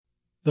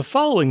The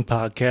following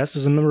podcast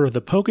is a member of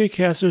the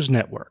Pokecasters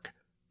Network.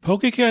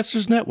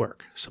 Pokecasters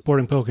Network,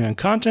 supporting Pokemon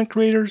content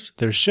creators,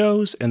 their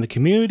shows, and the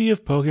community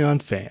of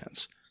Pokemon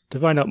fans. To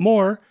find out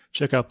more,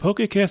 check out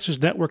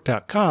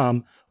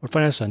PokecastersNetwork.com or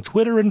find us on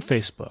Twitter and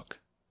Facebook.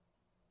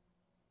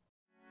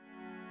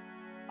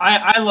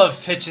 I love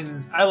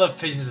pigeons. I love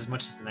pigeons as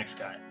much as the next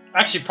guy.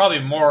 Actually, probably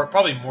more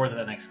than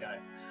the next guy.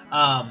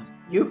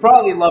 You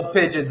probably love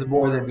pigeons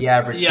more than the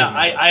average. Yeah,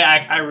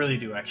 I really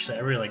do. Actually,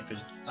 I really like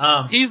pigeons.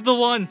 He's the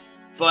one.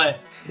 But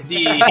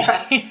the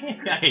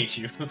I hate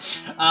you.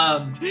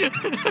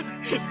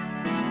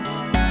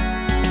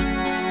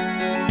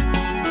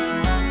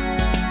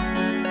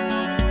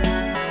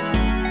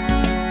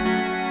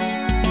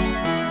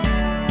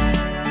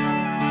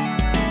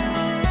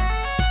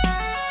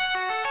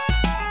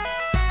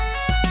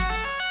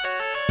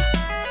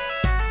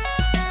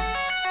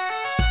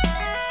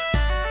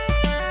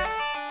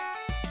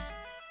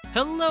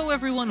 Hello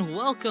everyone,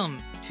 welcome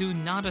to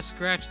Not a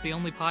Scratch, the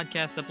only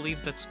podcast that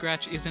believes that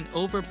Scratch is an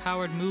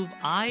overpowered move.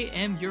 I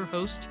am your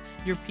host,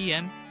 your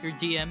PM, your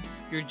DM,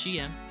 your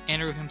GM,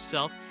 Andrew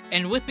himself,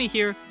 and with me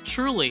here,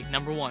 truly,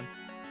 number one.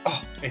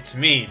 Oh, it's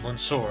me,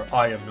 Mansoor.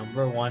 I am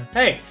number one.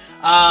 Hey,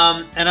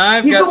 and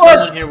I've got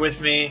someone here with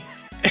me.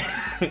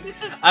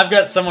 I've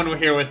got someone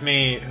here with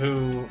me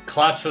who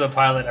claps for the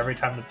pilot every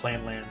time the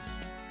plane lands.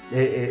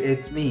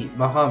 It's me,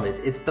 Muhammad.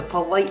 It's the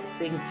polite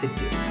thing to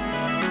do.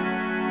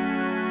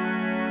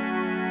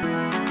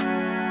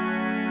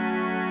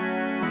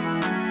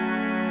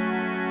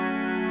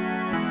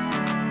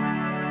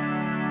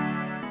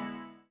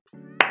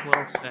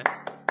 Well said.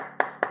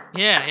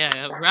 Yeah.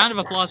 A round of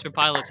applause for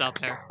pilots out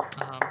there.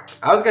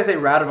 I was gonna say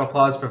round of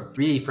applause for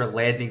me for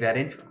landing that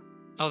intro.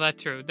 Oh,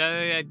 that's true.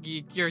 This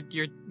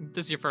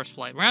is your first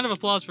flight. Round of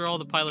applause for all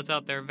the pilots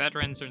out there,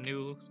 veterans or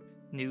news.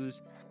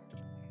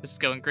 This is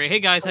going great. Hey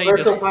guys, how you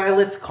doing? Commercial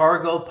pilots,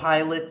 cargo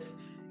pilots,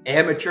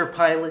 amateur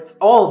pilots,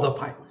 all the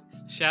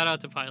pilots. Shout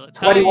out to pilots.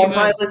 21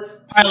 pilots.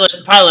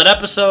 Pilot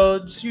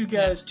episodes. You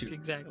guys too.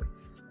 Exactly.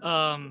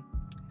 How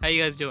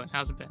you guys doing?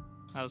 How's it been?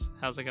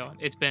 How's it going?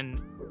 It's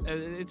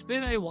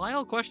been a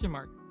while? Question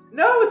mark.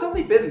 No, it's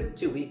only been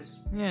 2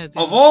 weeks. Yeah.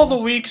 Of all the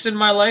weeks in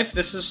my life,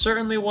 this is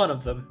certainly one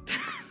of them.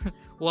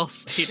 Well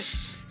stated.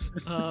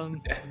 Are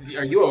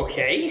you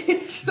okay,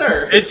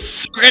 sir?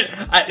 It's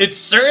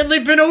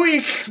certainly been a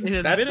week.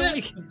 It has been a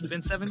week. It's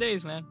been 7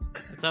 days, man.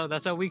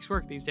 That's how weeks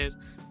work these days.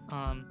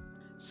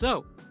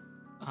 So,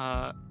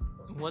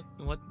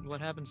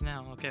 what happens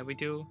now? Okay, we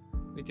do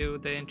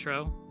the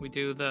intro. We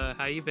do the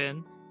how you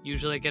been.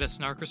 Usually I get a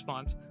snark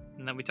response,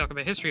 and then we talk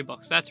about history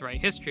books. That's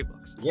right, history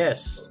books.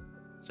 Yes.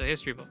 So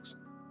history books.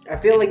 I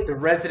feel like the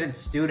resident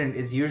student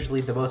is usually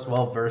the most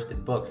well-versed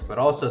in books, but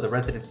also the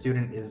resident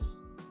student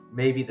is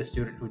maybe the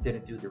student who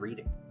didn't do the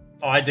reading.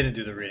 Oh, I didn't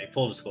do the reading.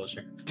 Full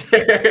disclosure.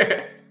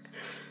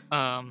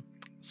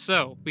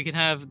 So we can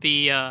have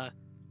the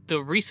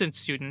recent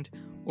student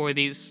or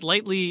the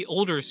slightly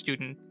older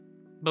student,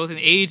 both in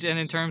age and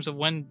in terms of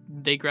when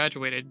they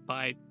graduated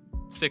by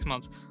 6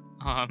 months.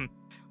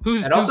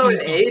 Who's in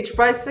age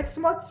by 6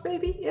 months,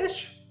 maybe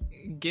ish.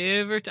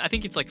 Give or I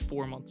think it's like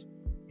 4 months.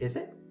 Is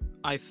it?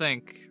 I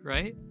think,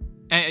 right?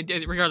 And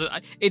regardless,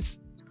 it's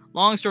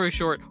long story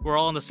short, we're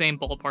all in the same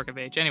ballpark of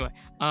age. Anyway,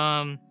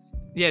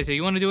 yeah. So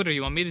you want to do it, or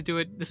you want me to do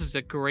it? This is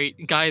a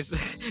great, guys.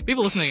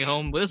 People listening at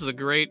home, this is a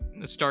great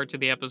start to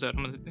the episode.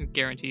 I'm gonna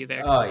guarantee you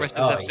there. The rest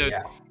of this episode,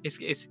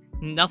 it's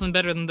nothing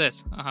better than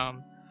this.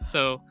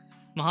 So,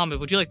 Muhammad,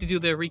 would you like to do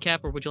the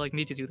recap, or would you like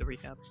me to do the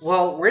recap?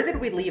 Well, where did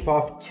we leave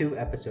off 2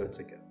 episodes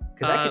ago?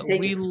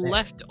 We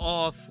left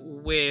off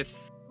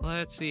with.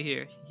 Let's see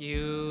here.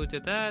 You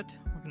did that.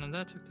 Working on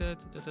that. Took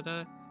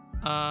that.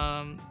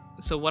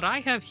 So what I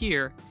have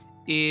here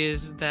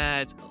is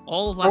that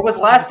all of What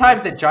was last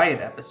time the giant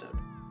episode?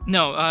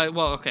 No.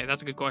 Well, okay,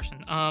 that's a good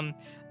question. I'm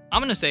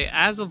gonna say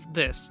as of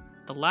this,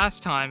 the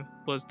last time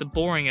was the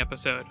boring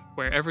episode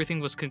where everything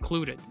was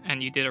concluded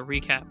and you did a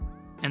recap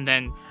and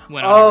then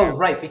went on. Oh,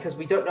 right, because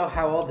we don't know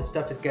how all the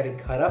stuff is getting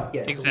cut up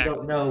yet. Exactly. So we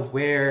don't know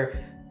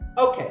where.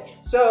 Okay,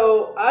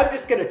 so I'm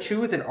just gonna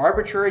choose an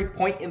arbitrary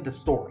point in the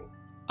story.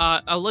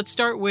 Let's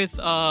start with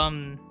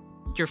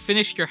you're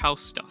finished your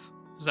house stuff.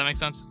 Does that make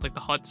sense? Like the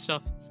hut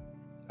stuff?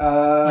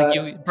 Like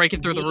you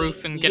breaking through the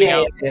roof and getting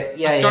out.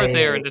 Let's start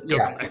there and just go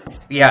from there.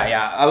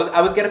 Yeah.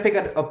 I was gonna pick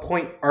a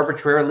point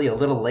arbitrarily a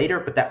little later,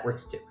 but that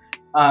works too.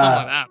 Something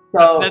like that.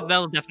 So,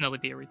 that'll definitely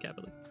be a recap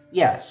at least.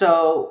 Yeah,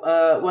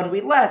 so when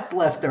we last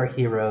left our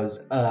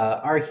heroes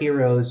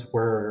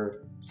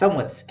were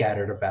somewhat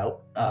scattered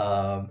about.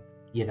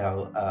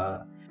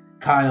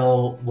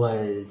 Kyle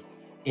was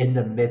in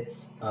the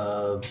midst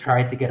of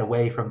trying to get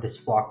away from this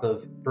flock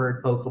of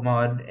bird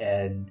Pokemon,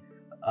 and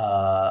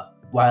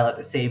while at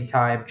the same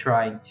time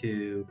trying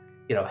to,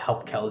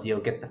 help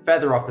Keldeo get the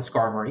feather off the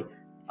Skarmory.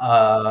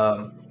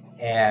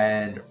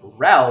 And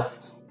Ralph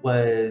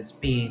was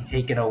being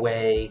taken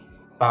away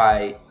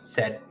by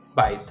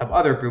some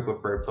other group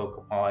of bird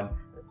Pokemon,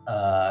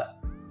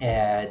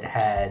 and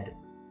had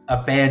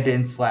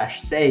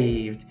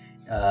abandoned/saved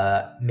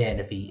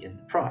Manaphy in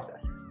the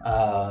process.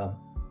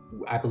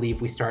 I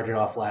believe we started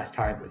off last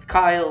time with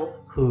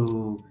Kyle,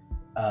 who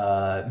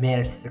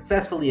managed to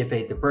successfully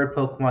evade the bird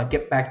Pokemon,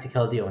 get back to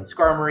Keldeo and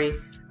Skarmory.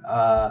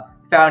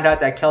 Found out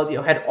that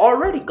Keldeo had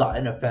already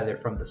gotten a feather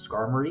from the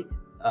Skarmory,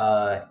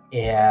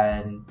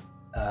 and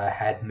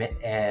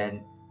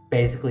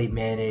basically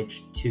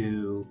managed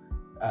to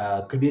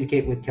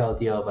communicate with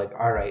Keldeo, like,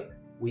 all right,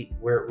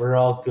 we're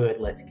all good,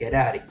 let's get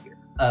out of here.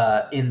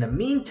 In the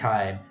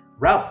meantime,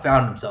 Ralph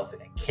found himself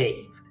in a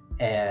cave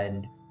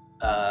and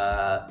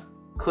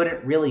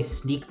couldn't really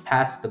sneak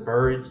past the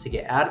birds to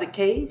get out of the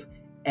cave,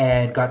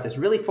 and got this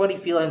really funny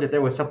feeling that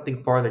there was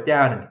something farther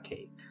down in the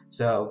cave.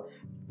 So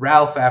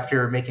Ralph,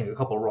 after making a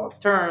couple wrong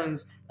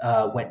turns,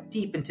 went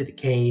deep into the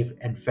cave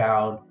and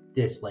found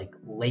this like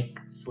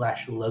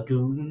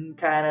lake/lagoon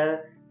kind of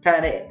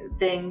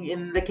thing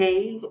in the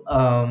cave,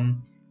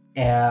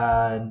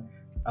 and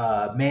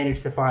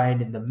managed to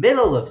find in the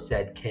middle of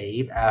said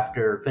cave,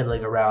 after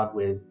fiddling around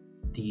with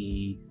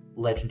the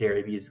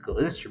legendary musical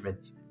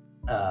instruments,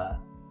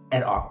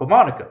 an Aqua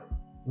Monaco,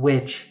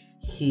 which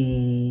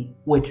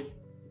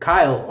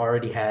Kyle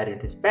already had in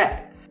his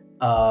bag.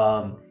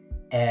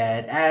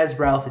 And as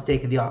Ralph is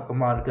taking the Aqua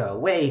Monaco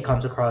away, he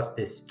comes across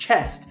this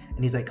chest,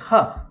 and he's like,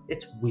 huh,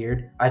 it's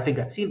weird. I think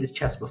I've seen this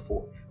chest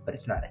before, but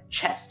it's not a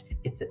chest,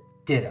 it's a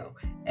Ditto.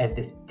 And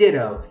this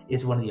Ditto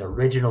is one of the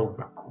original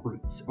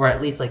recruits, or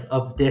at least like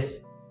of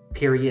this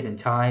period in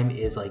time,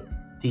 is like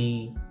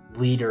the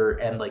leader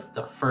and like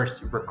the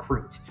first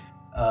recruit.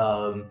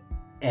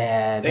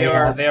 And they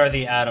are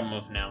the Atom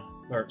of now.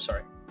 Or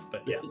sorry,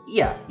 but yeah.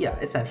 Yeah,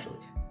 essentially.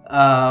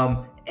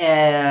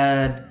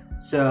 And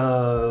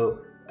so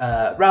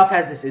Ralph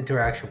has this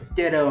interaction with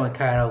Ditto and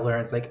kind of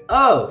learns like,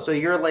 oh, so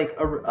you're like,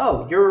 you're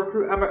a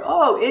recruit. I'm like,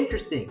 oh,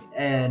 interesting,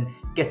 and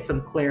gets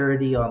some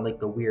clarity on like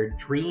the weird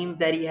dream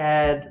that he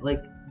had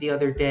like the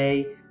other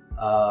day.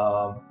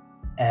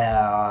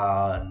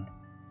 And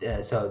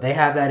so they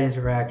have that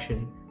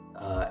interaction,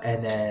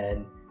 and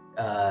then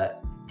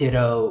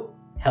Ditto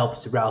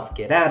helps Ralph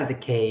get out of the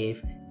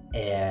cave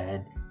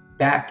and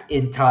back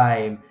in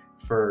time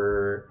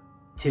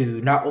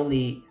to not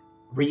only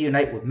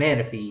reunite with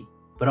Manaphy,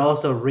 but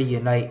also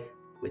reunite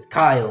with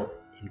Kyle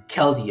and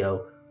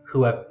Keldeo,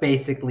 who have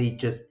basically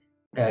just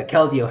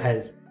Keldeo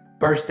has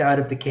burst out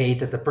of the cage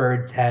that the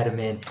birds had him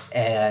in,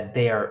 and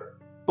they are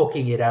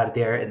booking it out of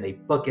there, and they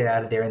book it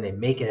out of there, and they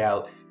make it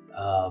out,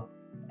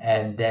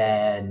 and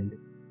then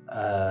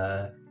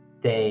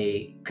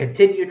they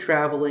continue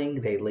traveling.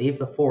 They leave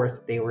the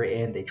forest they were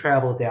in. They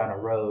travel down a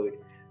road.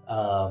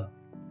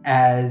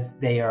 As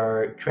they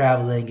are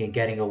traveling and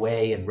getting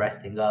away and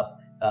resting up,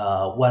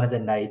 one of the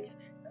nights,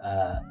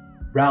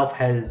 Ralph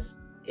has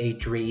a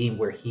dream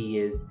where he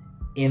is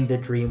in the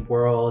dream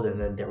world,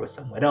 and then there was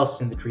someone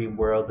else in the dream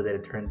world, but then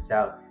it turns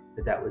out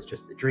that was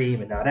just the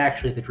dream and not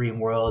actually the dream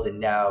world. And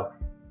now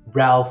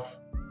Ralph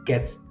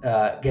gets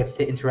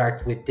to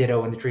interact with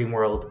Ditto in the dream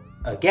world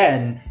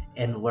again,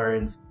 and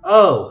learns,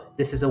 oh,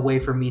 this is a way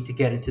for me to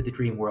get into the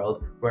dream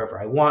world wherever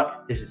I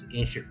want. There's this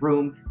ancient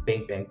room,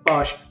 bang bang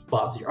bosh,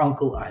 Bob's your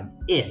uncle, I'm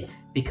in,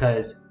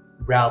 because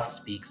Ralph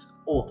speaks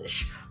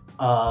Oldish.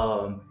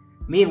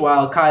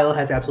 Meanwhile, Kyle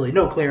has absolutely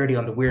no clarity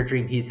on the weird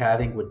dream he's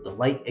having with the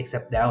light,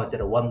 except now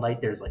instead of one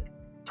light, there's like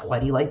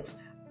 20 lights.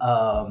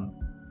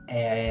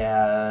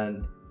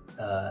 And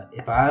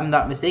if I'm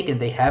not mistaken,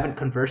 they haven't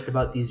conversed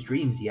about these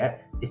dreams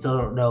yet. They still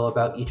don't know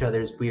about each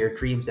other's weird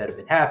dreams that have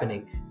been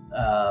happening.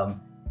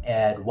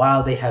 And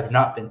while they have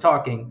not been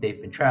talking, they've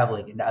been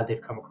traveling, and now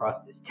they've come across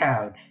this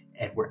town,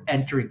 and we're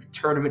entering the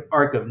tournament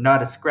arc of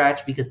Not a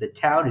Scratch, because the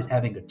town is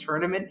having a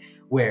tournament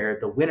where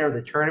the winner of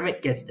the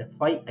tournament gets to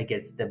fight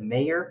against the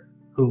mayor,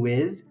 who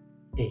is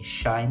a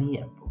shiny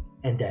emerald.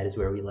 And that is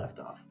where we left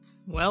off.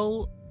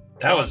 Well,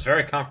 that was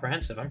very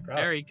comprehensive. I'm proud.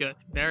 Very good.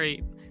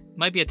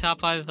 Might be a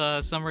top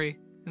 5 summary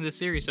in this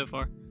series so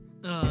far.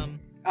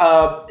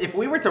 If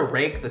we were to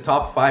rank the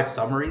top 5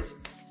 summaries,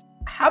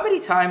 how many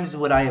times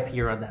would I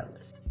appear on that list?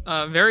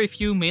 Very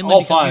few, mainly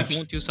All because 5. we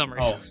won't do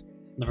summaries. Oh,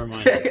 never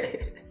mind.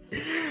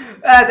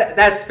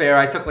 That's fair.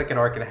 I took like an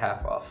arc and a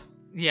half off.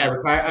 Yeah.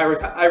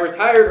 I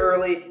retired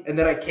early, and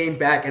then I came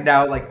back, and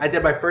now like I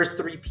did my first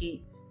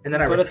 3-peat, and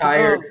then I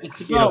retired. It's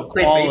about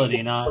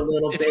quality, not a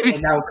little bit,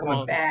 and now I'm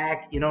coming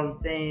back. You know what I'm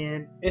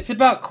saying? It's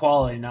about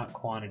quality, not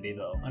quantity,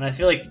 though. And I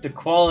feel like the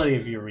quality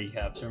of your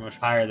recaps are much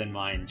higher than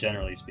mine,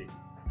 generally speaking.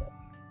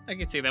 I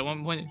can see that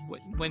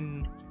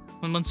when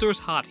Mansoor's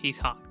hot, he's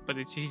hot, but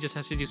he just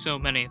has to do so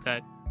many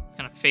that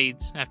kind of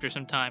fades after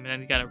some time, and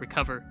then you gotta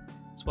recover.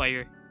 That's why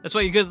you're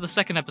good at the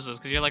second episodes,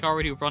 because you're like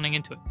already running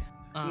into it.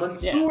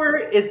 Mansoor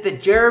is the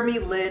Jeremy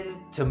Lin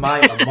to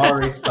my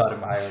Amari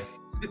Stoudemire.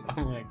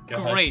 Oh my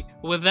gosh. Great.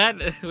 With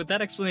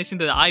that explanation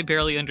that I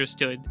barely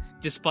understood,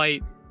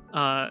 despite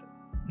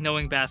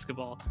knowing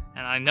basketball,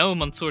 and I know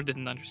Mansoor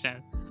didn't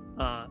understand.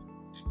 Why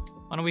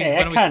don't we?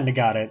 I kind of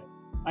got it.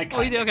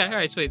 Oh, you did? Okay. All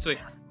right. Sweet.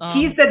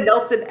 He's the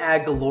Nelson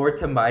Aguilar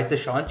to my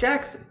Deshaun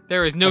Jackson.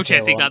 There is no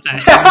chance he got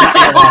that.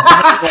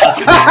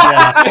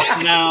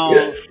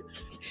 No.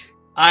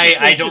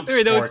 I don't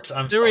sports.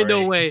 I'm sorry. There is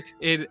no way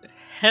in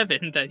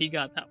heaven that he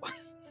got that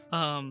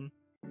one.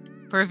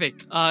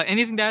 Perfect.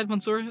 Anything to add,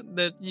 Mansoor,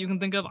 that you can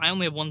think of? I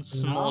only have one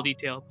small No.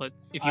 detail, but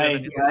if you have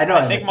any... Yeah, I know.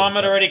 I think missed Mom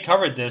some had already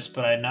covered this,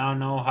 but I now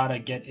know how to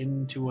get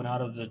into and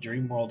out of the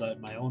dream world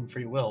at my own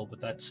free will. But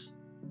that's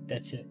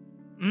it.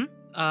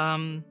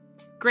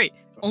 Great.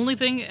 Only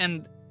thing,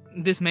 and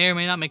this may or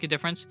may not make a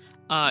difference.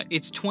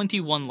 It's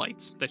 21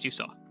 lights that you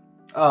saw.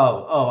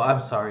 Oh, I'm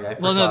sorry. I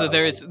Well, no,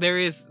 forgot.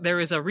 there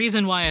is a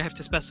reason why I have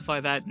to specify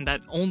that, and that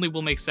only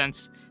will make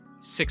sense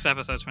 6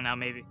 episodes from now,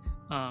 maybe.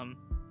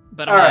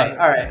 But All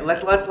right.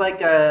 Let's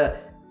like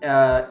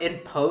in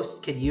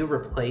post, can you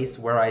replace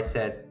where I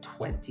said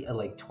 20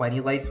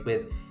 lights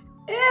with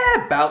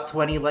about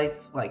 20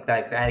 lights like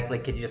that?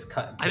 Like, can you just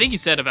cut? I think you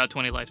said about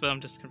 20 lights, but I'm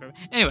just confirming.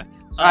 Anyway,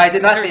 I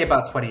did not say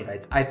about 20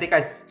 lights. I think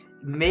I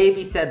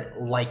maybe said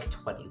like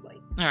 20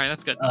 lights. All right,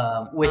 that's good.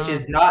 Which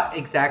is not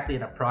exactly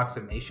an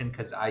approximation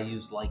because I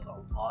use like a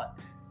lot.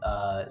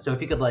 So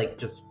if you could like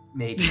just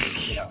maybe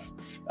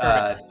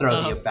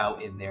throw the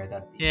about in there,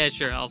 that yeah,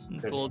 sure.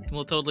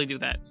 We'll totally do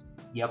that.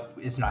 Yep,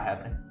 it's not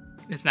happening.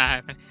 It's not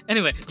happening.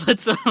 Anyway,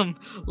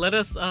 let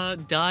us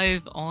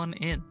dive on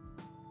in.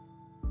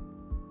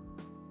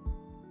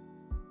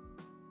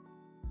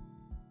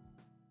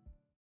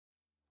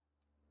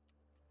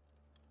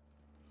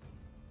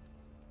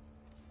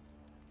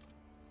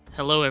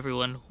 Hello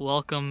everyone,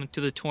 welcome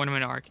to the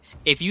tournament arc.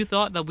 If you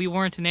thought that we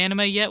weren't an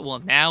anime yet, well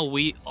now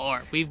we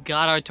are. We've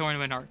got our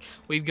tournament arc.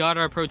 We've got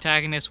our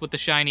protagonist with the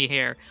shiny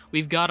hair.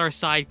 We've got our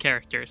side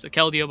characters.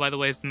 Keldeo, by the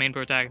way, is the main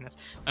protagonist.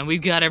 And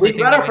we've got everything.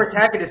 We've got our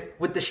protagonist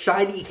with the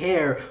shiny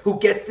hair who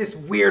gets this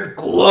weird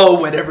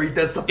glow whenever he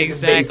does something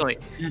exactly.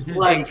 amazing.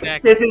 Like,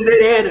 exactly. This is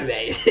an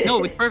anime.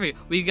 No, it's perfect.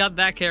 We've got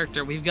that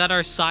character. We've got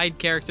our side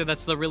character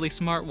that's the really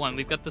smart one.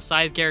 We've got the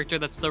side character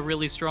that's the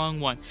really strong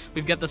one.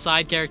 We've got the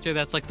side character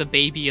that's like the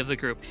baby of the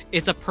group.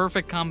 It's a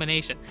perfect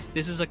combination.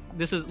 This is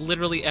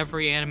literally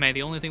every anime.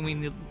 The only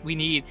thing we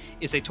need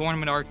is a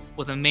tournament arc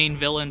with a main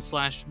villain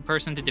 /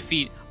 person to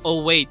defeat.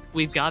 Oh wait,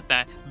 we've got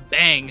that.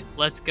 Bang,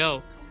 let's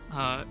go.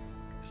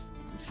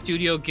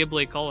 Studio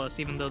Ghibli, call us,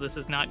 even though this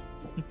is not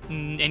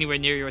anywhere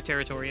near your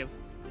territory of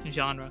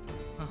genre.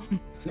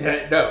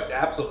 No,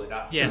 absolutely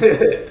not. Yeah.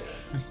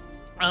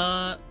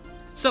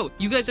 So,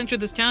 you guys entered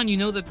this town, you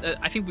know that,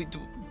 I think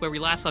where we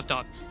last left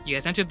off, you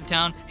guys entered the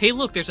town, hey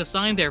look, there's a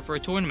sign there for a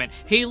tournament,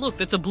 hey look,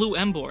 that's a blue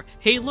Embor,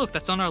 hey look,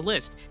 that's on our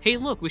list, hey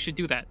look, we should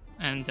do that,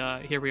 and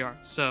here we are.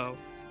 So,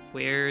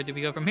 where do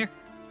we go from here?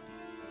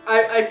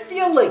 I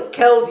feel like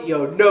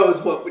Keldeo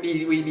knows what we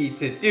need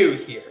to do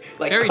here.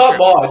 Like, Very come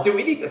true. on, do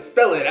we need to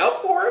spell it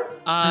out for him?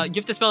 You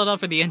have to spell it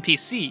out for the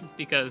NPC,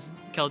 because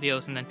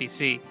Keldeo's an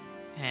NPC.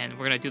 And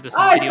we're gonna do this.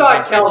 I video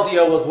thought game.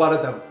 Keldeo was one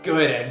of the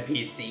good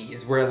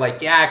NPCs, where like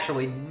he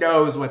actually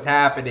knows what's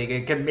happening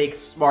and can make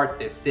smart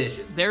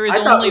decisions. There is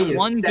I thought only we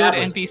one good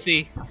established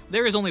NPC.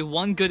 There is only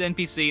one good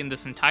NPC in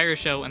this entire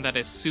show, and that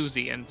is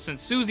Susie. And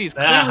since Susie's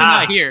clearly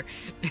not here,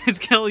 it's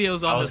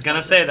Keldeo's on. I was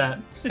gonna say that.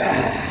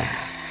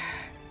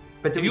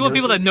 But do If we you want know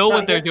people that Susie's know not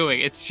what they're here? doing,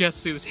 it's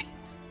just Susie.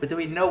 But do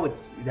we know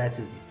that's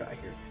Susie's not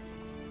here?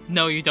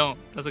 No, you don't.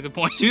 That's a good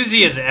point.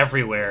 Susie is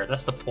everywhere.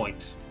 That's the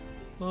point.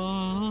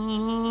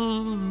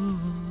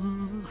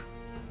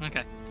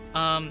 Okay.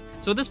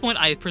 So at this point,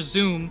 I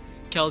presume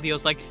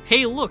Keldeo's like,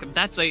 hey, look,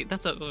 that's a,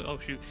 oh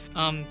shoot.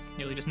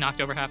 Nearly just knocked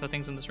over half the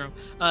things in this room.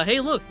 Hey,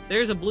 look,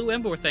 there's a blue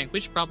Embor thing. We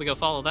should probably go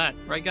follow that,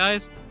 right,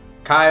 guys?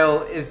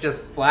 Kyle is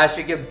just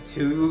flashing him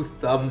 2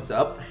 thumbs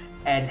up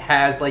and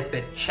has like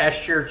the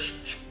Cheshire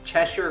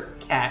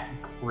cat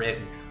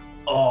grin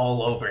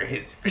all over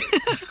his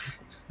face.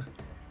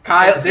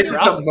 Kyle, this is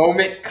the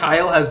moment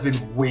Kyle has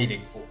been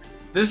waiting for.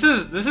 This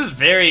is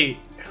very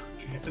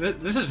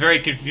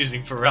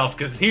confusing for Ralph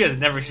because he has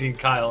never seen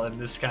Kyle in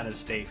this kind of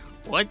state.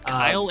 What?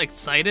 Kyle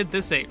excited?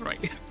 This ain't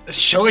right.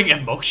 Showing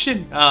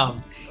emotion.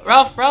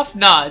 Ralph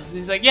nods.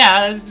 He's like,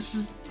 yeah, this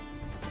is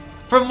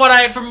from what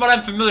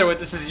I'm familiar with.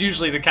 This is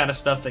usually the kind of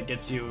stuff that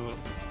gets you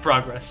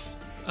progress.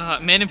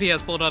 Manaphy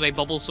has pulled out a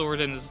bubble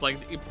sword and is like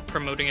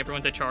promoting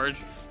everyone to charge.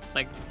 It's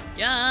like,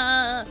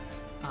 yeah.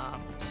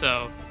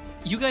 So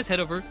you guys head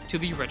over to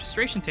the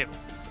registration table,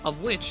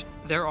 of which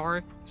there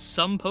are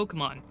some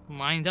Pokemon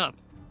lined up.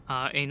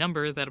 A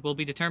number that will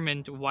be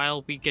determined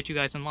while we get you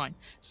guys in line.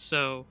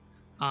 So,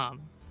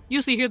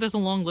 you see here there's a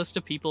long list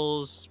of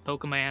people's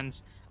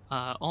Pokemons,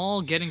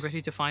 all getting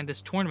ready to find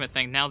this tournament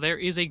thing. Now, there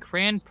is a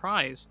grand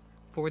prize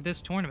for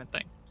this tournament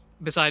thing,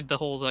 beside the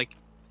whole, like,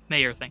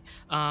 mayor thing.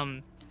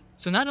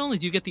 So not only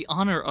do you get the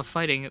honor of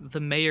fighting the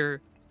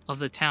mayor of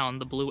the town,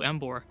 the Blue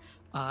Embor,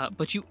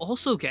 but you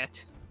also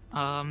get,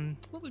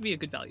 what would be a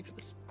good value for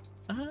this?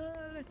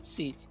 Let's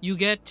see. You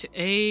get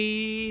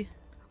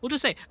we'll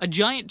just say a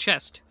giant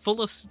chest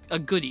full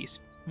of goodies.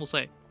 We'll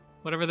say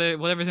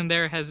whatever's in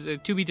there has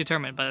to be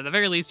determined, but at the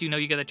very least, you know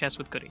you get a chest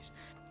with goodies.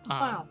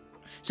 Wow.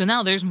 So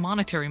now there's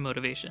monetary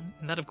motivation,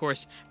 and that of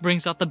course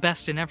brings out the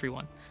best in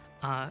everyone.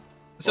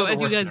 So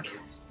as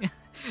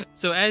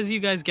you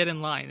guys get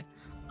in line,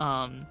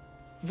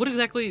 what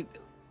exactly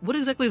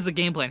is the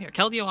game plan here?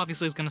 Keldeo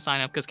obviously is going to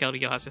sign up because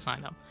Keldeo has to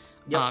sign up.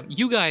 Yep.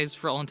 You guys,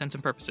 for all intents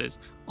and purposes,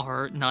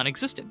 are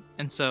non-existent,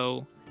 and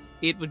so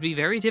it would be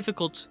very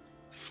difficult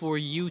for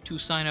you to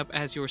sign up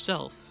as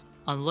yourself,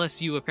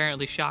 unless you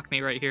apparently shock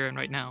me right here and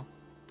right now,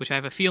 which I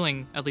have a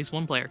feeling at least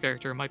one player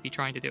character might be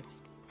trying to do.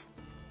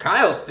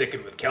 Kyle's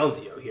sticking with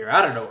Keldeo here.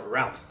 I don't know what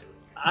Ralph's doing.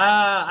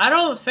 I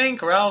don't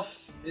think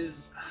Ralph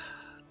is.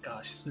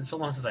 Gosh, it's been so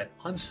long since I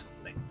punched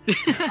something.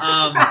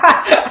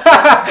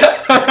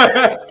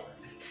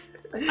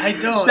 I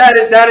don't.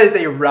 That is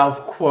a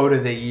Ralph quote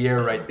of the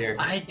year right there.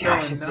 I don't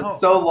Gosh, it's know. been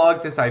so long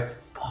since I've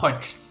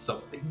punched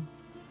something.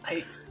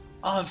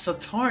 I'm so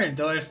torn.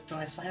 Do I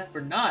sign up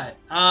or not?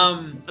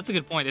 That's a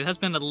good point. It has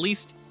been at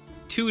least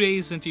 2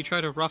 days since you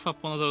tried to rough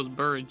up one of those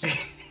birds.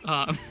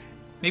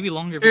 Maybe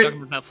longer if you're talking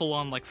about that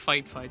full-on like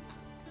fight.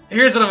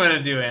 Here's what I'm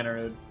gonna do,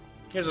 Anarud.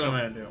 Here's what I'm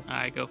gonna do.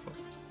 Alright, go for it.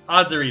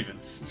 Odds or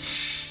evens?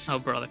 Oh,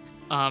 brother.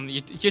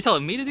 You're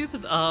telling me to do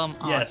this?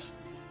 Yes.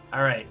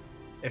 All right.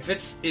 If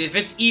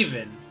it's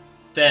even,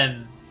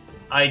 then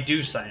I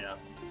do sign up,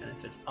 and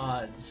if it's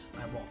odds,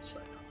 I won't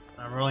sign up.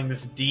 I'm rolling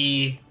this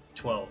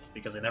D12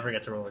 because I never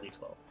get to roll a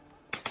D12.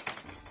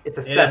 It's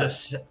a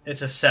 7.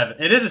 It's a 7.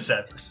 It is a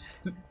 7.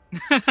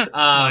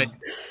 Nice.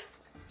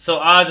 So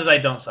odds is I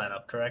don't sign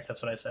up. Correct?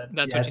 That's what I said.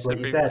 That's That's what what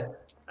you you said.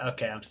 said.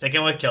 Okay, I'm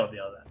sticking with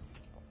Keldeo then.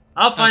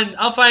 I'll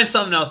find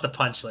something else to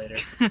punch later,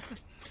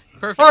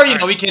 Perfect. or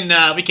Alright. we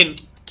can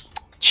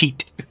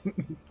cheat.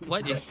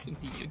 What?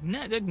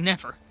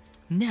 Never.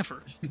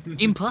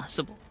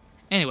 Impossible.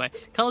 Anyway,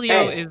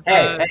 Keldeo is.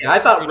 Hey, I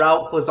thought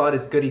Ralph was on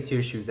his goody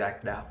two shoes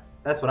act now.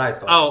 That's what I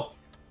thought. Oh,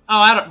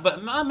 I don't.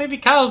 But maybe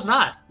Kyle's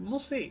not. We'll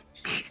see.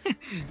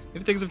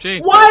 If things have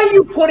changed. Why are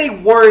you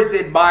putting words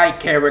in my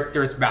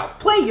character's mouth?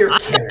 Play your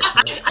character.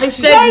 I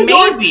said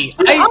Play maybe.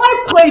 Did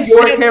I play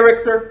your said-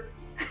 character?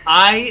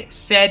 I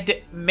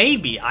said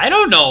maybe. I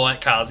don't know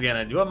what Kyle's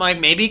gonna do. I'm like,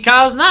 maybe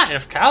Kyle's not. And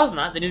if Kyle's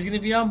not, then he's gonna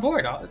be on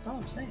board. That's all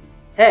I'm saying.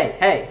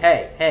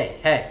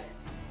 Hey.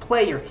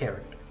 Play your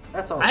character.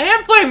 That's all. I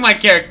am playing my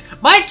character.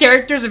 My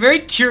character is a very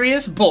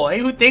curious boy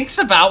who thinks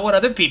about what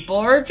other people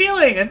are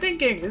feeling and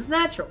thinking. It's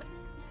natural.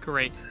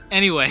 Great.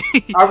 Anyway.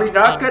 Are we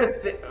not gonna?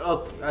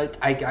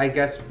 I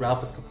guess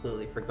Ralph has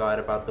completely forgot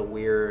about the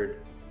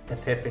weird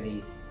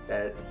epiphany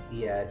that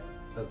he had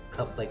a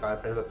couple like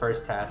after the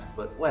first task.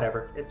 But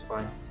whatever, it's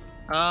fine.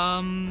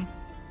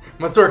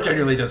 Mansoor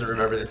genuinely doesn't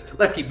remember this.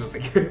 Let's keep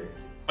moving.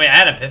 Wait, I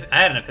had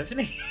an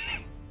epiphany.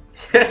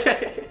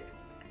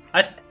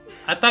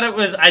 I thought it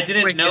was. I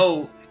didn't Wait,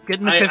 know. Get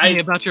an epiphany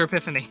about your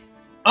epiphany.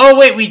 Oh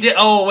wait, we did.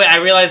 Oh wait, I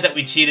realized that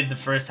we cheated the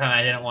first time.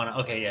 I didn't want to.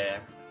 Okay, yeah, I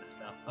remember this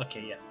now.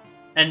 Okay, yeah.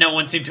 And no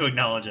one seemed to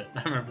acknowledge it.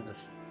 I remember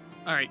this.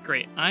 Alright,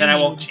 great. Then I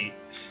won't cheat.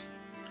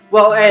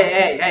 Well,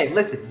 hey,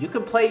 listen. You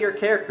can play your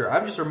character.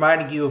 I'm just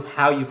reminding you of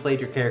how you played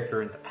your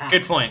character in the past.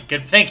 Good point.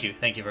 Good. Thank you.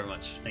 Thank you very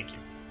much. Thank you.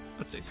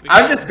 Let's see. So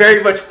I'm just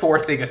very much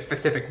forcing a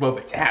specific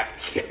moment to happen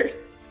here.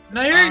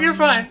 No, you're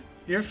fine.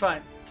 You're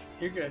fine.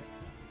 You're good.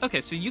 Okay,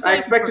 so you I guys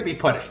expect to be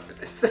punished for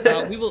this.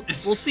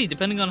 we'll see.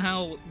 Depending on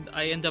how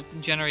I end up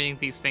generating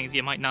these things,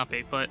 you might not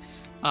be. But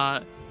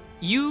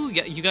you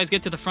guys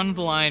get to the front of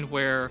the line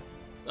where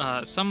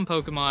some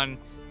Pokemon,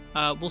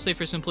 we'll say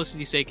for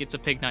simplicity's sake, it's a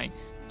Pignite,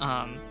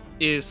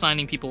 is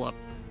signing people up.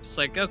 It's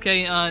like,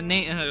 okay,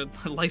 name,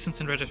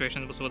 license and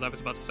registration was what I was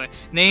about to say.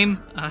 Name,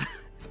 and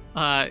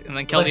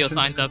then Keldeo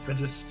signs up.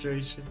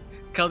 Registration.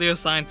 Keldeo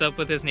signs up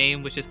with his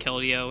name, which is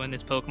Keldeo, and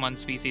his Pokemon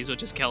species,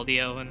 which is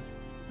Keldeo,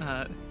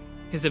 and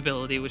his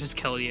ability, which is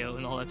Keldeo,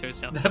 and all that sort of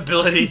stuff.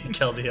 Ability,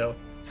 Keldeo.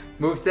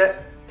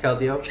 Moveset,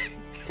 Keldeo.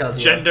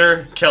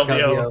 Gender,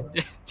 Keldeo.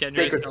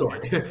 Gender is Sacred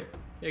Keldeo. Sword.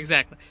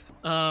 Exactly.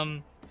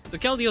 So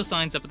Keldeo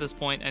signs up at this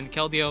point, and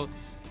Keldeo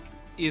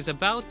is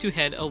about to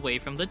head away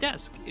from the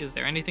desk. Is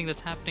there anything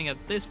that's happening at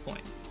this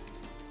point?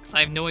 Because I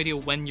have no idea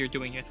when you're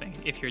doing your thing,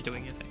 if you're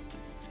doing your thing.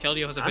 Because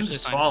Keldeo has I'm officially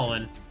just signed up.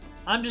 following.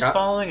 I'm just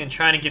following and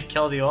trying to give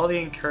Keldeo all the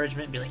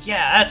encouragement and be like,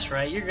 yeah, that's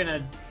right. You're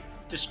gonna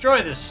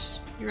destroy this.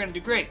 You're gonna do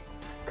great.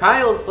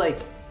 Kyle's like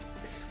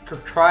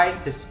trying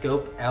to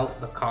scope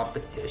out the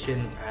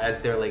competition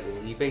as they're like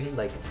leaving,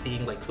 like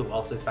seeing like who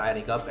else is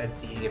signing up and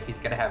seeing if he's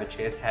gonna have a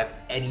chance to have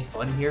any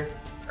fun here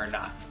or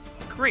not.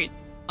 Great.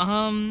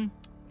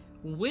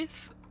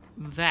 With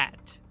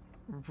that,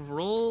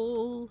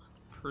 roll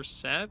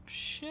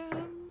perception.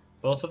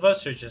 Both of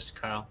us or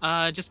just Kyle?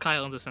 Just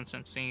Kyle in this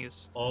instance, seeing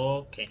as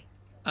Okay.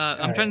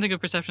 I'm trying to think if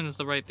perception is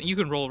the right thing. You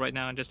can roll right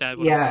now and just add.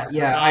 Yeah.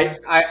 whatever.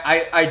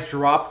 I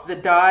dropped the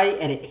die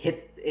and it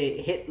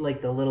hit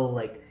like the little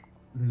like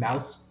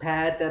mouse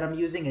pad that I'm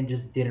using and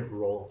just didn't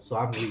roll, so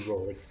I'm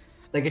re-rolling.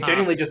 Like it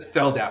genuinely just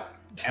fell down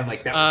and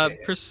like that was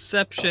it.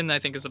 Perception, I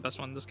think, is the best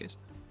one in this case.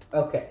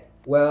 Okay.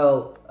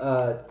 Well,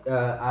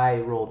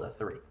 I rolled a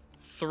 3.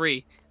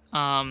 3.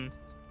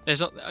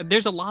 There's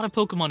a lot of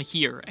Pokemon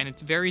here, and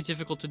it's very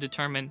difficult to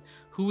determine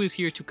who is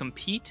here to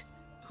compete,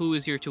 who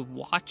is here to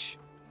watch,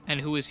 and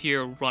who is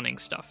here running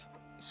stuff.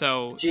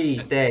 So, Gee,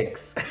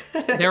 thanks.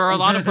 there are a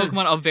lot of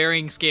Pokemon of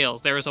varying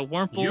scales. There is a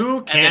Wurmple, You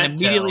and then can't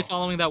immediately tell.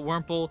 following that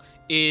Wurmple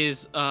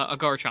is a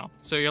Garchomp.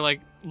 So you're like,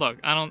 look,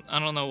 I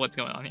don't know what's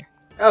going on here.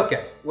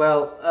 Okay.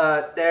 Well,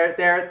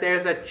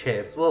 there's a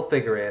chance. We'll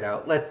figure it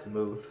out. Let's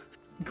move.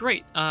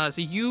 Great.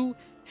 So you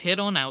head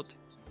on out.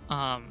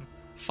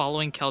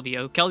 following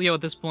Keldeo. Keldeo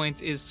at this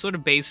point is sort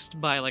of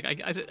based by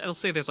like I'll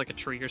say there's like a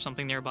tree or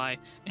something nearby,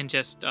 and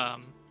just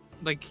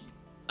like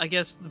I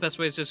guess the best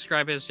way to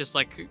describe it is just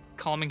like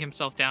calming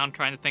himself down,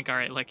 trying to think, all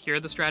right, like here are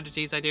the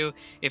strategies I do.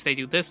 If they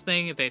do this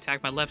thing, if they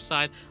attack my left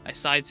side, I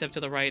sidestep to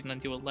the right and then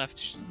do a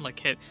left like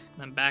hit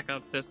and then back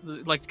up. This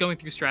like going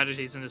through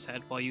strategies in his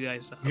head while you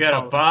guys. You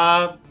got a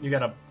bob, you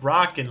got a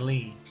rock and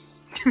lead.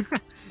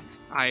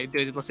 Alright,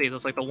 let's see,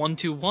 there's like the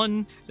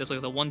 1-2-1, there's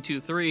like the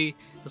 1-2-3,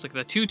 there's like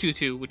the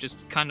 2-2-2, which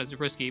is kind of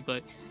risky,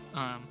 but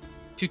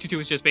 2-2-2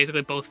 is just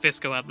basically both fists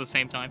go out at the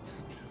same time.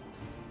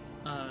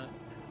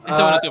 And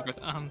so on and so forth.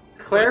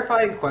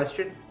 Clarifying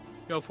question.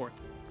 Go for it.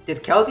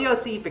 Did Keldeo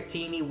see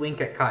Victini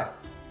wink at Kyle?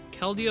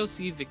 Keldeo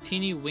see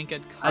Victini wink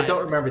at Kyle. I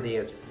don't remember the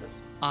answer to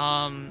this.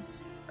 Are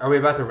we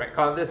about to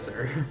retcon this,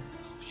 or?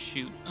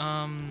 Shoot.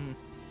 I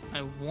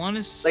want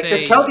to say... Like,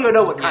 does Keldeo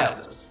know what Kyle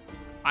does?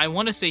 I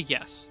want to say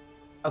yes.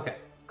 Okay,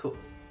 cool.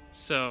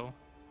 So,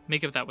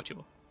 make of that what you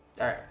will.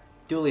 Alright,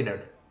 duly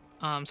noted.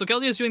 So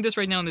Keldeo is doing this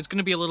right now, and it's going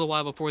to be a little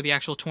while before the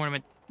actual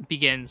tournament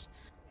begins.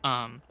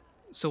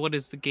 So what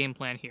is the game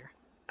plan here?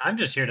 I'm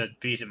just here to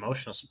be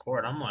emotional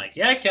support. I'm like,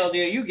 yeah,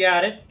 Keldeo, you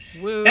got it.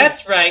 Woo.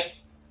 That's right.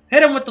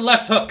 Hit him with the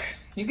left hook.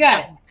 You got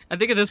it. I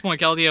think at this point,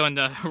 Keldeo and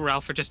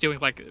Ralph are just doing,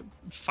 like,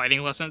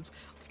 fighting lessons.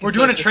 We're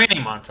doing a training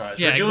montage.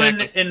 Yeah, we're doing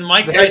exactly. in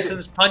Mike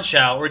Tyson's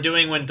Punch-Out. We're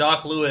doing when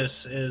Doc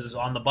Lewis is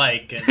on the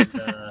bike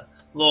and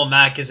Lil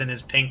Mac is in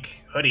his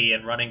pink hoodie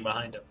and running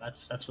behind him.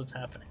 That's what's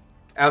happening.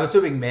 I'm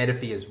assuming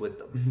Manaphy is with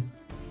them.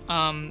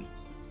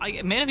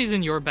 Manaphy's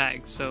in your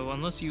bag, so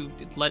unless you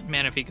let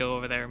Manaphy go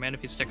over there,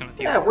 Manaphy's sticking with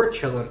you. Yeah, we're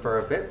chilling for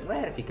a bit.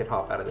 Manaphy could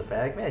hop out of the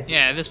bag. Manaphy.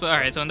 Yeah,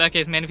 alright, so in that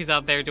case, Manaphy's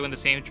out there doing the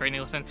same training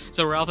lesson.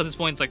 So Ralph at this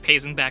point is like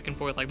pacing back and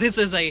forth, like, this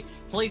is a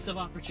place of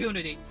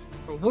opportunity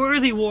for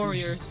worthy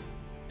warriors.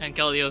 And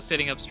Keldeo's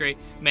sitting up straight.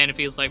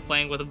 Manaphy's like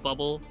playing with a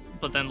bubble,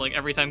 but then like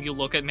every time you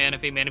look at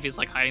Manaphy, Manaphy's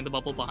like hiding the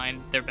bubble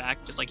behind their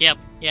back, just like, yep,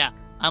 yeah,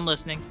 I'm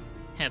listening.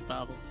 Hit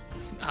bubbles.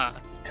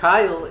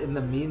 Kyle, in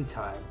the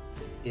meantime,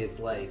 is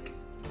like,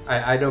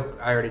 I know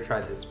I already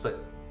tried this, but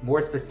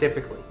more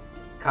specifically,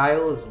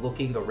 Kyle is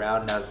looking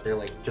around now that they're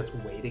like just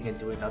waiting and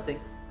doing nothing.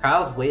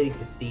 Kyle's waiting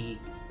to see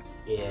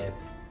if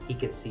he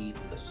can see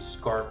the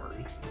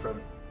Skarmory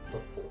from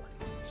before.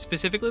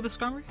 Specifically the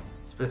Skarmory?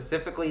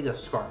 Specifically the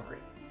Skarmory.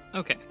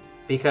 Okay.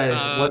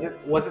 Because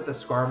wasn't the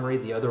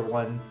Skarmory the other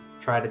one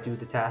trying to do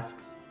the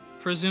tasks?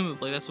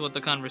 Presumably, that's what the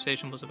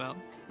conversation was about.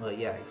 Well,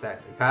 yeah,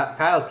 exactly.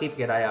 Kyle's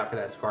keeping an eye out for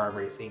that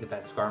Skarmory, seeing if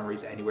that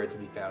Skarmory's anywhere to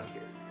be found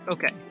here.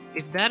 Okay,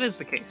 if that is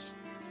the case,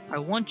 I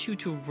want you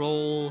to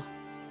roll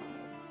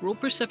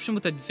perception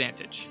with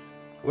advantage.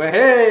 Well,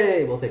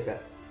 hey, we'll take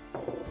that.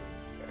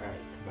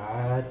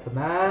 Alright, come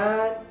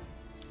on.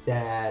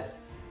 Sad.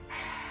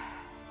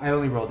 I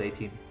only rolled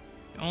 18.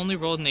 You only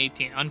rolled an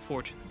 18,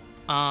 unfortunate.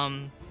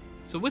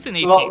 So with an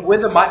 18... Well,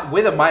 with a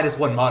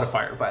 -1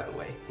 modifier, by the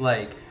way.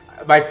 Like,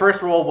 my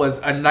first roll was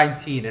a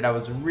 19, and I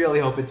was really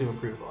hoping to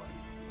improve on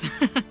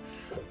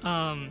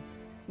it.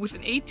 With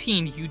an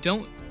 18, you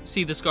don't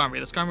see the Skarmory.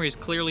 The Skarmory is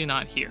clearly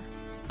not here.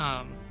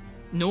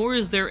 Nor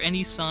is there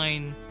any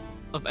sign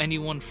of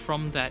anyone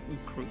from that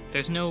group.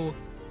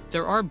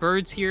 There are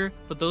birds here,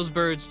 but those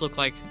birds look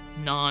like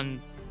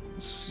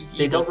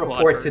They don't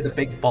report to the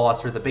big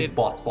boss or the big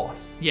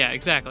boss. Yeah,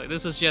 exactly.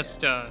 This is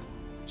just a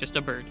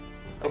bird.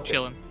 Like, Okay.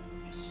 chilling.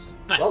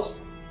 Nice. Well,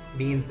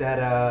 means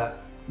that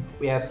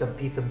we have some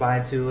peace of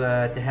mind to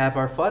have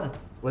our fun.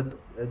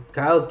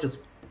 Kyle's just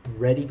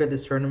ready for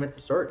this tournament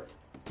to start.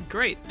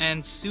 Great,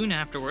 and soon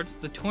afterwards,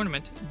 the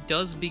tournament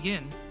does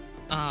begin.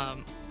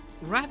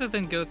 Rather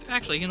than go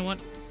actually, you know what?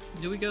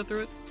 Do we go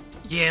through it?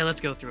 Yeah,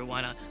 let's go through it,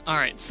 why not?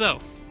 Alright, so,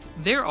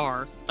 there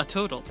are a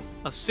total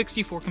of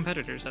 64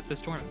 competitors at this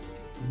tournament.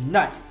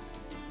 Nice.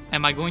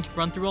 Am I going to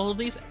run through all of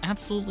these?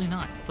 Absolutely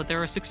not, but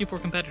there are 64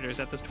 competitors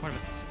at this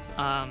tournament.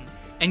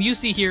 And you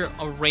see here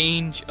a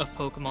range of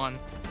Pokemon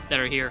that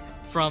are here,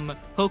 from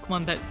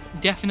Pokemon that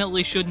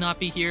definitely should not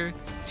be here,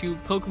 to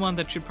Pokemon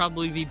that should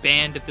probably be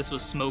banned if this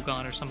was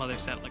Smogon or some other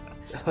set like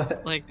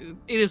that. Like,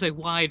 it is a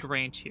wide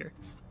range here.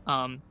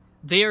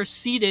 They are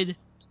seeded.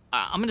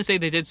 I'm gonna say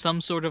they did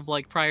some sort of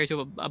like prior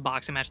to a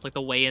boxing match, like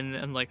the weigh-in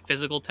and like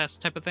physical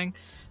test type of thing.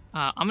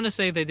 I'm gonna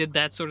say they did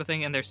that sort of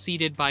thing, and they're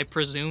seeded by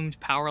presumed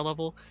power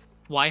level.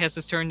 Why has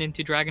this turned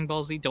into Dragon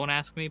Ball Z? Don't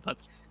ask me, but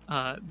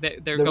they're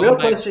the going real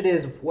by... question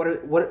is,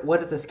 what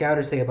does the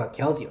scouter say about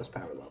Keldeo's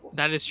power levels?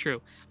 That is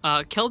true.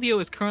 Keldeo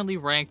is currently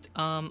ranked.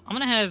 I'm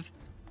gonna have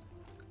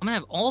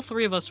all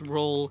three of us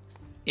roll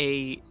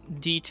a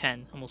D10,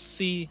 and we'll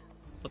see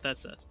what that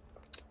says.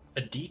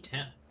 A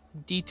D10.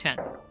 D10.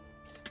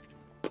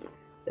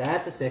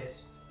 That's a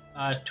 6.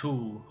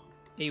 2.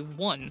 A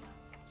 1.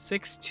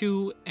 6,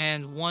 2,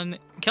 and 1.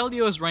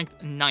 Keldeo is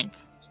ranked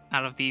 9th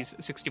out of these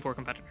 64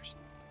 competitors.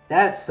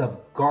 That's some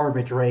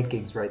garbage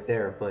rankings right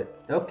there,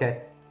 but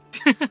okay.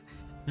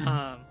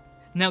 Now,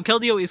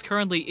 Keldeo is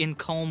currently in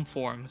calm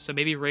form, so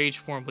maybe rage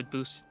form would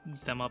boost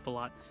them up a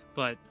lot,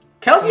 but...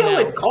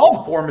 Keldeo in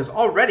calm form is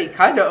already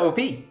kind of OP.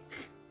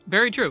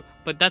 Very true,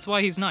 but that's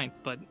why he's 9th,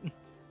 but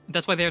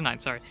That's why they're 9,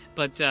 sorry.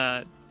 But,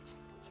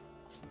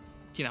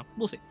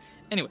 we'll see.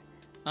 Anyway,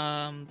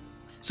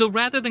 so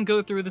rather than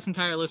go through this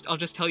entire list, I'll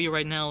just tell you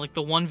right now, like,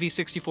 the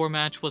 1v64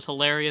 match was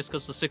hilarious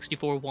because the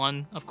 64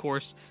 won, of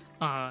course.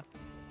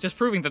 Just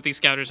proving that these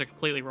scouters are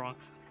completely wrong.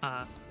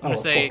 I'm gonna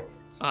say,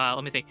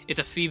 let me think. It's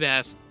a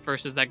Feebas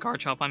versus that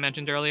Garchomp I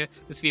mentioned earlier.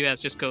 This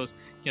Feebas just goes,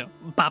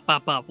 bop,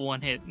 bop, bop,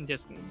 one hit, and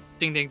just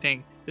ding, ding,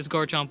 ding. This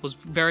Garchomp was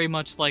very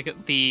much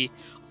like the,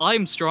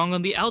 I'm strong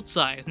on the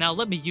outside, now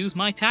let me use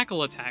my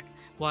tackle attack.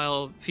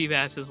 While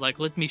Feebas is like,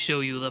 let me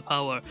show you the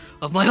power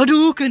of my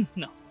Hadouken!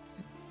 No.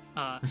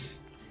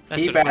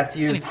 Feebas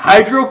used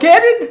Hydro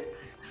Cannon?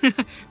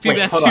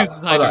 Feebas Wait, used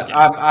Hydro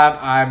Cannon.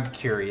 I'm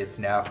curious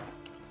now.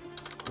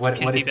 What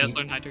Can is Feebas he...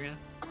 learn Hydro Cannon?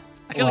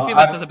 I feel like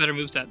Feebas has a better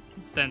moveset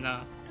than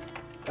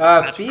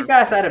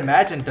Feebas, I'd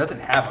imagine, doesn't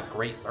have a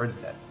great learn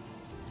set.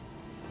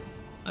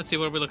 Let's see,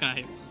 what are we looking at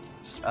here?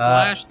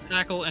 Splash,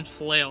 Tackle, and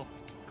Flail.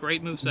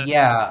 Great moveset.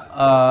 Yeah,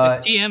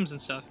 There's TMs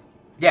and stuff.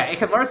 Yeah, it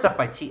can learn stuff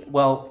by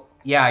Well,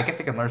 yeah, I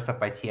guess it can learn stuff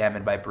by TM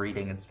and by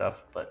breeding and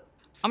stuff, but...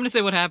 I'm gonna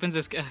say what happens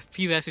is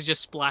Feebas is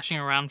just splashing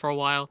around for a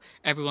while,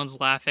 everyone's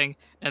laughing,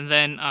 and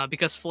then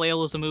because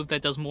Flail is a move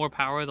that does more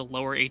power the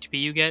lower HP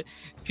you get,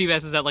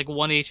 Feebas is at like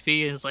 1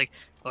 HP and is like,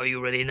 are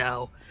you ready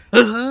now?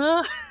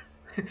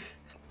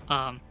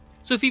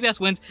 So Feebas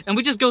wins, and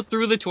we just go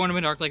through the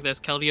tournament arc like this.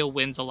 Keldeo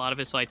wins a lot of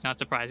his fights, not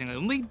surprisingly,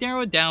 and we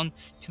narrow it down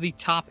to the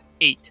top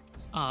 8.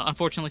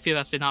 Unfortunately,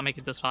 Feebas did not make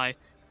it this high.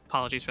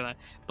 Apologies for that.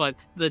 But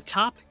the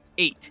top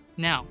 8.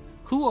 Now,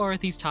 who are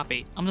these top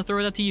 8? I'm going to throw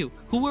it out to you.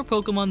 Who are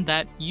Pokemon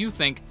that you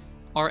think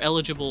are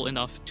eligible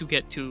enough to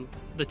get to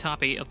the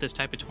top 8 of this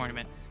type of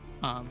tournament?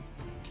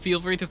 Feel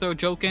free to throw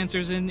joke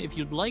answers in if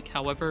you'd like.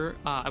 However,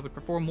 I would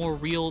prefer more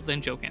real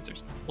than joke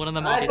answers. One of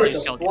them obviously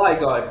is Keldeo.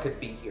 Flygon could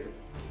be here.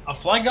 A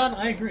Flygon?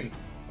 I agree.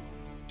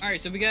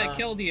 Alright, so we got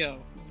Keldeo.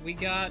 We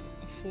got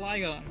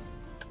Flygon.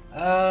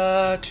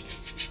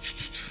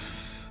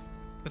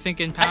 We're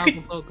thinking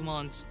powerful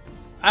Pokemons.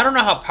 I don't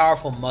know how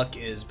powerful Muck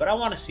is, but I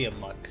want to see a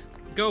Muck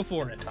Go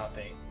for in it. the top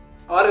 8.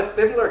 On a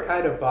similar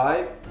kind of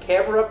vibe,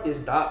 Camerupt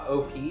is not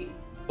OP,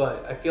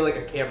 but I feel like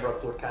a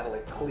Camerupt would kind of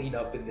like clean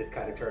up in this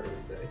kind of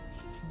tournament, say.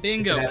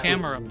 Bingo,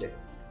 Camerupt.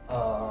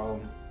 I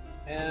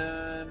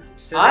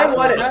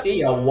want to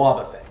see a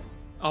Wobbuffet.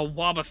 A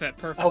Wobbuffet,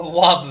 perfect. A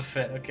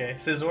Wobbuffet, okay.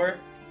 Scizor?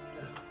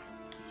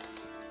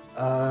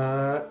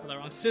 Well, they're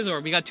wrong.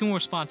 Scizor, we got 2 more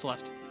spots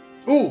left.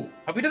 Ooh,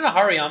 have we done a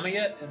Hariyama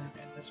yet in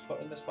this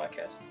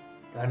podcast?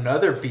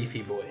 Another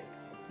beefy boy.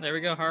 There we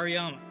go,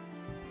 Hariyama.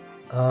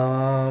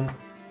 And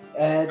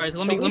Alright, so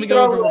let me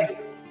throw, go over. like,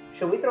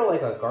 should we throw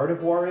like a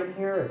Gardevoir in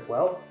here as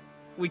well?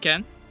 We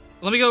can.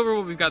 Let me go over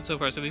what we've got so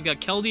far. So we've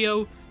got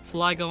Keldeo,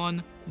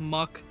 Flygon,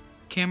 Muck,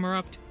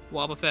 Camerupt,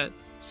 Wobbuffet,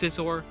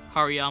 Scizor,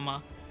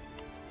 Hariyama.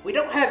 We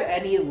don't have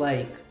any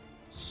like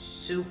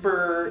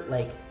super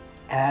like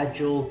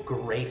agile,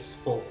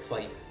 graceful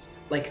fighters.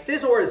 Like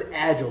Scizor is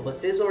agile, but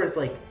Scizor is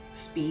like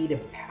speed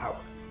and power,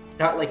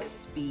 not like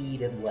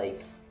speed and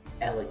like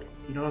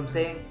elegance. You know what I'm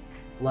saying?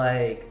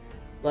 Like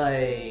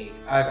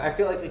I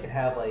feel like we could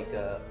have like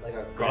a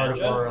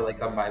Gardevoir,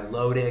 like a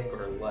Milotic,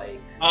 or like.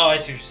 Oh, I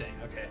see what you're saying.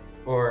 Okay.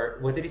 Or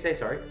what did you say?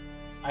 Sorry.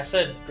 I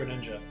said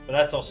Greninja, but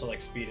that's also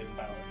like speed and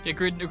power. Yeah,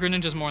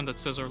 Greninja's more in the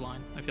Scizor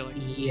line, I feel like.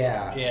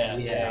 Yeah.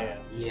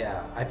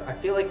 I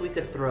feel like we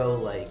could throw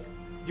like.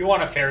 You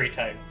want a fairy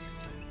type?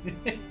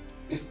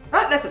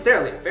 Not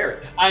necessarily a fairy.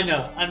 I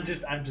know. I'm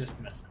just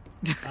messing.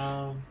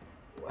 I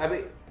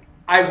mean,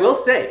 I will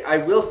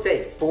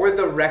say, for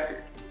the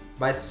record,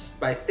 my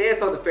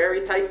stance on the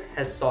fairy type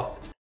has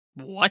softened.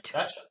 What?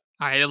 Gotcha.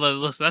 Alright,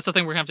 listen, that's the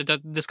thing we're going to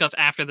have to discuss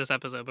after this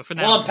episode, but for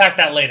now... We'll unpack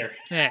that later.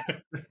 Yeah.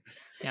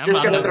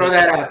 Just gonna throw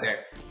that out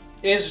there.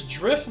 Is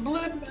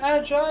Drifblim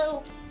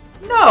agile?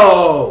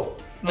 No!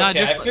 No,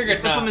 Okay, I figured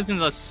Drifblim not.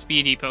 isn't a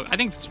speedy Pokemon. I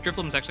think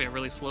Drifblim is actually a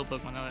really slow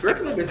Pokemon. Now that I think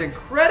Drifblim is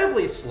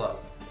incredibly slow.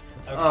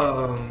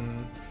 Okay.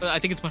 But I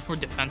think it's much more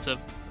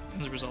defensive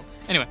as a result.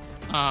 Anyway,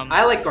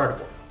 I like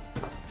Gardevoir.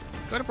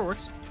 Gardevoir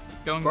works.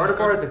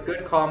 Gardevoir is a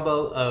good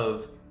combo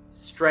of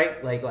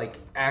strength, like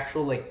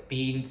actual like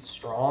being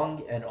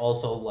strong, and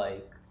also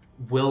like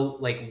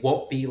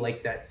won't be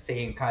like that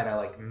same kind of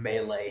like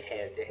melee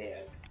hand to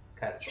hand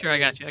kind of. Sure, I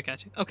got you.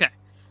 Okay,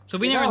 so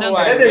we narrowed know down.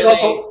 what? And then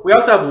we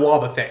also have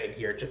Wobbuffet in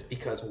here just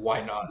because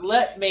why not?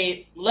 Let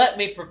me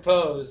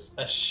propose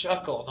a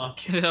Shuckle. No, I'm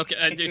kidding. Okay,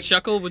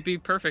 Shuckle would be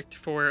perfect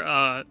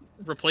for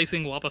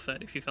replacing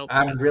Wobbuffet if you felt.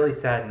 I'm really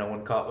sad no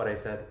one caught what I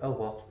said. Oh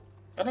well.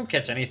 I don't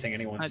catch anything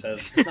anyone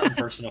says. It's not a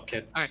personal,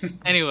 kid. All right.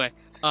 Anyway,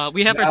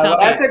 we have our What top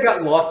I 8. said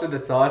got lost in the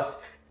sauce,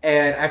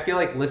 and I feel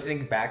like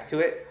listening back to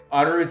it,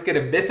 Honor's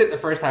gonna miss it the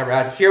first time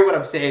around, hear what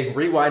I'm saying,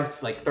 rewind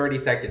for like 30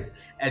 seconds,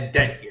 and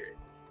then hear it.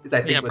 Because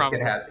I think what's probably.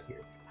 gonna happen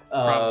here.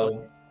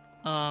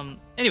 Probably.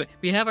 Anyway,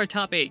 we have our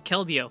top 8.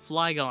 Keldeo,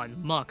 Flygon,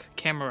 Muck,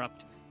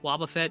 Camerupt,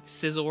 Wobbuffet,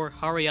 Scizor,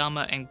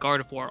 Hariyama, and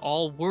Gardevoir,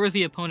 all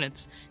worthy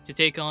opponents to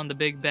take on the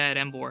big bad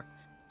Emboar.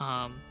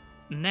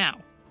 Now,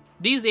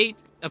 these 8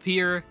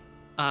 appear,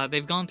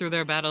 they've gone through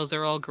their battles,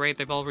 they're all great,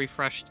 they've all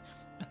refreshed.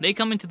 They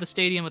come into the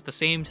stadium at the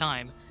same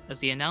time as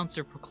the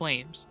announcer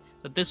proclaims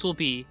that this will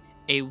be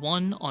a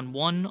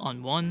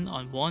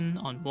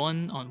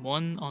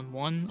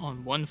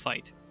 1-on-1-on-1-on-1-on-1-on-1-on-1-on-1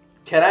 fight.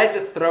 Can I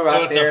just throw So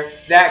out it's there a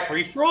that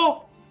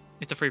free-for-all?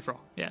 It's a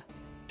free-for-all, yeah.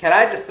 Can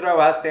I just throw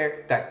out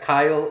there that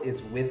Kyle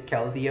is with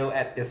Keldeo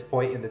at this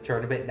point in the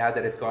tournament now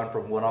that it's gone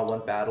from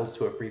one-on-one battles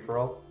to a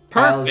free-for-all?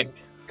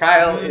 Perfect.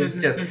 Kyle is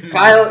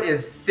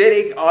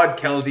sitting on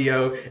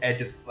Keldeo and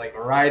just like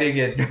riding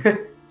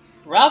in.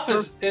 Ralph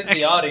is in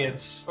the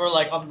audience, or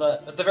like on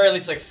the at the very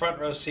least like front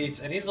row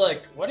seats, and he's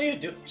like, "What are you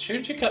doing?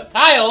 Shouldn't you come,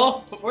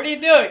 Kyle? What are you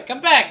doing?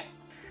 Come back!"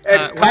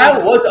 And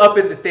Kyle was up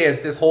in the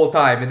stands this whole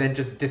time and then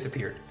just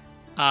disappeared.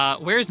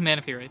 Where's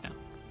Manaphy right now?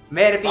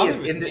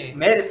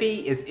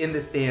 Manaphy is in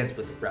the stands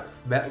with Ralph.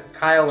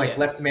 Kyle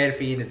left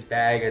Manaphy in his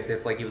bag as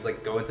if like he was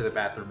like going to the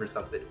bathroom or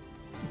something,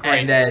 Great.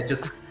 and then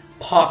just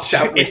pops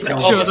out with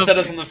All set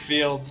us on the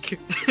field.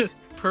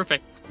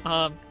 Perfect.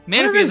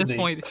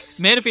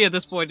 Manaphy at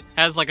this point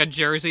has like a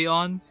jersey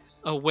on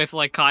with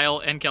like Kyle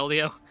and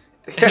Keldeo.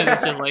 And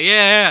it's just like,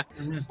 yeah.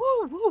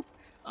 Woo, woo.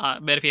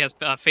 Manaphy has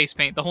face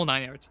paint, the whole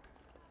 9 yards.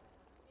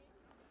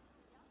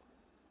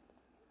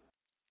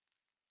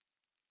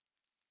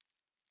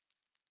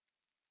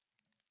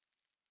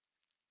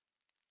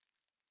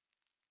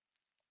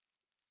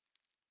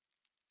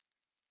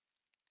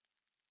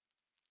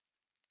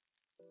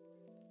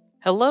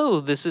 Hello,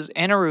 this is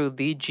Anaru,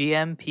 the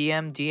GM,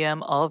 PM,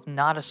 DM of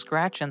Not a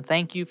Scratch, and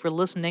thank you for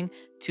listening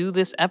to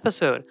this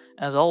episode.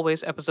 As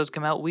always, episodes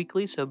come out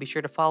weekly, so be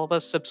sure to follow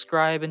us,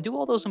 subscribe, and do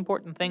all those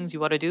important things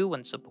you ought to do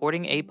when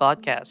supporting a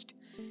podcast.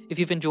 If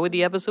you've enjoyed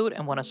the episode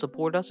and want to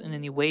support us in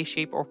any way,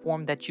 shape, or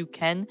form that you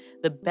can,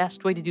 the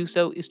best way to do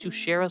so is to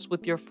share us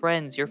with your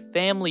friends, your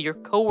family, your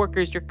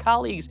coworkers, your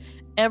colleagues,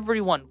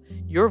 everyone.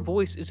 Your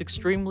voice is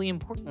extremely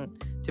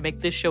important to make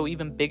this show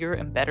even bigger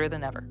and better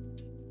than ever.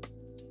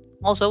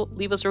 Also,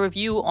 leave us a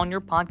review on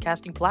your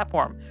podcasting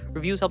platform.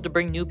 Reviews help to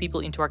bring new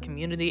people into our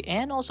community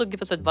and also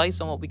give us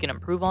advice on what we can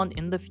improve on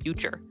in the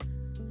future.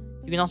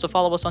 You can also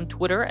follow us on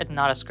Twitter at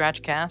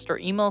NotAScratchCast or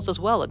email us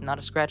as well at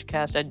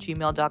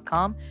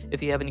notascratchcast@gmail.com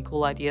if you have any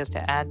cool ideas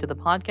to add to the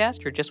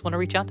podcast or just want to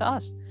reach out to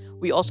us.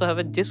 We also have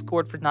a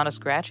Discord for Not a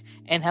Scratch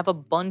and have a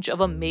bunch of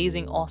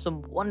amazing,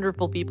 awesome,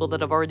 wonderful people that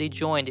have already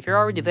joined. If you're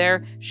already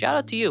there, shout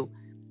out to you.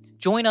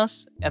 Join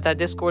us at that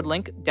Discord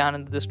link down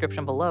in the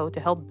description below to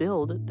help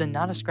build the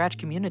Not a Scratch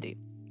community.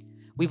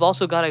 We've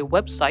also got a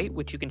website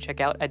which you can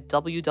check out at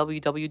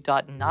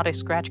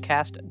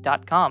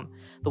www.notascratchcast.com.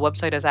 The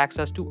website has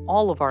access to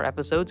all of our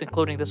episodes,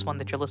 including this one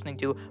that you're listening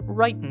to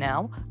right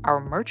now, our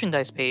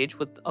merchandise page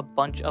with a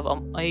bunch of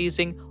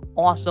amazing,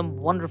 awesome,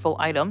 wonderful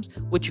items,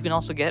 which you can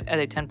also get at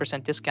a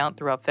 10% discount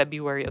throughout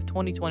February of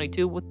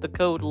 2022 with the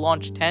code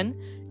LAUNCH10,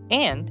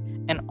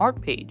 and an art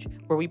page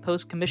where we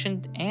post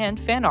commissioned and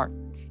fan art.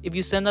 If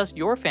you send us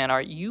your fan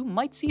art, you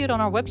might see it on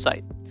our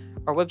website.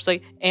 Our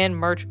website and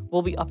merch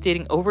will be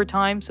updating over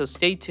time, so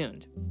stay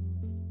tuned.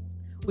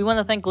 We want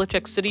to thank Glitch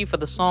X City for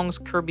the songs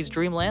Kirby's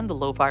Dream Land, the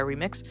Lo-Fi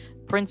remix,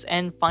 Prince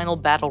N Final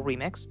Battle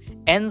remix,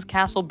 N's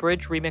Castle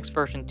Bridge remix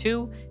version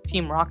 2,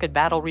 Team Rocket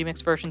Battle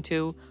remix version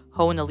 2,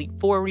 Hoenn Elite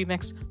 4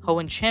 remix,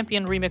 Hoenn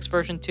Champion remix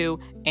version 2,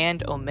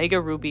 and Omega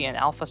Ruby and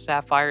Alpha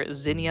Sapphire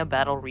Zinnia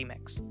Battle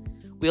remix.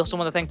 We also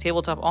want to thank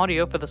Tabletop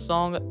Audio for the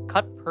song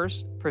Cut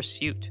Purse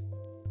Pursuit.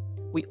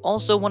 We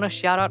also want to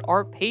shout out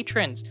our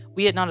patrons.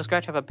 We at Not a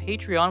Scratch have a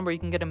Patreon where you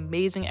can get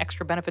amazing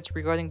extra benefits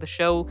regarding the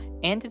show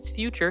and its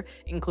future,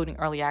 including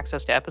early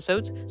access to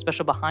episodes,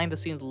 special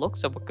behind-the-scenes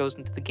looks at what goes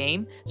into the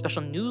game,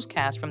 special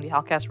newscasts from the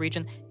Halcast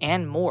region,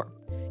 and more.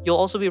 You'll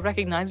also be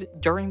recognized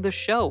during the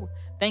show.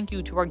 Thank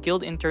you to our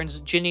guild interns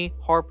Ginny,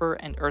 Harper,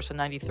 and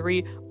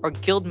Ursa93, our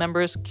guild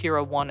members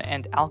Kira1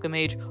 and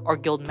Alchemage, our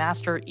guild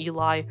master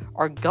Eli,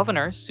 our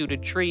governor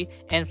Suited Tree,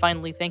 and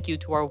finally thank you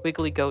to our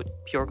wiggly goat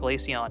Pure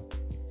Glaceon.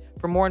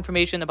 For more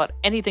information about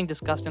anything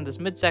discussed in this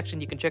midsection,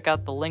 you can check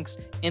out the links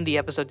in the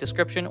episode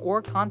description or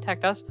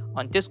contact us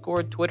on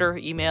Discord, Twitter,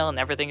 email, and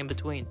everything in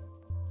between.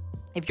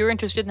 If you're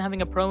interested in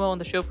having a promo on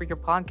the show for your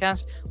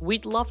podcast,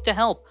 we'd love to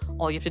help.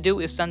 All you have to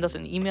do is send us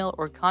an email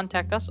or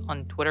contact us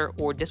on Twitter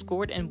or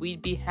Discord, and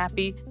we'd be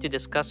happy to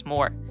discuss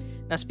more.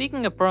 Now,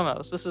 speaking of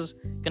promos, this is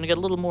going to get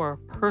a little more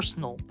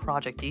personal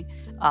project-y.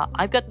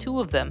 I've got two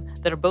of them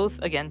that are both,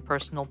 again,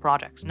 personal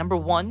projects. Number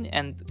one,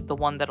 and the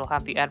one that'll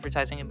have the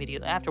advertising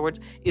immediately afterwards,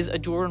 is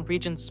Ajuran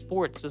Region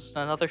Sports. This is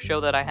another show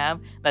that I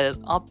have that is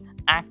up,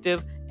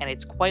 active, and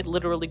it's quite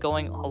literally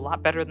going a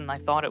lot better than I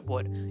thought it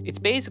would. It's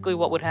basically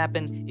what would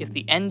happen if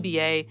the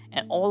NBA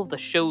and all of the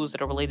shows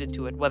that are related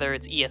to it, whether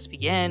it's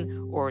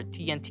ESPN or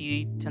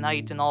TNT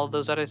Tonight and all of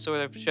those other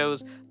sort of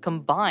shows,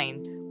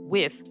 combined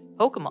with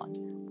Pokemon.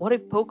 What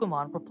if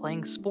Pokemon were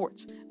playing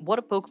sports? What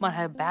if Pokemon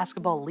had a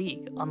basketball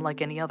league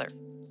unlike any other?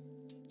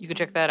 You can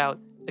check that out,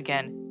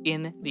 again,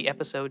 in the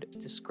episode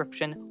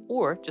description,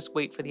 or just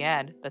wait for the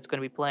ad that's going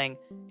to be playing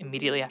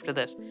immediately after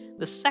this.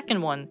 The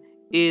second one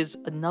is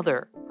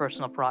another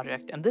personal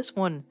project, and this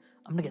one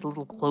I'm going to get a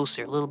little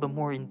closer, a little bit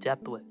more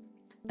in-depth with.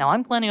 Now,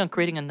 I'm planning on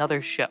creating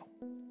another show.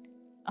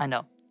 I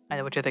know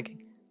what you're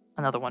thinking.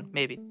 another one,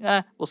 maybe.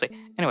 We'll see.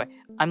 Anyway,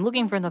 I'm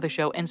looking for another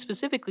show, and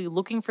specifically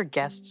looking for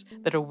guests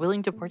that are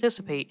willing to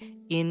participate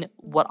in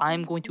what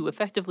I'm going to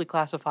effectively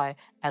classify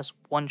as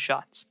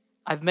one-shots.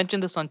 I've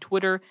mentioned this on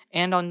Twitter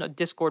and on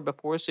Discord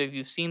before, so if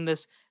you've seen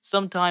this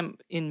sometime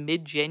in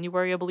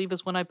mid-January, I believe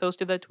is when I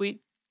posted that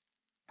tweet.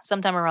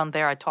 Sometime around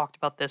there I talked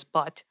about this,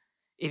 but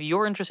if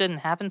you're interested and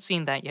haven't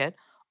seen that yet,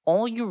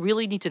 all you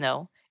really need to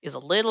know is a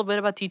little bit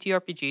about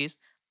TTRPGs,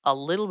 a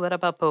little bit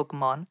about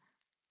Pokemon,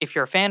 if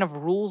you're a fan of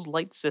rules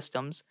light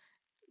systems,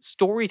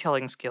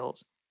 storytelling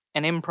skills,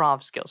 and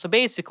improv skills. So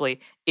basically,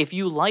 if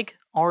you like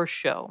our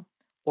show,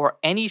 or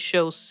any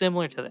show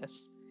similar to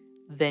this,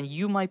 then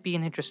you might be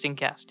an interesting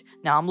guest.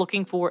 Now, I'm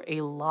looking for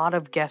a lot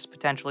of guests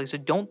potentially, so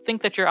don't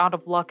think that you're out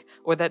of luck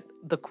or that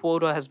the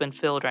quota has been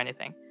filled or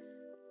anything.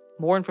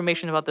 More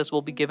information about this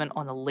will be given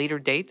on a later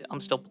date. I'm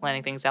still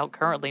planning things out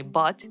currently,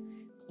 but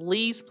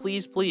please,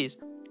 please, please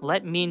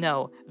let me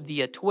know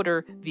via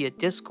Twitter, via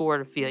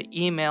Discord, via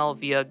email,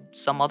 via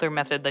some other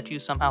method that you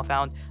somehow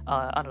found,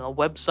 I don't know,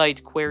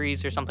 website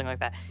queries or something like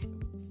that.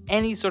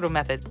 Any sort of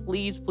method,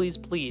 please, please,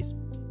 please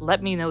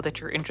let me know that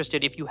you're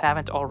interested if you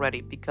haven't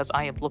already, because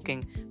I am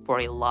looking for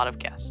a lot of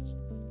guests.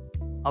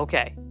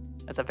 Okay,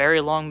 that's a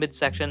very long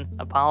midsection.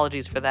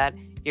 Apologies for that.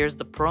 Here's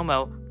the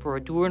promo for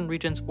Aduran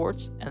Region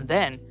Sports, and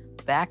then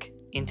back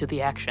into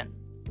the action.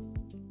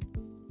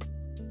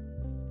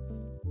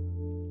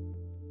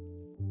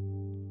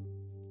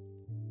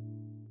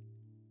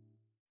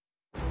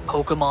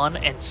 Pokemon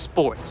and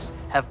sports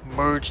have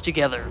merged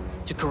together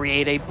to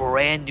create a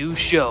brand new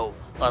show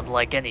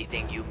unlike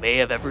anything you may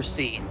have ever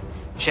seen.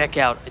 Check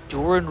out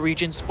Aduran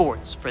Region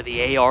Sports for the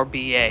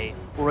ARBA,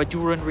 or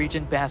Aduran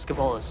Region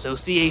Basketball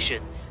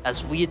Association,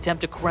 as we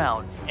attempt to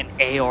crown an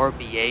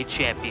ARBA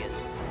champion.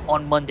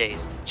 On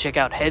Mondays, check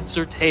out Heads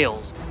or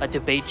Tails, a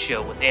debate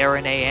show with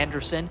Aaron A.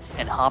 Anderson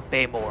and Hop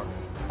Baymore.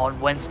 On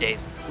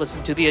Wednesdays,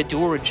 listen to The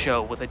Aduran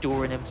Show with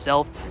Aduran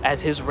himself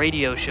as his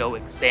radio show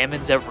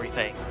examines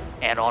everything.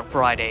 And on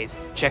Fridays,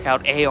 check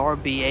out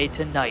ARBA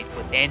Tonight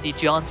with Andy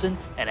Johnson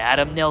and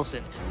Adam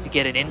Nelson to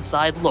get an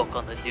inside look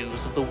on the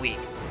news of the week.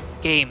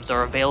 Games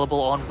are available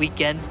on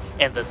weekends,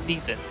 and the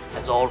season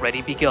has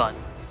already begun.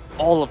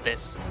 All of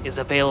this is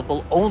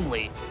available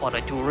only on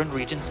Aduran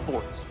Region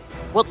Sports.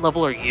 What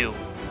level are you?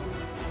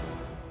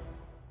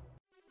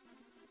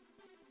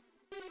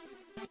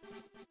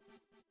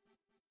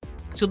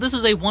 So this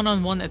is a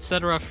one-on-one,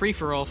 etc.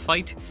 free-for-all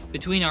fight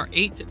between our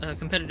 8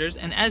 competitors,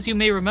 and as you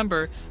may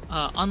remember,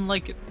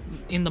 unlike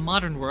in the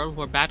modern world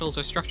where battles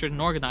are structured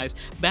and organized,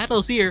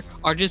 battles here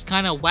are just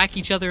kind of whack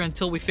each other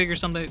until we figure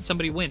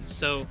somebody wins.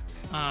 So,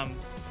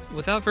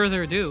 without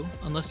further ado,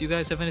 unless you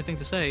guys have anything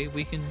to say,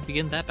 we can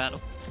begin that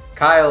battle.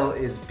 Kyle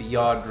is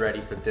beyond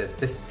ready for this.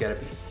 This is gonna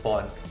be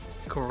fun.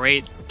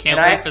 Great, can't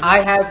wait for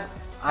that.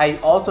 I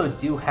also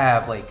do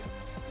have like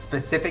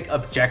specific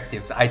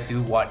objectives I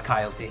do want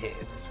Kyle to hit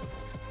in this one.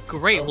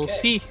 Great,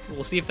 Okay.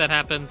 We'll see if that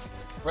happens.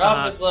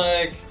 Ralph is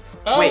like,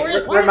 oh, wait,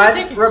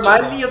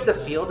 remind me of the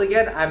field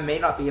again. I may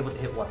not be able to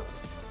hit one of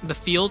them. The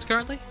field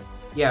currently?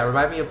 Yeah,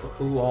 remind me of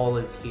who all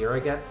is here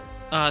again.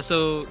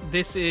 So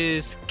this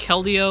is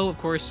Keldeo, of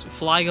course,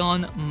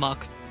 Flygon,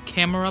 Muck,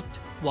 Camerupt,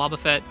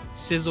 Wobbuffet,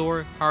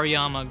 Scizor,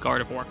 Hariyama,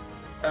 Gardevoir.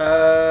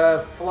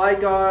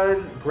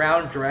 Flygon,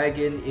 Ground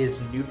Dragon is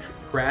neutral.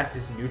 Grass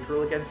is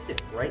neutral against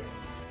it, right?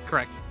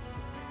 Correct.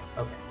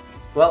 Okay.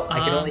 Well, I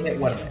can only hit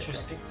one of them.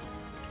 Interesting.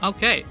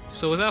 Okay,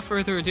 so without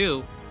further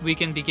ado, we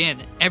can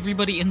begin.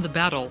 Everybody in the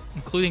battle,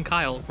 including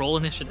Kyle, roll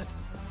initiative.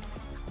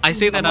 I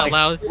say that out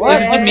loud. What?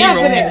 This is just me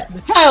rolling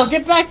initiative. Kyle,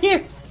 get back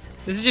here!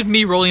 This is just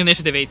me rolling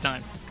initiative 8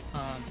 times.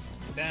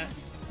 Okay.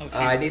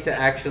 I need to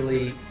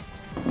actually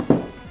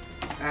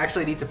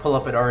need to pull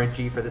up an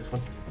RNG for this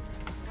one.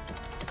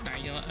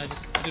 Alright, you know what? I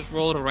just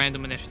rolled a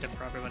random initiative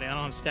for everybody. I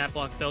don't have stat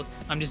block built.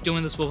 I'm just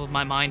doing this with what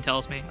my mind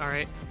tells me.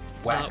 Alright.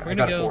 Whack, we're I gonna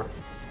got a go. 4.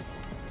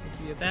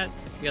 You got that.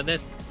 You got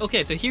this.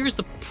 Okay, so here's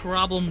the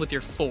problem with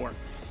your 4,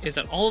 is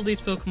that all of these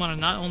Pokemon are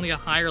not only a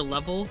higher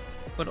level,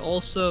 but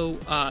also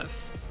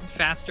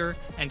faster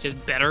and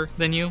just better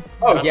than you.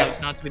 Oh, yeah.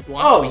 Not to be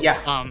blunt. Oh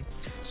yeah.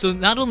 So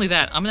not only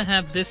that, I'm gonna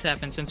have this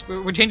happen since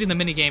we're changing the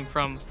minigame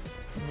from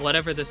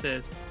whatever this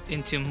is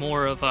into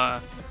more of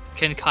a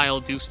can Kyle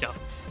do stuff.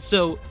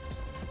 So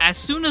as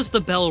soon as the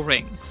bell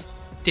rings,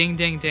 ding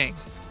ding ding,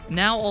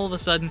 now all of a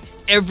sudden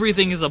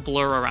everything is a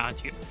blur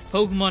around you.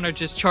 Pokemon are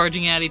just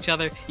charging at each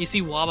other. You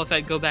see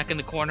Wobbuffet go back in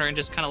the corner and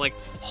just kind of like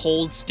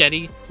hold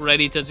steady,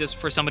 ready to just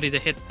for somebody to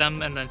hit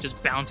them and then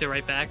just bounce it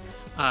right back.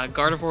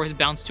 Gardevoir has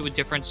bounced to a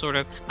different sort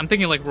of, I'm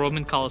thinking like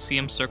Roman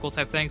Coliseum circle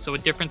type thing, so a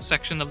different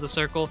section of the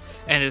circle,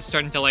 and is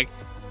starting to like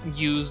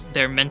use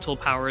their mental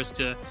powers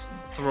to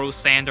throw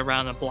sand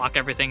around and block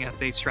everything as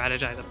they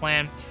strategize a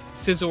plan.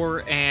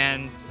 Scizor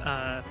and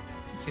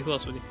let's see who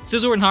else would be.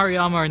 Scizor and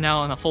Hariyama are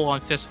now in a full-on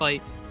fist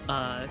fight.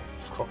 Of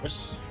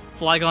course.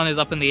 Flygon is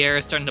up in the air,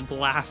 starting to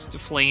blast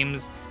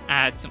flames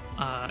at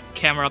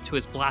Camerupt, who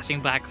is blasting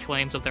back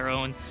flames of their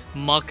own.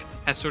 Muck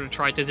has sort of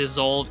tried to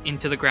dissolve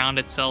into the ground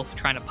itself,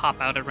 trying to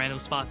pop out at random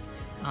spots.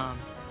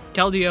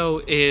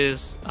 Keldeo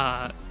is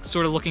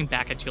sort of looking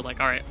back at you like,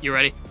 all right, you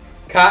ready?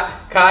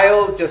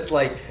 Kyle just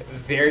like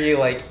very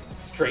like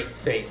straight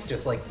face,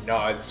 just like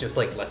nods, just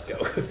like let's go.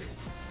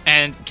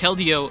 And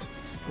Keldeo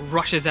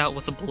rushes out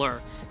with a blur.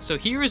 So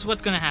here is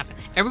what's going to happen.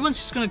 Everyone's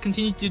just going to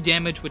continue to do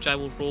damage, which I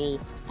will roll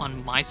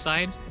on my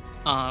side.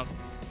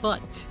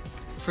 But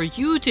for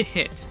you to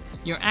hit,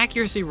 your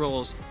accuracy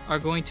rolls are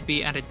going to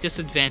be at a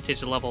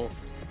disadvantage level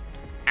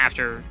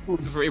after,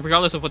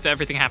 regardless of what's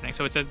everything happening.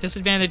 So it's a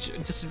disadvantage.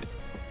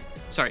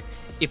 Sorry.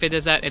 If it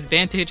is at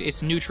advantage,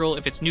 it's neutral.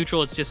 If it's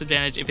neutral, it's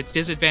disadvantage. If it's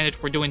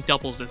disadvantage, we're doing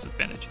doubles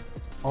disadvantage.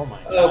 Oh my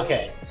god.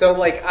 Okay, so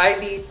like I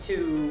need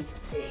to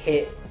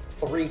hit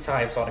 3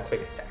 times on a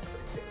quick attack,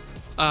 for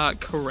example.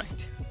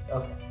 Correct.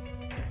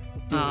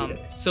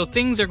 Okay. So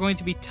things are going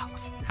to be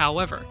tough.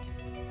 However,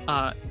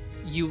 as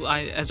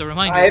a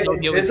reminder, I am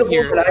Keldeo is invisible,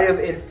 here. but I am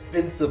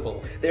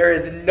invincible. There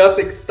is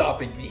nothing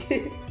stopping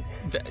me.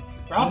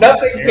 Ralph is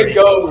Nothing very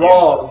can go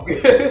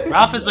confused. wrong.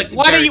 Ralph is like,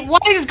 what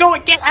is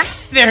going? Get out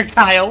of there,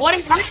 Kyle. What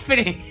is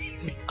happening?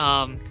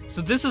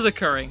 So this is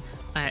occurring,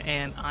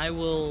 and I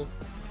will,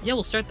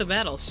 we'll start the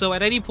battle. So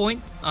at any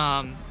point,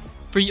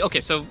 for you,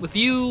 okay, so with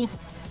you,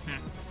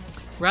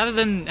 rather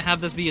than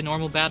have this be a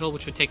normal battle,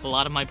 which would take a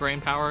lot of my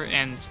brain power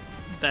and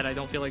that I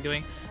don't feel like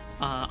doing,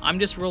 I'm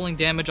just rolling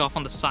damage off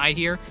on the side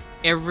here.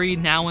 Every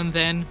now and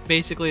then,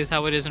 basically, is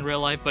how it is in real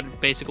life, but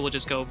basically we'll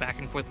just go back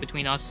and forth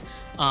between us.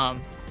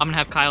 I'm gonna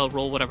have Kyle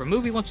roll whatever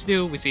move he wants to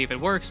do. We see if it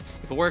works.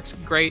 If it works,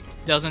 great.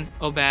 Doesn't,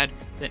 oh bad.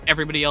 Then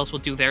everybody else will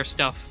do their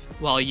stuff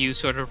while you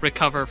sort of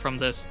recover from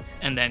this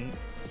and then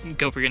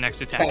go for your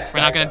next attack. We're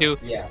not gonna do,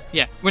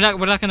 we're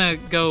not gonna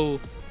go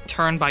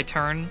turn by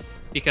turn,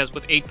 because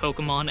with 8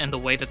 Pokemon and the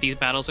way that these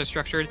battles are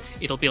structured,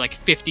 it'll be like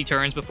 50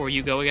 turns before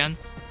you go again.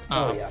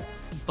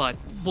 But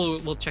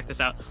we'll check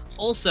this out.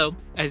 Also,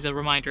 as a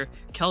reminder,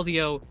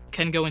 Keldeo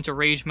can go into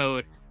rage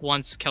mode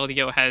once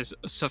Keldeo has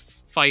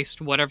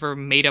sufficed whatever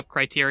made-up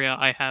criteria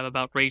I have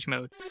about rage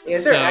mode.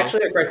 Is there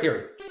actually a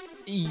criteria?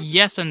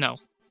 Yes and no.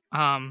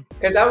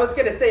 Because I was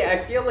gonna say, I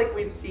feel like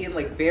we've seen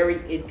like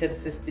very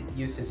inconsistent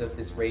uses of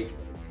this rage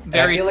mode.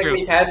 Very I feel like true.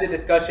 we've had the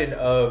discussion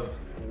of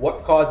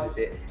what causes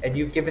it, and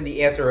you've given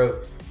the answer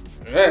of.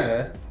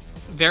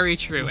 Very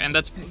true, and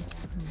that's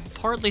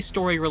partly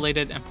story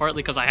related and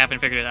partly because I haven't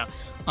figured it out.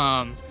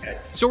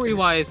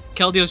 Story-wise,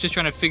 Keldeo's just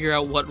trying to figure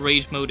out what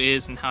rage mode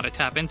is and how to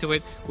tap into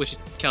it, which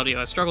Keldeo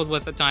has struggled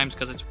with at times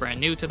because it's brand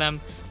new to them.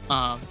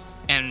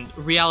 And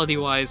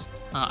reality-wise,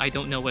 I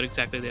don't know what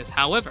exactly it is.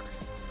 However,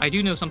 I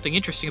do know something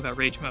interesting about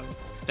rage mode,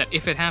 that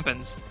if it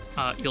happens,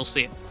 you'll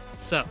see it.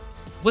 So,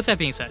 with that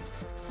being said,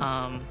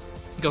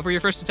 go for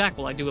your first attack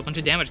while I do a bunch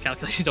of damage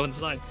calculations on the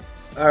side.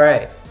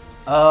 Alright.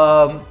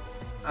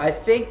 I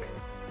think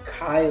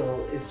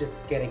Kyle is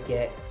just gonna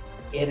get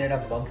in and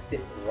amongst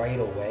it right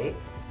away.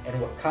 And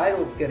what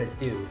Kyle's gonna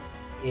do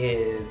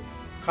is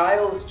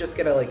Kyle's just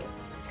gonna like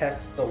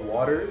test the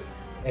waters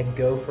and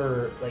go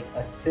for like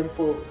a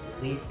simple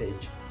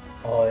leafage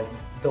on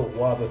the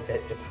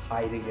Wobbuffet just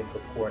hiding in the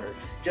corner,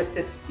 just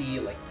to see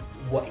like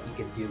what he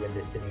can do in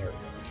this scenario.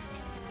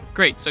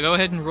 Great, so go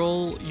ahead and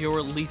roll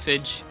your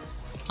leafage.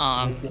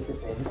 With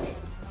disadvantage.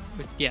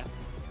 Yeah.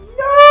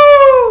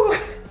 No!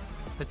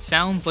 It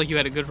sounds like you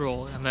had a good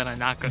roll and then a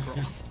not good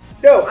roll.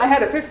 No, I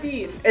had a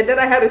 15 and then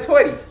I had a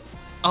 20.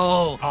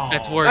 Oh,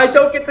 that's Aw. worse. I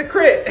don't get the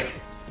crit.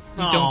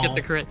 You don't get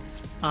the crit.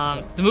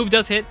 The move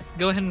does hit.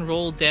 Go ahead and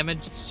roll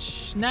damage.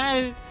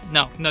 No,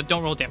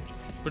 don't roll damage.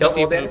 We'll just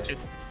see if the move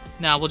hits.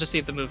 No, we'll just see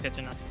if the move hits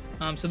or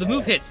not. So the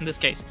move hits in this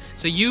case.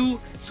 So you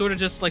sort of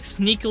just like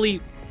sneakily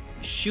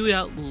shoot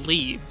out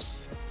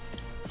leaves.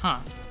 Huh.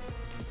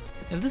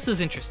 Now, this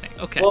is interesting.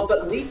 Okay. Well,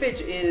 but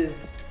leafage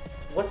is...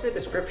 What's the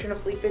description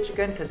of leafage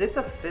again? Because it's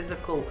a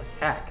physical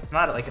attack. It's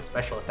not like a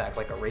special attack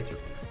like a razor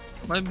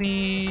leaf. Let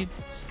me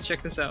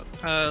check this out.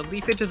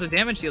 Leafage is a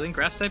damage-dealing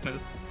grass-type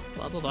move.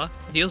 Blah, blah, blah.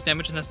 Deals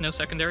damage and has no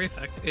secondary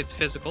effect. It's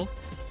physical.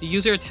 The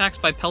user attacks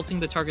by pelting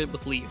the target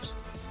with leaves.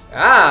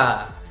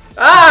 Ah!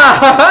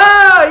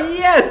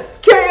 Yes!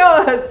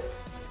 Chaos!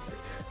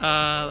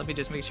 Let me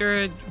just make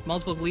sure.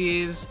 Multiple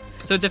leaves.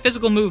 So it's a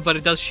physical move, but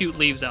it does shoot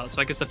leaves out.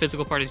 So I guess the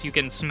physical part is you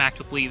getting smacked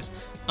with leaves.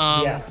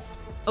 Yeah.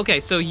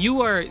 Okay, so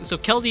so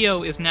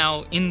Keldeo is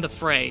now in the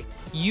fray.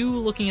 You,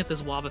 looking at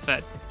this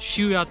Wobbuffet,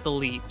 shoot out the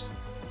leaves.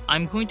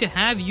 I'm going to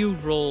have you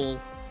roll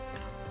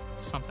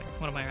something.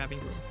 What am I having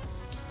you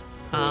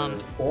roll?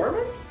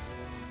 Performance?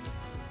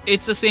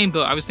 It's the same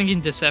book. I was thinking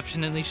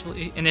deception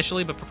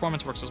initially, but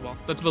performance works as well.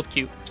 That's both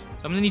cute.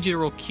 So I'm gonna need you to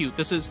roll cute.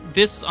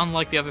 This,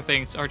 unlike the other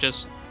things, are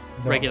just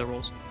regular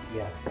rolls.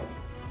 Yeah.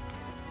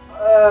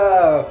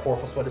 4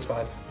 plus 1 is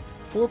 5.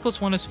 4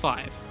 plus 1 is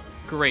 5.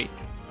 Great.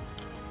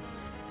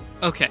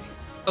 Okay.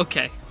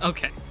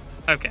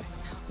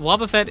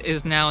 Wobbuffet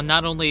is now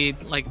not only,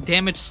 like,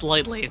 damaged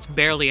slightly, it's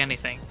barely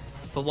anything,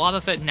 but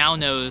Wobbuffet now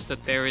knows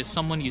that there is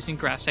someone using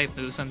grass-type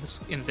moves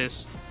in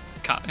this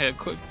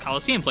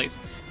Coliseum place.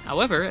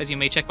 However, as you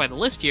may check by the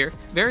list here,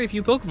 very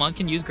few Pokemon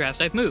can use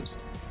grass-type moves.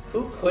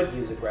 Who could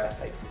use a grass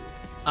type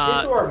move?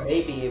 Scizor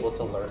may be able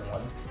to learn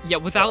one. Yeah,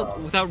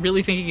 without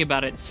really thinking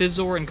about it,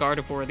 Scizor and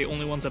Gardevoir are the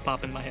only ones that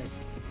pop in my head.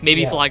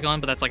 Maybe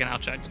Flygon, but that's like an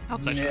outside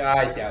shot. Yeah,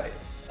 I doubt it.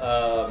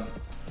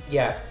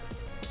 Yes.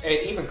 And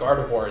even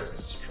Gardevoir is a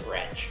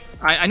stretch.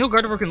 I know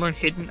Gardevoir can learn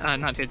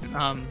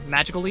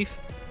Magical Leaf.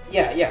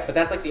 Yeah, but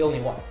that's like the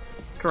only one.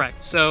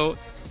 Correct. So,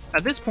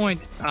 at this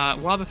point,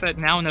 Wobbuffet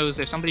now knows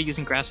there's somebody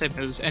using Grass-type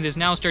moves, and is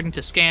now starting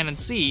to scan and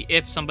see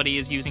if somebody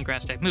is using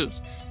Grass-type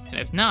moves. And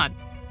if not,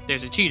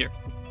 there's a cheater.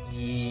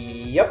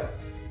 Yep.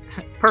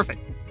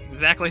 Perfect.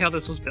 Exactly how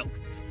this was built.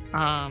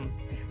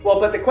 Well,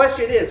 but the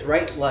question is,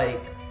 right,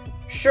 like,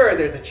 sure,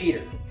 there's a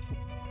cheater.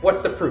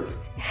 What's the proof?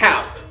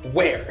 How?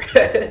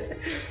 Where?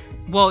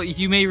 Well,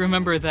 you may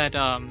remember that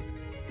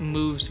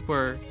moves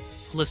were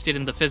listed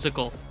in the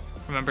physical.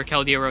 Remember,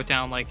 Keldeo wrote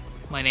down, like,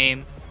 my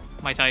name,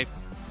 my type,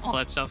 all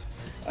that stuff.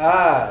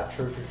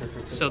 True.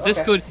 So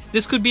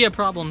this could be a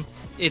problem.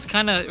 It's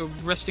kind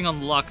of resting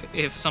on luck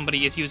if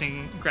somebody is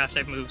using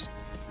Grass-type moves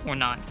or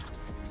not.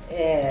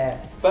 Yeah,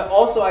 but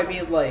also, I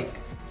mean, like,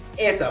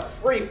 it's a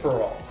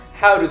free-for-all.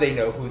 How do they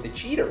know who the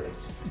cheater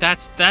is?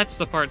 That's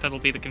the part that'll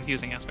be the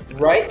confusing aspect of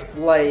it. Right?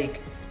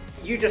 Like,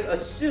 you just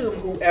assume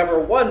whoever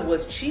won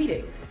was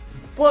cheating.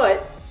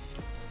 But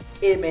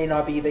it may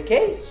not be the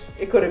case.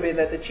 It could have been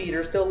that the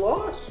cheater still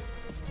lost.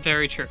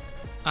 Very true.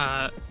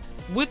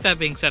 With that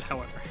being said,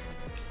 however,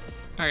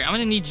 alright, I'm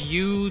gonna need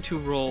you to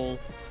roll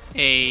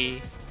a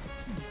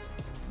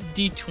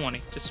d20,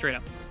 just straight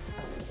up.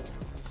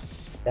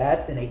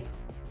 That's an 8.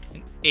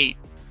 An 8.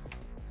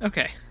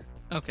 Okay,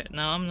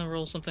 now I'm gonna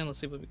roll something. Let's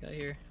see what we got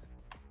here.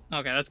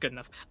 Okay, that's good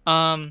enough.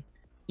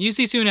 You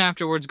see soon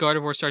afterwards,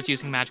 Gardevoir starts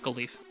using Magical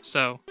Leaf,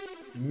 so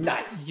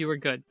nice. You were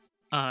good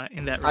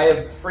in that respect.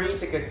 I am free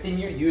to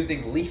continue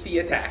using leafy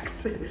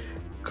attacks.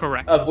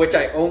 Correct. Of which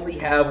I only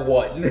have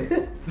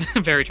one.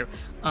 Very true.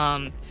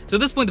 So at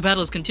this point, the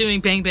battle is continuing.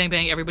 Bang, bang,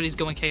 bang. Everybody's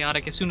going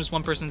chaotic. As soon as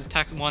one person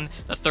attacks one,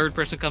 the third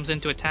person comes in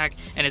to attack,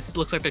 and it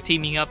looks like they're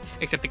teaming up,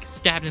 except they get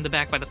stabbed in the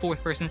back by the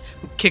fourth person,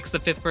 who kicks the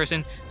fifth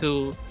person,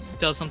 who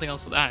does something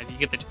else. You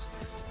get the gist.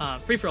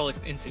 Free-for-all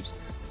ensues.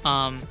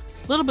 A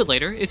little bit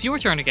later, it's your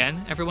turn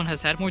again. Everyone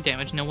has had more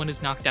damage. No one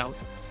is knocked out.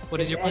 What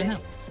is your plan now?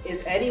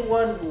 Is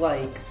anyone,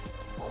 like,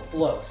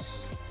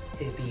 close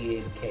to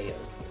being KO'd?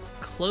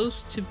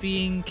 Close to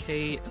being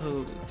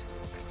KO'd.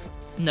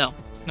 No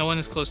one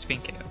is close to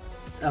being KO'd.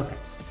 Okay.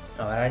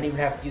 Oh, I don't even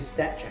have to use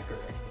stat checker.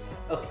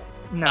 Okay.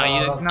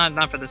 No,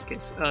 not for this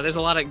case. There's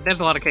a lot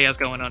of chaos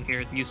going on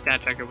here. To use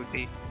stat checker would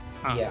be.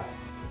 Yeah.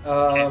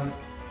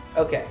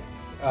 Okay.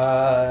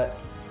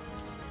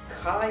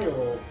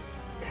 Kyle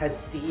has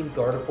seen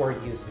Gardevoir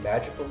use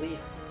Magical Leaf,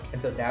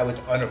 and so now is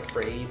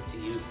unafraid to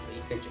use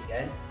Leafage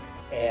again.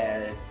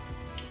 And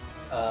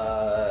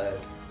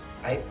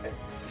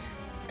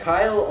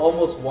Kyle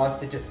almost wants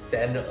to just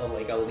send a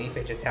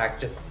Leafage attack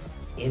just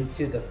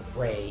into the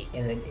fray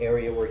in an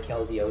area where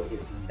Keldeo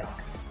is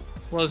not.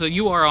 Well, so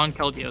you are on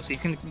Keldeo, so you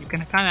can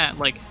kind of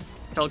like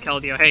tell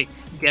Keldeo, hey,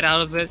 get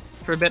out of it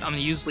for a bit. I'm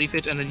gonna use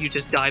Leafage, and then you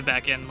just dive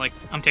back in, like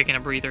I'm taking a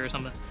breather or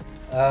something.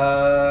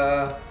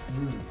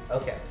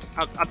 Okay.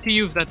 Up to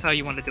you if that's how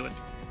you want to do it.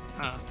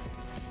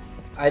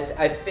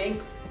 I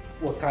think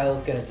what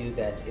Kyle's gonna do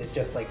then is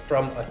just like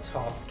from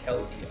atop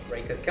Keldeo,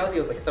 right? Because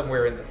Keldeo's like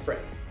somewhere in the fray,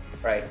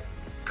 right?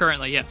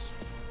 Currently, yes.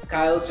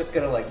 Kyle's just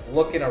gonna like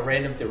look in a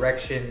random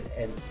direction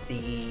and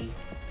see.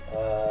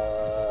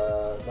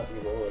 Let me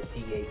roll a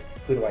d8.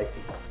 Who do I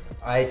see?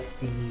 I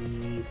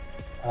see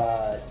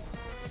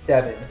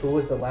 7. Who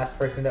was the last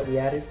person that we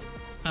added?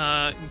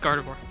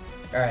 Gardevoir.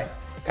 All right.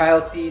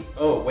 Kyle sees.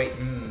 Oh wait.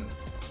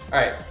 All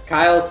right.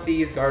 Kyle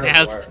sees Gardevoir.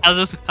 Yeah,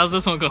 how's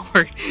this one gonna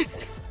work?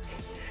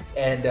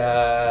 And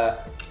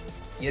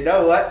you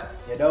know what?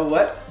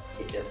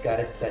 It just got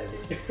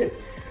ascended.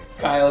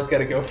 Kyle's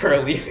gonna go for a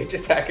Leafage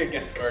attack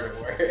against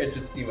Gardevoir and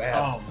just see what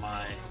happens. Oh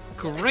my.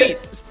 Great.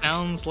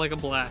 Sounds like a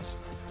blast.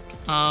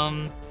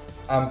 I'm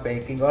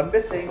banking on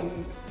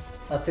missing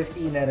a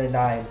 15 and a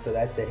 9, so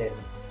that's a hit.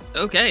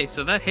 Okay,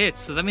 so that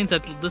hits. So that means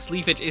that this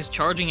Leafage is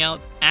charging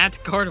out at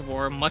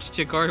Gardevoir, much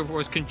to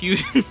Gardevoir's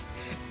confusion.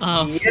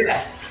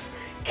 Yes!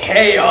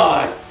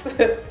 Chaos!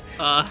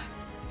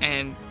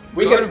 And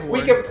we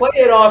can play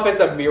it off as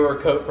a mirror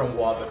coat from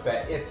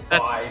Wobbuffet. It's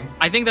fine.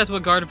 I think that's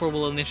what Gardevoir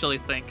will initially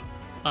think.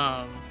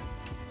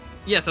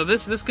 Yeah, so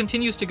this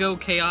continues to go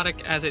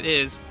chaotic as it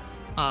is.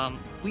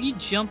 We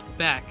jump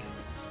back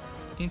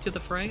into the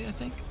fray, I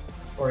think?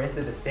 Or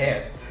into the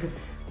stands.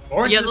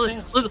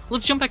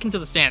 Let's jump back into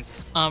the stands.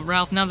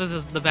 Ralph, now that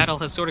the battle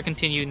has sort of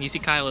continued and you see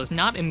Kyle is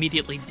not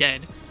immediately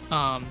dead,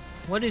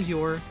 what is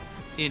your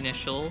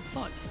initial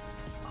thoughts?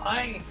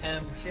 I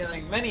am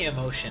feeling many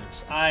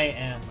emotions. I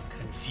am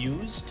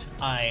confused.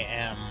 I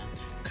am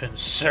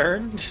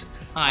concerned.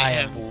 I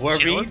am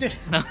worried.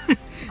 No.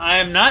 I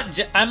am not.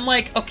 I'm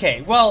like,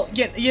 okay, well,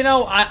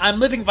 I'm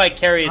living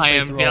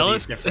vicariously through all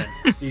these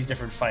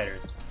different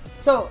fighters.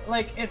 So,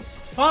 like, it's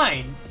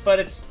fine,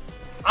 but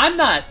I'm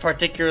not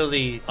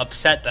particularly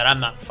upset that I'm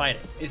not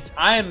fighting.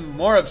 I am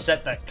more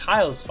upset that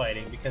Kyle's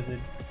fighting because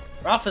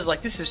Ralph is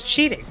like, this is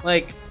cheating.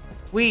 Like,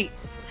 we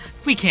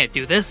can't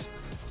do this.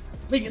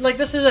 like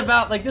this is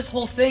about like this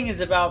whole thing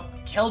is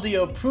about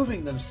Keldeo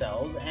proving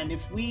themselves, and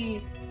if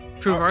we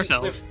Prove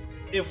ourselves.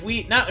 if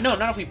we not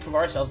if we prove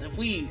ourselves, if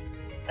we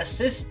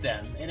assist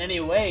them in any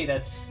way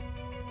that's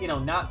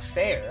not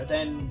fair,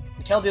 then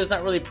Keldeo's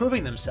not really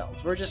proving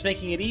themselves. We're just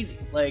making it easy.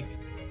 Like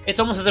it's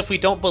almost as if we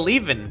don't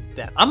believe in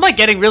them. I'm like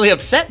getting really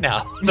upset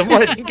now. The more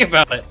I think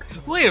about it.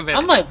 Wait a minute.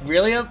 I'm like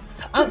really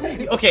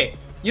okay.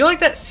 You know,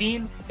 like that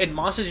scene in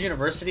Monsters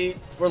University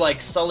where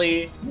like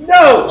Sully.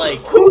 No. Like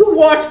who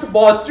watched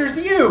Monsters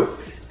U?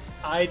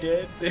 I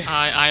did.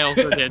 I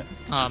also did.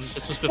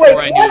 This was before I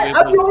Wait, knew what? it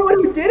I'm was. the only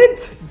one who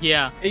didn't.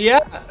 Yeah. Yeah,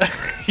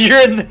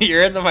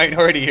 you're in the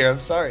minority here. I'm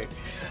sorry,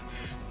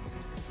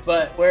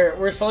 but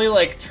where Sully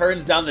like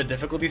turns down the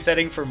difficulty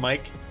setting for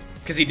Mike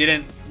because he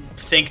didn't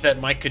think that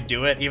Mike could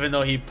do it, even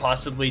though he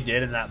possibly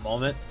did in that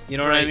moment. You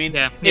know what I mean?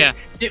 Yeah.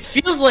 It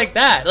feels like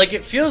that. Like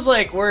it feels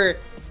like we're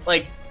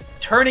like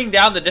turning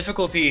down the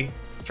difficulty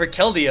for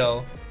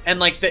Keldeo, and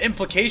like the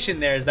implication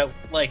there is that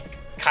like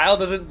Kyle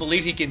doesn't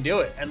believe he can do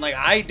it, and like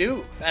I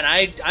do, and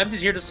I'm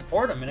just here to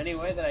support him in any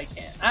way that I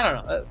can. I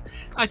don't know.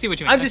 I see what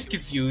you mean. I'm just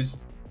confused.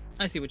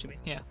 I see what you mean.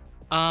 Yeah.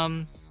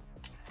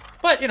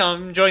 But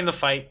I'm enjoying the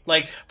fight.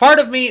 Like part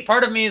of me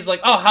is like,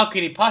 oh, how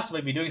could he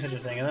possibly be doing such a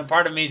thing? And then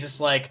part of me is just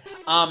like,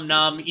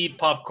 nom, eat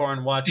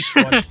popcorn, watch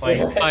fight.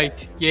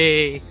 Fight.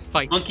 Yay.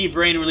 Fight. Monkey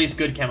brain release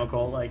good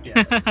chemical. Like,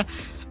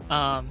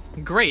 yeah.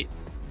 Great.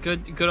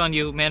 Good on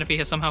you. Manaphy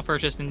has somehow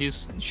purchased a new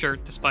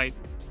shirt despite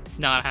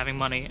not having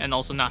money and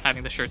also not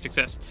having the shirts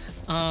exist.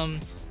 All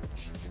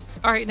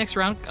right, next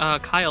round.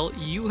 Kyle,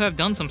 you have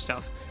done some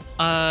stuff.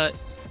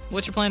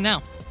 What's your plan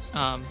now?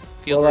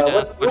 Feel free to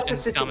ask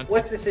questions, comments.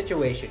 What's the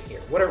situation here?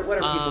 What are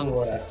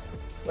people?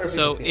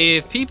 So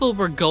if people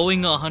were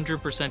going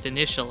 100%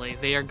 initially,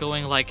 they are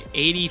going like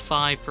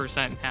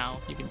 85% now.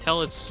 You can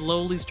tell it's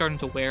slowly starting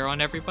to wear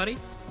on everybody.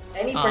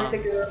 Any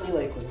particularly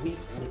like weak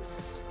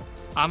links?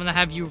 I'm gonna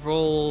have you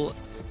roll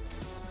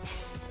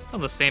on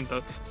the same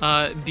boat.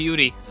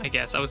 Beauty, I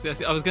guess. I was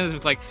gonna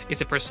like,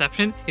 is it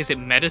perception? Is it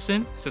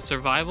medicine? Is it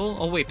survival?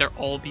 Oh wait, they're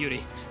all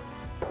beauty.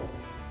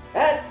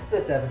 That's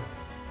a 7.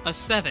 A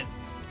 7.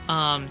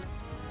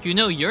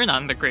 You're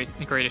not in the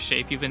greatest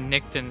shape. You've been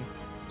nicked and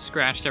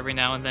scratched every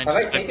now and then. Have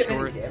just I taken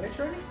short. any damage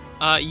already?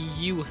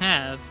 You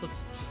have.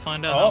 Let's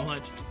find out how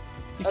much.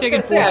 You've I taken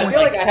was gonna say, I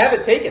feel like I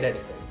haven't taken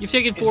anything. You've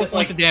taken 4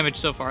 points of damage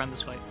so far in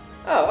this fight.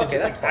 Oh, okay, Is it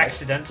that's like fine.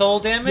 accidental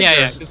damage? Yeah, or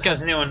yeah, is- it's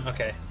Has anyone?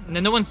 Okay.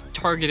 And no one's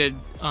targeted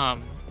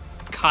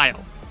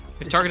Kyle.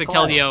 They've targeted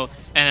Kyle. Keldeo,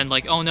 and then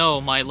like, oh no,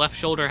 my left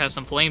shoulder has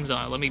some flames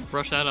on it. Let me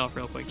brush that off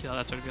real quick. Yeah,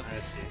 that's what I feel. I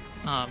see.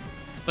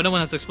 But no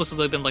one has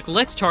explicitly been like,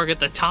 let's target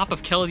the top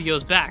of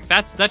Keldeo's back.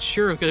 That's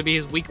sure going to be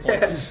his weak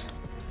point. Okay.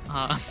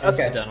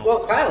 Incidental.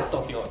 Well, Kyle's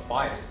still feeling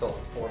fine. It's still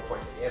 4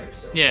 points of damage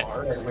so Yeah.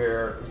 far, and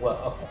we're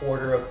a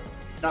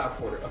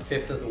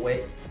fifth of the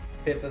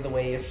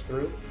way-ish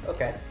through.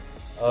 Okay.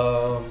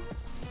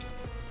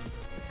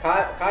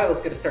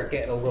 Kyle's gonna start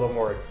getting a little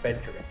more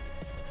adventurous.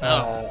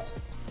 Oh.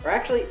 Or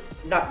actually,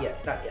 not yet.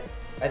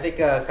 I think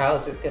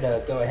Kyle's just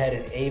gonna go ahead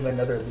and aim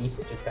another leaf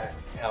attack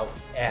out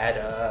at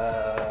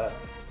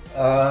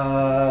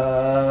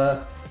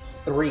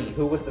 3.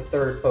 Who was the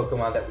third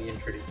Pokemon that we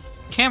introduced?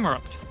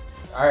 Camerupt.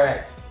 All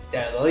right,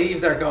 yeah, the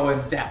leaves are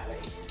going that way.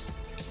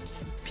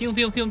 Pew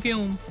pew pew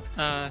pew.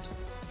 That's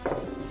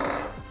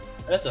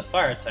a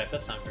fire type.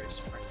 That's not very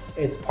smart.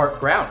 It's part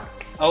ground.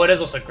 Oh, it is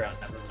also ground.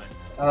 Never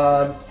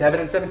mind. 7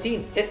 and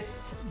 17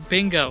 hits.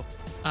 Bingo.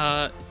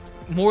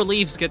 More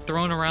leaves get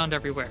thrown around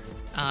everywhere.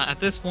 At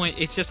this point,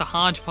 it's just a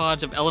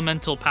hodgepodge of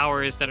elemental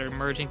powers that are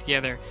merging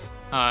together.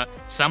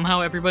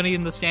 Somehow everybody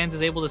in the stands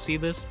is able to see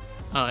this,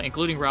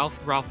 including Ralph.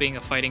 Ralph, being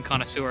a fighting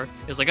connoisseur,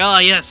 is like, ah,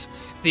 yes,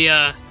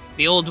 the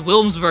old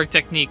Wilmsburg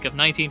technique of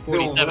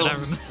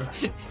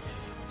 1947.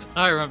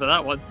 I remember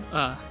that one.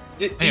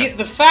 Anyway.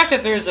 The fact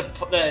that there is a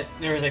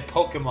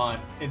Pokemon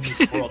in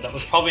this world that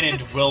was probably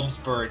named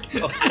Wilmsburg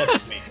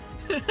upsets me.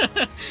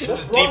 This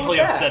is What's wrong deeply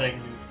with that?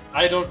 upsetting.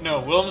 I don't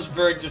know.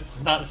 Wilmsburg just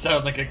does not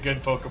sound like a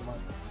good Pokemon.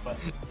 But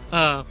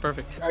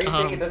Perfect. Are you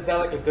saying it doesn't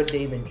sound like a good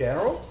name in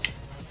general?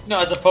 no,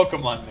 as a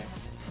Pokemon name.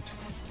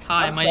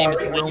 Hi, I'm my name is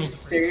sorry, are you Wilmsburg.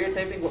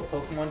 stereotyping what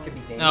Pokemon can be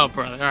named? Oh,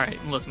 brother. All right,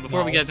 listen.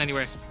 Before we No. get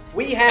anywhere,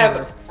 We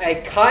have a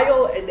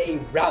Kyle and a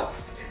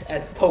Ralph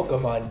as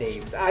Pokemon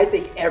names. I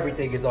think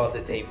everything is on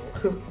the table.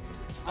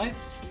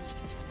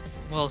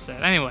 well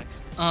said. Anyway,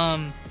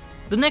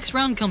 the next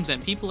round comes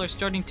in. People are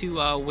starting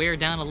to wear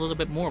down a little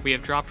bit more. We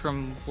have dropped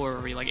from, where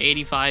were we, like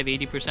 85,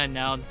 80%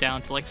 now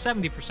down to like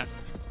 70%.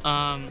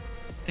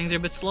 Things are a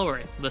bit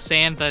slower. The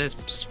sand that is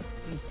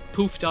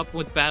poofed up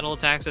with battle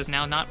attacks is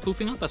now not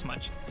poofing up as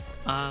much.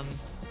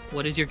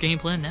 What is your game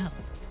plan now?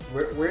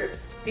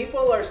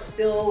 People are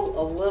still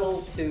a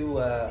little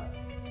too.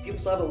 People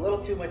still have a little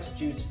too much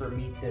juice for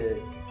me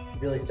to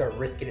really start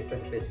risking it for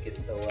the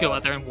biscuits. So Go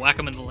out there and whack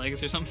them in the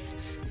legs or something.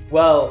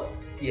 Well,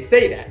 you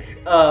say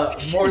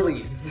that. More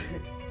leaves.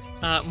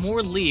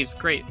 More leaves.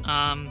 Great.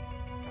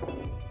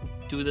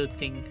 Do the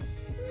thing.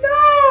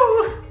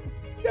 No.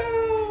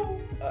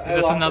 Is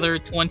this another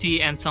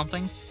 20 and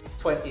something?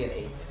 20 and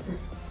 8?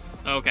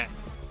 Okay.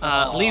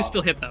 Lee's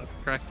still hit though,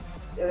 correct?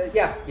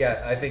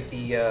 Yeah. I think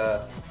the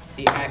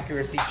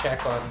accuracy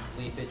check on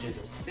Leafage is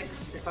a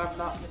 6, if I'm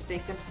not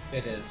mistaken.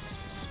 It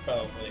is,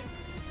 probably.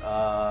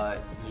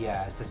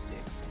 Yeah, it's a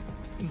 6.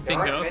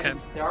 Bingo. Okay.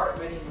 There aren't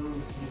many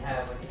moves you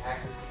have when the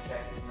accuracy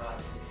check is not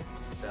a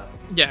 6. So.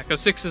 Yeah, because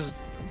 6 is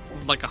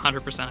like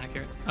 100%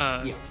 accurate.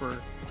 For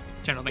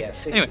general Yeah, make.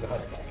 6 Anyway. is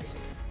 100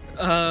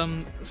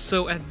 accuracy.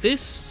 So at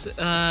this,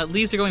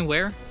 leaves are going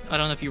where? I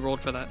don't know if you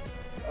rolled for that.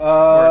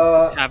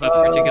 Or have a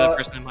particular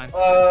person in mind.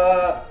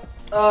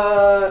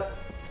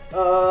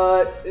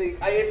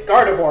 It's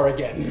Gardevoir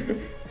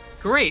again.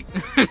 Great.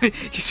 You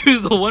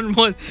choose the one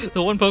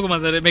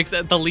Pokemon that it makes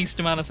the least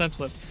amount of sense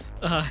with.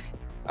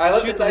 I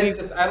let Shoot the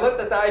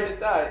the die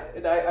decide,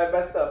 and I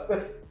messed up.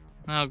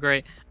 Oh,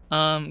 great.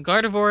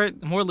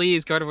 Gardevoir, more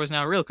leaves. Gardevoir's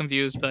now real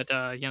confused, but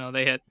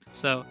they hit.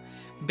 So,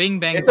 bing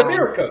bang. It's a bong.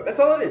 mirror coat. That's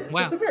all it is. It's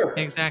Wow. just a mirror coat.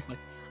 Exactly.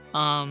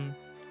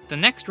 The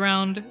next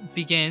round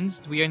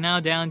begins. We are now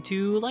down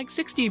to like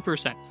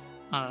 60%.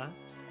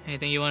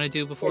 Anything you want to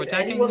do before Is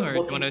attacking, anyone or do you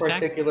looking want to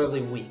attack?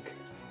 particularly weak?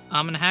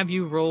 I'm gonna have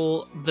you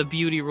roll the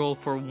beauty roll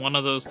for one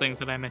of those things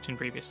that I mentioned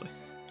previously.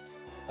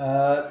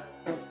 That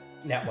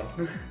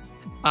one.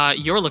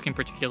 You're looking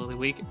particularly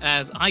weak,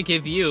 as I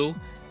give you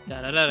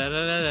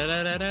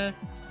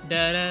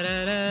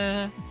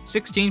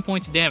 16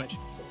 points of damage.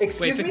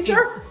 Excuse me, 16?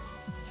 sir?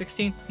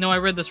 16? No, I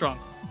read this wrong.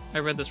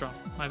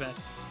 My bad.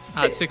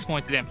 6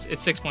 points of damage.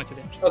 It's 6 points of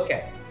damage.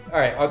 Okay. All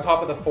right. On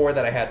top of the 4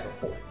 that I had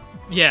before.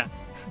 Yeah.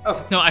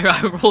 Okay. No,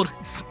 I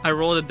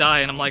rolled a die,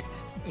 and I'm like,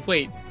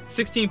 wait,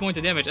 16 points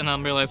of damage, and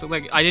I'm realizing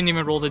like I didn't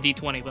even roll the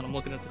d20, but I'm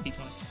looking at the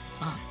d20.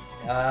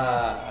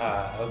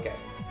 Okay.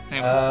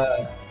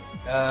 Anyway.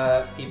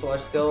 People are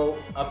still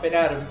up and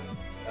at him.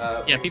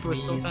 Yeah, which people are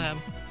still means, bad.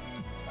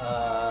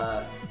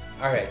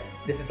 All right.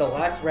 This is the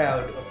last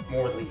round of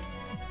more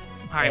leads.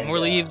 All right, and, more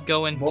leaves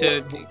go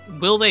into.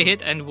 Will they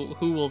hit, and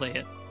who will they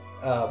hit?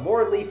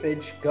 More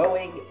leafage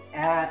going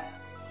at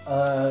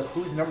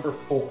who's number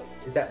 4?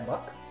 Is that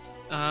Muck?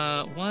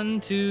 1,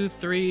 2,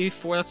 3,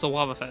 4. That's the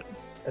Wobbuffet.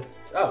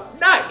 Oh,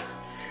 nice!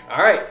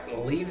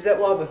 Alright, leaves at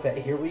Wobbuffet.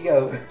 Here we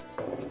go.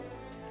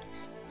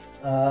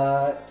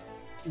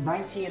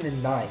 19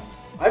 and 9.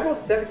 I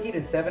rolled 17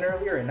 and 7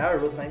 earlier, and now I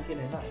rolled 19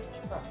 and 9.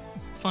 Huh.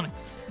 Funny.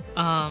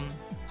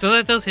 So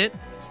that does hit.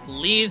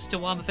 Leaves to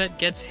Wobbuffet,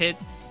 gets hit.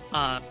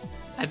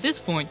 At this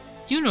point,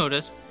 you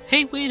notice,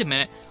 hey, wait a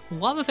minute.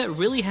 Wobbuffet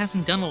really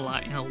hasn't done a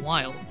lot in a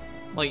while.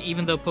 Like,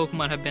 even though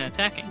Pokemon have been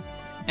attacking.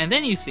 And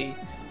then you see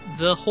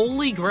the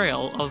holy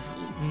grail of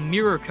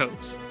mirror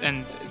coats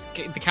and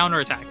the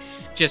counterattack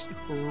just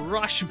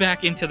rush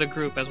back into the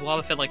group as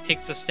Wobbuffet like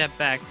takes a step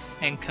back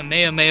and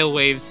Kamehameha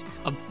waves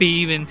a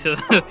beam into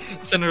the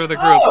center of the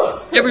group.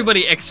 Oh!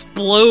 Everybody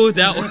explodes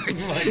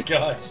outwards. Oh my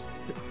gosh.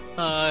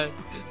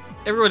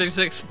 Everybody just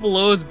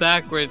explodes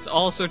backwards.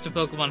 All sorts of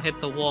Pokemon hit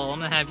the wall. I'm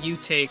gonna have you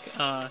take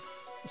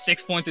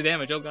 6 points of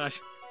damage. Oh gosh.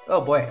 Oh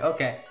boy,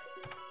 okay.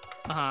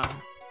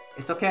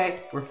 It's okay.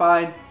 We're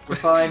fine.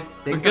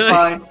 Things good. are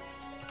fine.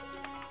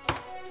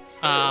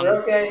 We're Um,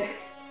 okay.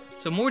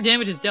 so more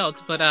damage is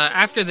dealt, but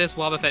after this,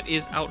 Wobbuffet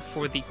is out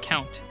for the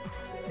count.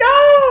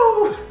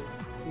 No!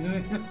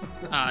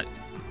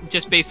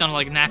 Just based on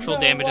like natural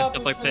No, damage and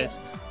stuff like Wobbuffet. this.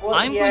 Well,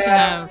 I'm going to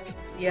have.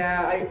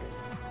 Yeah,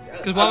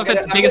 Because I'm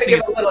Wobbuffet's gonna biggest thing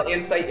give is. a little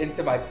insight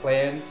into my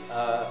plans.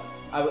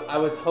 I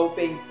was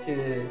hoping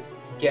to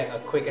get a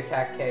quick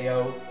attack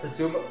KO.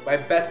 My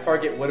best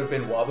target would have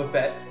been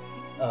Wobbuffet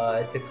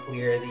to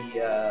clear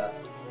the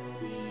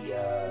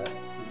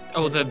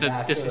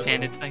vascular-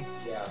 disadvantage thing.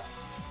 Yeah.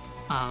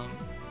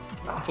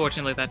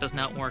 Unfortunately, that does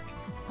not work.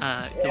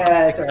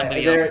 Yeah, it's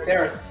somebody alright. else.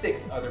 There are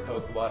 6 other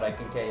Pokemon I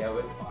can KO.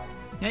 It's fine.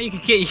 Yeah, you can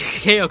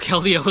KO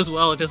Keldeo as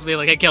well. Just be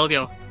like, hey,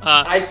 Keldeo.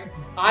 I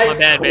My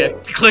bad, could.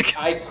 man. Click.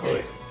 I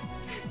could.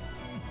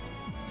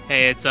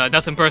 Hey, it's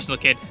nothing personal,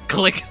 kid.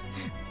 Click.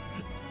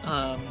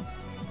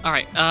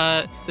 Alright,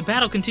 the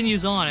battle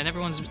continues on, and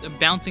everyone's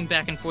bouncing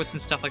back and forth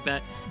and stuff like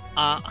that.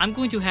 I'm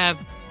going to have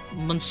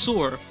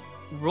Mansoor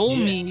roll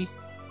me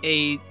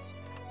a...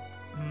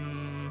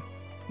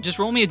 just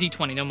roll me a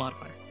d20, no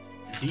modifier.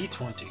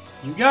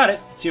 D20. You got it.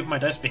 Let's see if my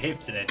dice behave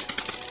today.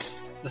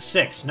 The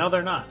 6. No,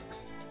 they're not.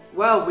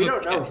 Well, we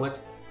don't know Okay.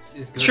 what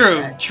is good. True,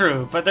 or bad.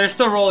 true, but they're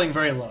still rolling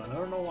very low. I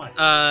don't know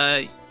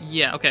why.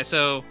 Yeah, okay,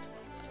 so...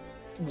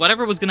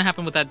 Whatever was gonna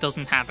happen with that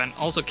doesn't happen.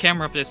 Also,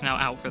 Camerupt is now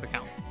out for the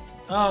count.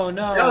 Oh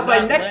no. That was my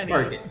not next Lenny.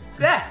 target.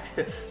 Set.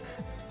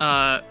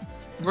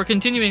 We're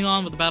continuing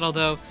on with the battle,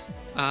 though.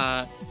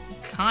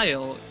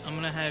 Kyle, I'm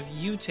gonna have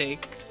you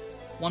take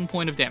 1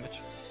 point of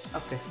damage.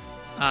 Okay.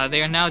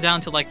 They are now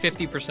down to like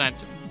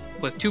 50%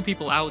 with 2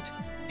 people out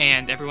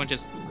and everyone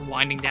just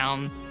winding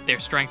down their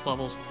strength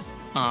levels.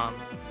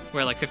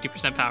 We're like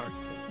 50% power.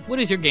 What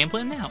is your game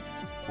plan now?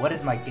 What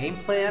is my game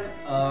plan?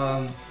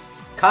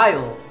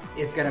 Kyle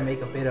is gonna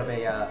make a bit of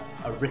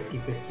a risky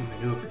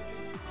maneuver.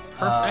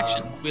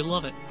 Perfection. We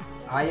love it.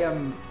 I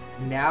am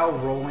now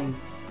rolling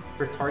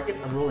for targets.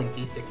 I'm rolling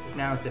d6s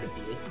now instead of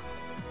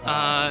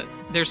d8s.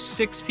 There's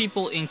 6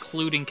 people,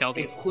 including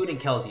Keldeo. Including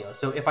Keldeo.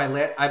 So if I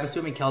I'm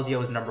assuming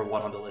Keldeo is number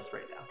 1 on the list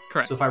right now.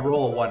 Correct. So if I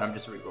roll a 1, I'm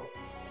just re-roll.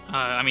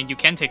 I mean, you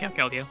can take out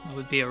Keldeo. That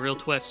would be a real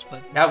twist,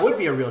 but... That would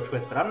be a real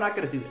twist, but I'm not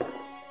going to do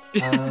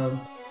that.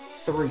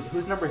 3.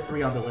 Who's number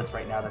 3 on the list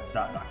right now that's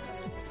not knocked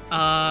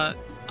out?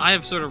 I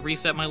have sort of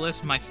reset my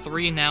list. My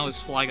 3 now is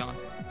Flygon.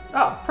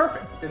 Oh,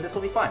 perfect. Then this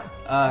will be fine.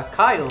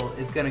 Kyle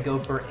is going to go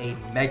for a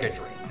Mega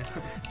Drain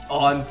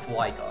on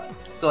Flygon.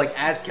 So, like,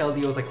 as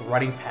Keldeo's, like,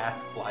 running past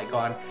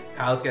Flygon,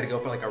 Kyle's going to go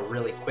for, like, a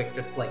really quick,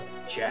 just, like,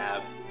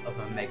 jab of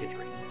a Mega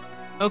Drain.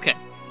 Okay.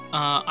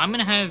 I'm going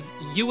to have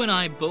you and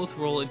I both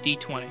roll a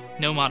d20.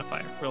 No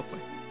modifier, real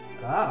quick.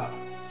 Ah.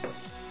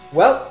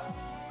 Well,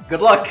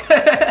 good luck.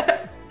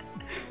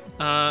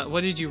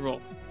 What did you roll?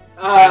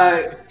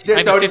 Don't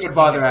 15. even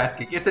bother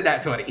asking. It's a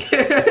nat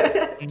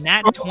 20.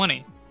 Nat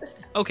 20.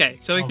 Okay,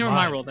 so ignore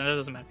my roll then. That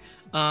doesn't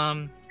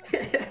matter.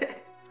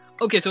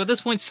 Okay, so at this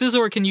point,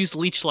 Scizor can use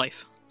Leech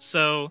Life.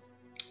 So,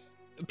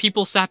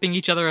 people sapping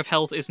each other of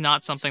health is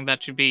not something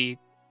that should be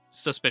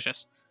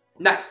suspicious.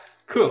 Nice.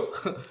 Cool.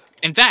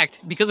 In fact,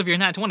 because of your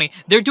nat 20,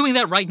 they're doing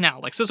that right now.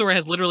 Like, Scizor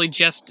has literally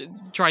just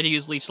tried to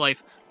use Leech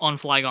Life on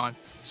Flygon.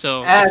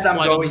 So as I'm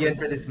going in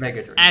for this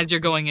Mega Drain. As you're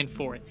going in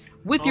for it.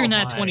 With your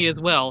nat 20 as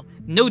well,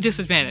 no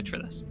disadvantage for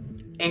this.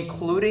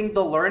 Including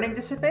the learning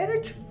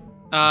disadvantage?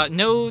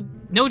 No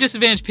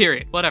disadvantage,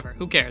 period. Whatever.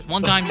 Who cares?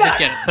 One time, you just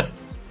get it.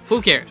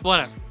 Who cares?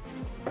 Whatever.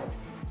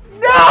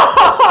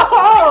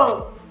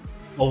 No!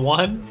 A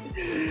 1?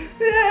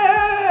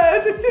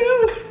 Yeah, it's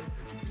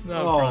a 2.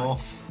 Oh.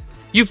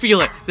 You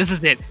feel it. This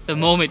is it. The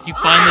moment you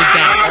finally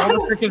got it. All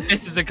the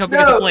circumstances are coming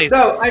into place.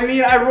 No, I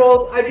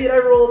rolled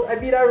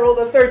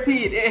a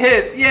 13. It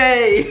hits.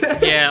 Yay!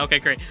 Yeah, okay,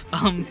 great.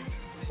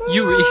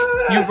 You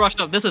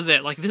rushed up. This is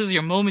it. Like, this is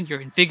your moment.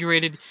 You're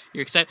invigorated.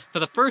 You're excited. For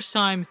the first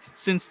time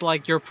since,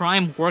 like, your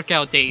prime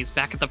workout days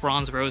back at the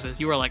Bronze Roses,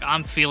 you were like,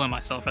 I'm feeling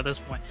myself at this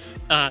point.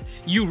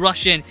 You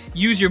rush in,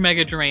 use your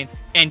Mega Drain,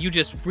 and you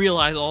just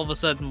realize all of a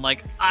sudden,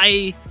 like,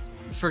 I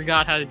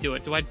forgot how to do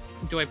it. Do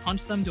I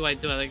punch them? Do I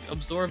like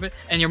absorb it?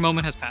 And your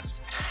moment has passed.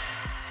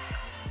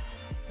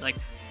 Like,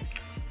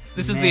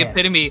 this is the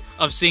epitome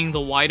of seeing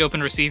the wide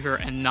open receiver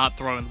and not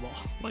throwing the ball.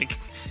 Like,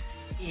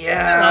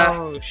 yeah.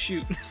 Oh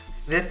shoot.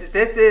 This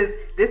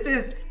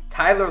is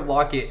Tyler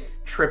Lockett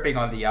tripping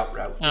on the out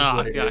route.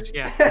 Oh gosh,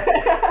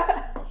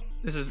 yeah.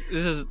 This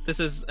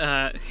is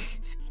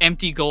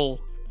empty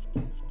goal.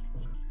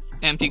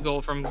 Empty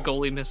goal from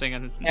goalie missing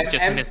and just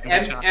missing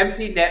the shot.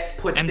 Empty net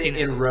puts empty it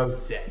net. in row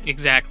set.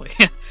 Exactly.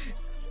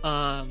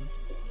 So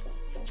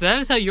that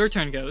is how your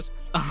turn goes.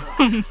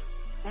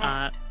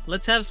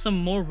 Let's have some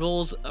more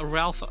rolls.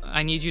 Ralph,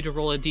 I need you to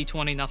roll a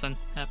d20. Nothing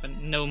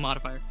happened. No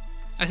modifier.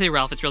 I say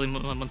Ralph, it's really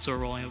Mansoor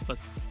rolling it, but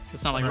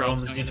it's not like Ralph.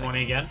 Ralph's Rolling this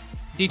d20 again?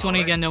 D20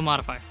 right. again, no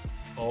modifier.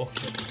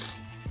 Okay.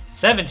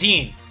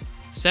 17.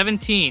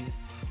 17.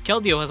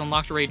 Keldeo has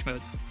unlocked Rage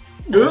Mode.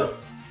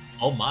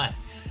 Oh my.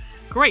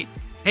 Great.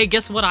 Hey,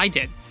 guess what I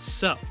did?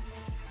 So,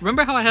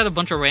 remember how I had a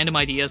bunch of random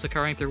ideas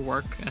occurring through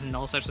work and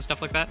all sorts of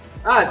stuff like that?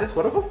 Is this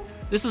one of them?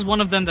 This is one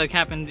of them that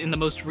happened in the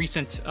most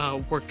recent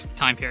work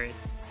time period.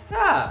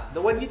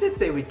 The one you did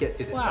say we'd get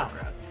to this time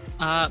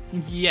around.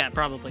 Yeah,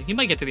 probably. You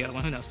might get to the other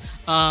one, who knows.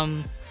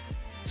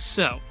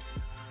 So,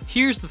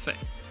 here's the thing.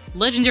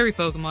 Legendary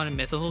Pokemon and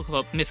mythical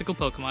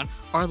Pokemon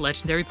are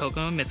legendary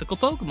Pokemon and mythical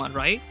Pokemon,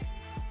 right?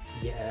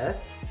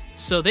 Yes.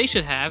 So they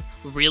should have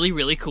really,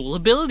 really cool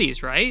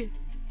abilities, right?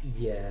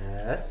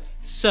 Yes.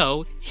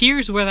 So,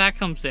 here's where that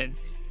comes in.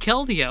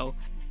 Keldeo,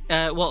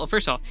 well,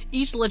 first off,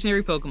 each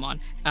legendary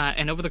Pokemon,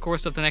 and over the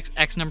course of the next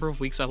X number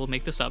of weeks I will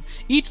make this up,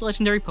 each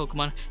legendary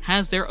Pokemon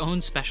has their own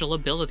special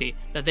ability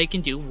that they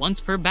can do once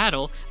per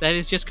battle that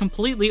is just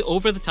completely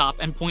over the top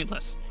and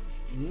pointless.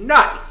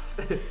 Nice!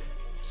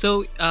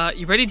 So,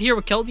 you ready to hear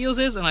what Keldeo's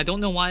is? And I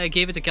don't know why I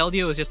gave it to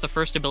Keldeo, it was just the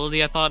first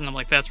ability I thought, and I'm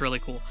like, that's really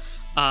cool.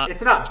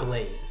 It's not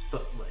Blaze,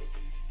 but like...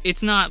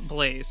 It's not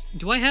Blaze.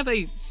 Do I have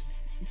a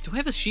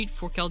sheet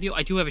for Keldeo?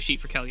 I do have a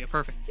sheet for Keldeo,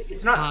 perfect.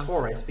 It's not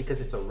Torrent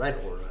because it's a red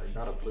aura,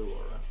 not a blue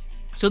aura.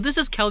 So this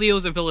is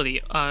Keldeo's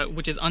ability,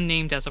 which is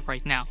unnamed as of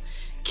right now.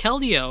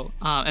 Keldeo,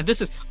 and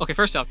this is, okay,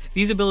 first off,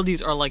 these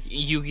abilities are like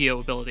Yu-Gi-Oh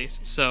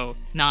abilities, so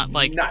not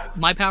like, nice.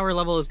 My power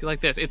level is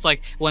like this. It's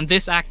like, when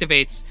this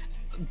activates,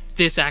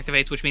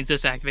 which means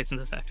this activates and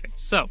this activates.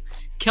 So,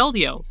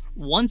 Keldeo,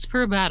 once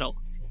per battle,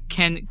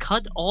 can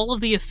cut all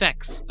of the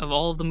effects of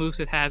all of the moves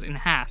it has in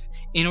half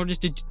in order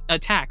to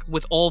attack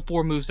with all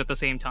 4 moves at the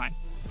same time.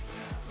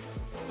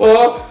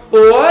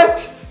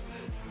 What?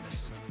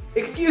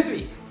 Excuse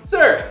me,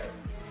 sir.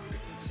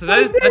 So that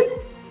is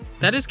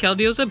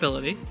Keldeo's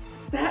ability.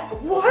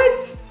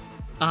 What?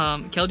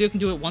 Keldeo can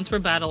do it once per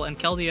battle, and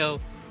Keldeo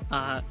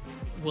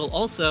will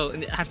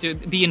also have to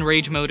be in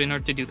rage mode in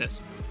order to do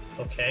this.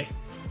 Okay.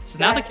 So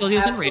now that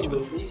Keldeo's in rage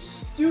mode.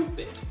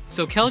 Stupid.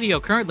 So Keldeo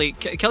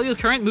Keldeo's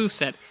current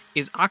moveset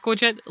is Aqua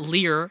Jet,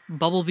 Leer,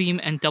 Bubble Beam,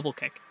 and Double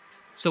Kick.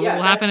 So what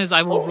will happen is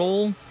I will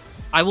roll.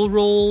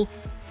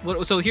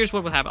 So here's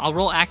what will happen. I'll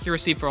roll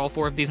accuracy for all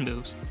 4 of these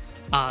moves.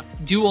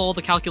 Do all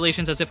the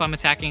calculations as if I'm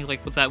attacking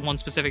like with that one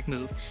specific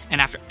move.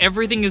 And after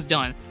everything is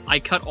done, I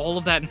cut all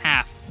of that in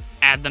half,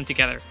 add them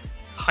together.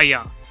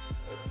 Hiya.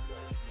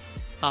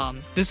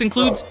 This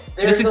includes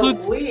There's this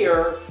includes a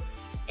Leer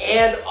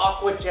and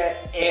Aqua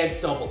Jet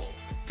and Double Kick.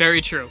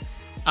 very true.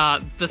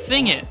 The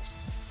thing is,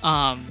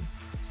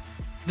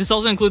 this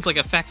also includes like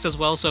effects as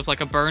well. So if like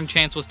a burn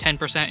chance was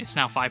 10%, it's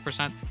now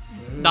 5%.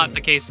 Not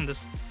the case in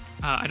this.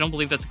 I don't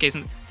believe that's the case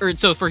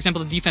so for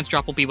example, the defense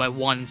drop will be by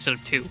 1 instead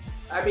of 2.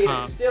 I mean,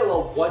 it's still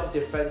a 1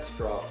 defense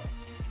drop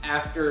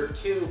after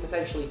 2,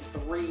 potentially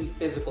 3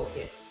 physical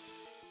hits.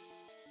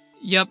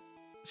 Yep.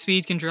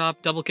 Speed can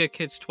drop, double kick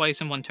hits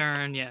twice in 1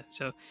 turn, yeah.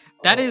 So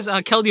that is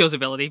Keldio's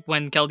ability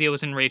when Keldeo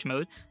is in rage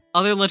mode.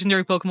 Other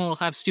legendary Pokemon will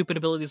have stupid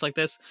abilities like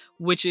this,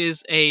 which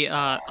is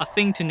a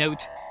thing to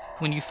note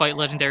when you fight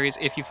legendaries,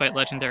 if you fight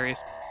legendaries.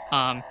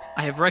 I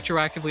have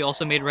retroactively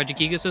also made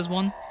Regigigas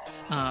one,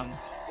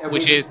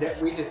 which we just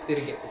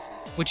didn't get to see.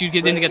 Which you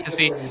didn't get to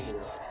see.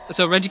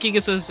 So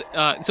Regigigas is,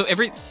 so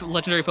every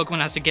legendary Pokemon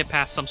has to get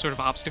past some sort of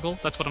obstacle.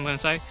 That's what I'm going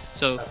to say.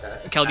 So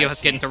Keldeo has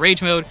to get into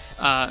rage mode.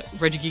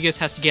 Regigigas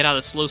has to get out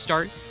of slow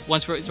start.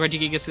 Once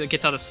Regigigas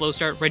gets out of slow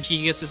start,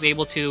 Regigigas is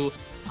able to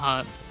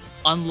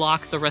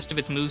unlock the rest of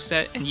its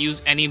moveset and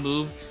use any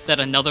move that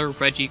another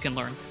Reggie can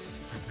learn.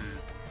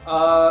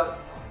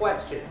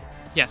 Question.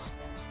 Yes.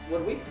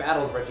 When we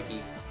battled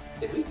Regigigas,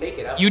 did we take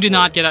it out? You did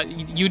not get out.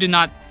 You did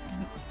not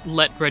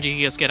let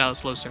Regigigas get out of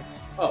slow start.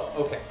 Oh,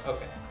 okay.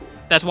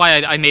 That's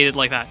why I made it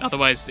like that.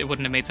 Otherwise, it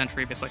wouldn't have made sense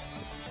previously.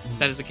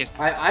 That is the case.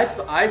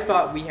 I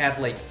thought we had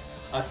like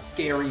a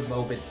scary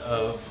moment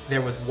of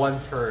there was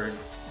 1 turn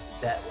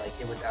that like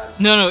it was out of.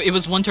 No, it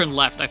was 1 turn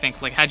left. I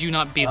think like had you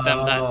not beat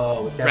them that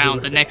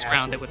round, the next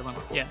round they would have won.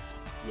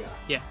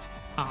 Yeah.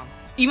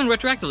 Even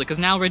retroactively, because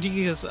now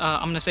Regigigas,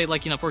 I'm gonna say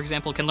like for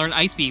example, can learn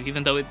Ice Beam,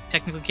 even though it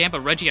technically can't,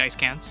 but Regice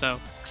can. So,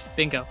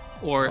 bingo.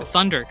 Or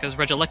Thunder, because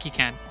Regieleki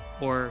can.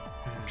 Or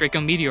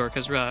Draco Meteor,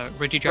 because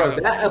Regidrago.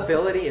 Bro, that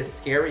ability is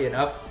scary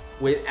enough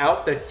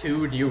without the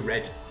 2 new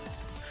Regis.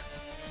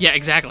 Yeah,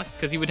 exactly.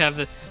 Because you would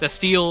have the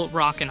Steel,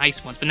 Rock, and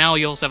Ice ones, but now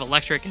you also have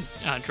Electric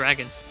and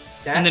Dragon.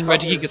 And then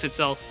Regigigas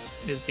itself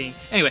is being...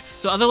 Anyway,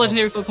 so other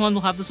legendary Pokemon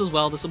will have this as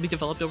well. This will be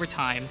developed over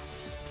time.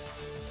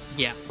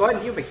 Yeah.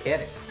 Fun new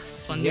mechanic.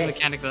 New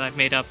mechanic that I've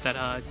made up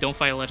that don't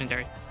fight a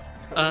legendary.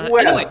 Well,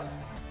 anyway.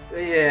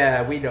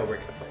 Yeah, we know we're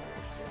gonna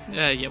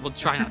fight. Yeah, we'll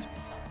try not to.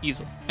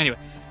 Easily. Anyway.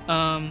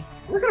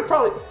 We're gonna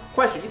probably...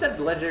 Question, you said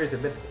the legendaries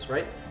and mythicals,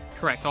 right?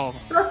 Correct, all of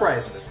them. Darkrai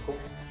is a mythical.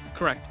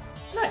 Correct.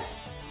 Nice.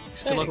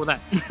 Good luck with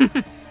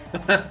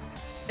that.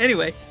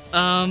 Anyway,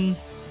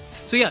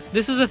 so yeah,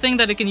 this is a thing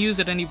that it can use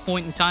at any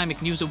point in time. It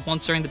can use it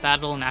once during the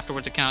battle, and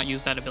afterwards it cannot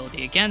use that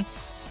ability again,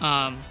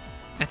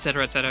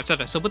 etc., etc.,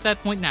 etc. So with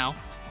that point now,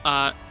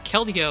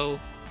 Keldeo,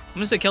 I'm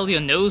gonna say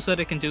Keldeo knows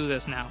that it can do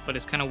this now, but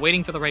it's kind of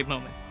waiting for the right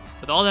moment.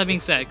 With all that being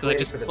said, because I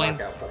just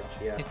explained,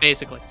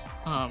 basically,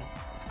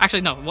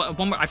 actually no,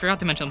 one more. I forgot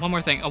to mention one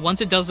more thing.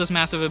 Once it does this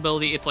massive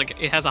ability, it's like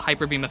it has a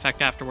hyper beam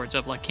effect afterwards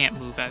of like can't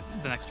move at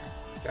the next turn.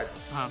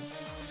 Gotcha.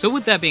 So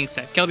with that being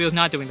said, Keldeo's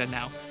not doing that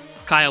now.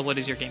 Kyle, what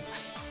is your game?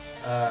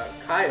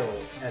 Kyle,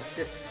 at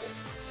this point,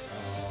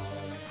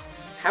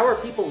 how are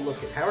people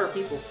looking? How are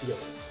people feeling?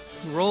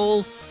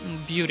 Roll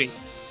beauty.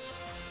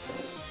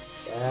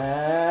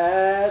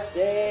 That's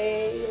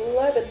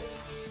 11.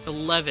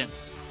 11.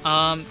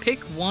 Pick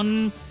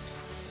 1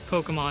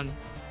 Pokemon,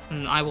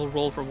 and I will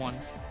roll for 1.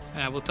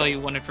 And I will tell you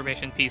 1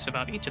 information piece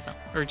about each of them,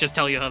 or just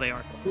tell you how they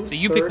are. Who's so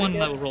you pick 1, again?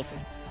 and I will roll for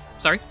 1.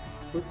 Sorry?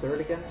 Who's 3rd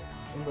again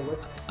in the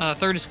list?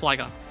 3rd is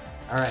Flygon.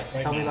 Alright,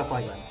 tell me about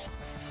Flygon.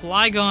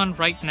 Flygon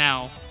right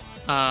now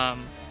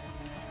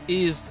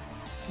is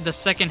the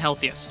 2nd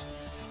healthiest.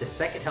 The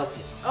 2nd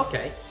healthiest.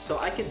 Okay, so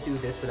I can do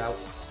this without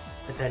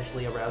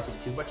potentially arousing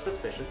too much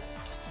suspicion.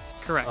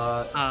 Correct.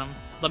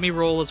 Let me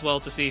roll as well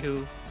to see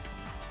who.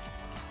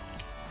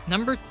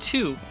 Number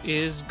 2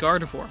 is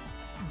Gardevoir.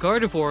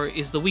 Gardevoir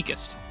is the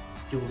weakest.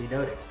 Duly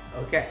noted.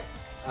 Okay.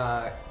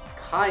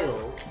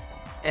 Kyle,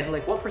 and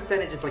like what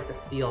percentage is like the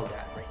field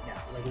at right now?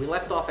 Like we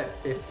left off at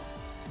 50.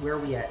 Where are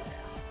we at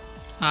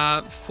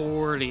now?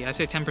 40. I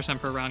say 10%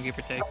 per round, give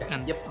or take. Okay.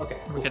 And Yep. Okay.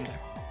 we're Cool. getting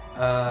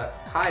there.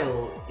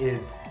 Kyle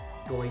is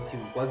going to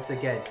once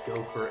again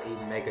go for a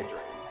Mega Drain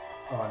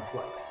on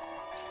Flight.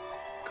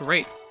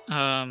 Great.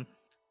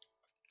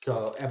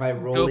 So am I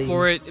rolling? Go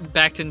for it.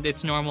 Back to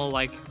its normal,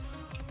 like,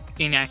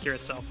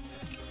 inaccurate self.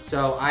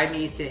 So I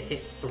need to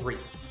hit 3.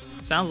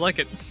 Sounds like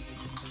it.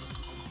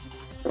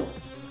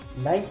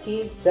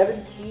 19,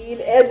 17,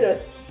 and a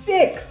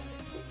 6!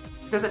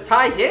 Does a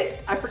tie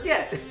hit? I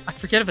forget. I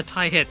forget if a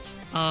tie hits.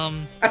 A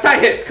tie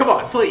hits! Come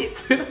on,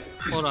 please!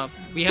 Hold up.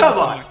 We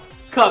have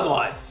Come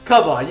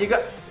on. You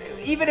got...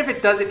 Even if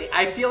it doesn't...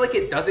 I feel like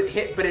it doesn't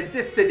hit, but in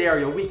this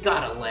scenario, we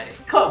gotta let it.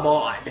 Come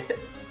on!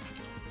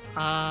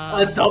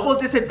 A double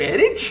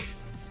disadvantage?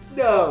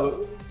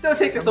 No. Don't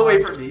take this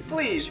away from me,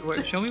 please.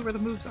 Show me where the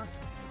moves are.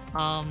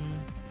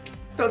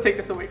 Don't take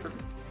this away from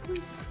me,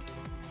 please.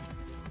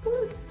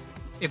 Please.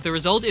 If the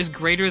result is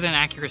greater than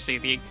accuracy,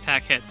 the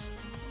attack hits.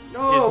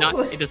 No,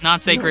 It does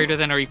not say greater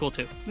than or equal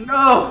to.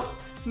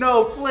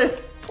 No,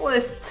 please.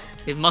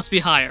 It must be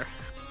higher.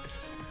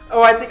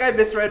 Oh, I think I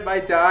misread my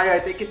die. I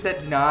think it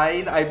said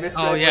 9. I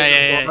misread Oh, what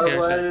yeah, the bar yeah.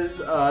 was.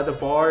 The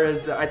bar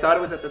is. I thought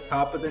it was at the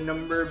top of the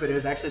number, but it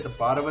was actually at the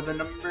bottom of the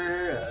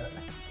number.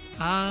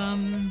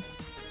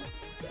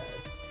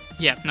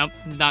 Yeah, nope,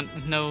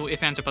 no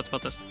ifs, ands, or buts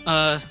about this.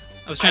 I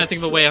was trying to think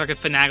of a way I could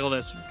finagle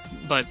this,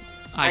 but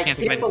I can't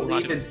think of anything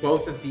believe logical. in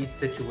both of these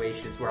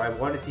situations where I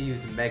wanted to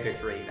use Mega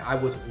Drain. I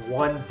was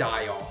 1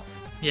 die off.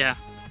 Yeah.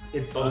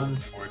 In both.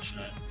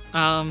 Unfortunate.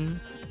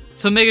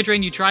 So Mega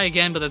Drain, you try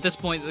again, but at this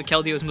point, the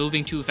Keldeo is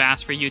moving too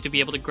fast for you to be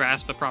able to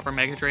grasp a proper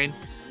Mega Drain.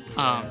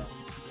 And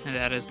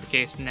that is the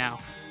case now.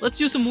 Let's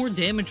do some more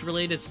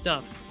damage-related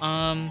stuff.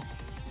 Wow,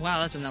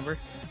 that's a number.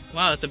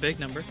 Wow, that's a big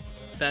number.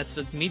 That's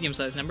a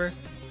medium-sized number.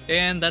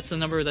 And that's a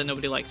number that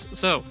nobody likes.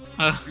 So,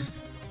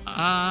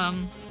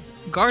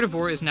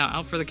 Gardevoir is now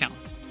out for the count.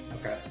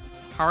 Okay.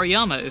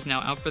 Hariyama is now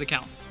out for the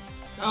count.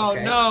 Oh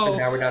Okay, no, so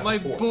now we're down to my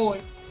 4.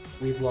 boy.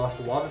 We've lost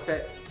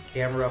Wobbuffet,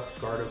 Camerupt,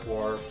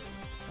 Gardevoir,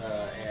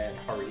 and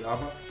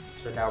Hariyama.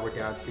 So now we're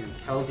down to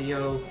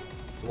Keldeo,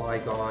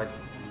 Flygon,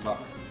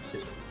 Muck,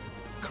 Scizor.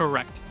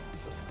 Correct.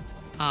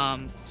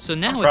 So I'm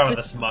now proud with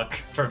of this muck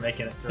for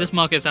making it through. this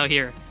Muck is out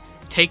here,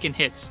 taking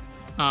hits.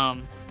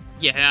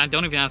 Yeah,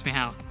 don't even ask me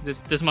how.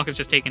 This Muck is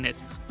just taking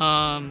hits.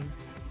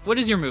 What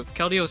is your move?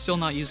 Keldeo is still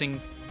not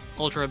using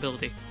Ultra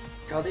ability.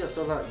 Keldeo's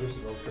still not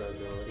using Ultra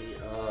ability.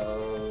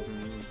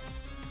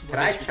 Can What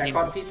I is your check game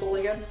on move? people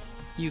again?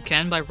 You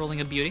can by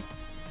rolling a beauty.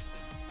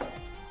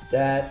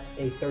 That's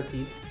a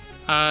 13.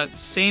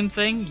 Same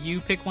thing. You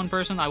pick one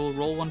person. I will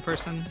roll one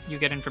person. You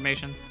get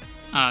information.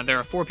 There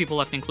are 4 people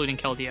left, including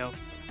Keldeo,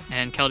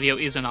 and Keldeo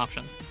is an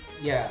option.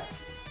 Yeah.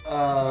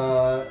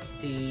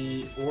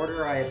 The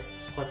order I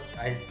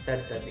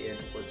set them in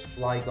was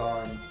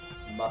Flygon,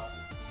 Muck,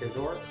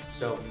 Scizor.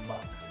 So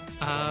Muck.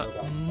 I don't know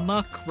about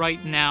Muck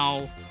right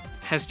now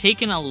has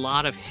taken a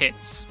lot of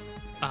hits.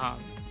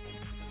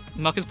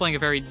 Muck is playing a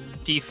very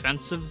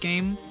defensive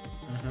game,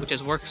 which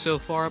has worked so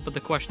far, but the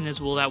question is,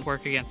 will that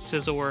work against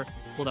Scizor?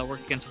 Will that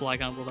work against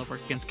Flygon? Will that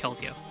work against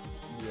Keldeo?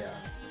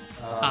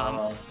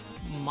 Yeah.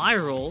 My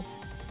role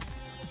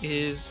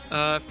is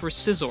for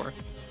Scizor.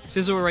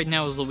 Scizor right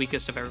now is the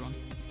weakest of everyone.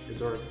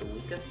 Scizor is the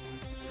weakest.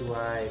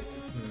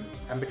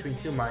 I'm between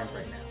 2 minds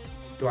right now.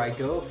 Do I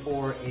go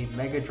for a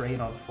Mega Drain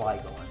on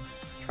Flygon,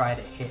 try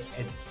to hit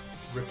and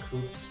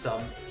recoup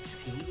some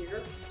HP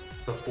here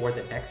before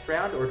the next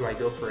round, or do I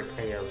go for a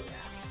KO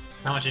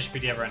now? How much HP do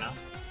you have right now?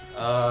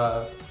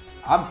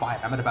 I'm fine.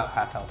 I'm at about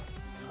half health.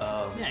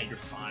 Yeah, you're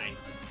fine.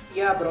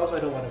 Yeah, but also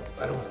I don't want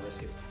to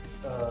risk it.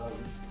 I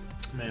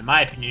mean, in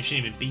my opinion, you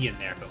shouldn't even be in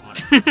there, but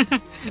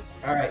whatever.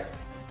 All right,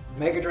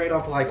 Mega Drain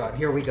on Flygon.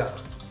 Here we go.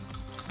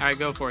 Alright,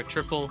 go for it.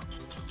 Triple.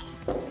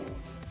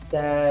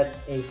 That's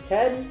a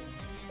 10,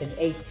 an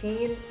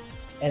 18,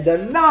 and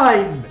a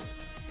 9.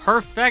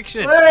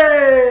 Perfection!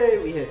 Hey,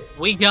 we hit.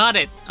 We got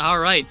it!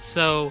 Alright,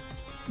 so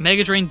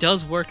Mega Drain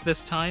does work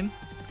this time.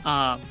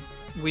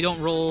 We don't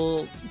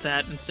roll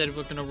that. Instead,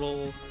 we're gonna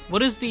roll...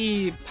 What is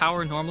the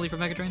power normally for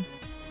Mega Drain?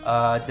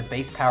 The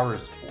base power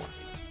is 4.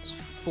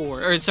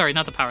 4. Or, sorry,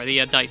 not the power.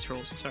 The dice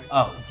rolls. Sorry.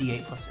 Oh,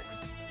 D8 plus 6.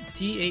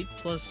 D8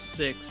 plus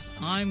 6.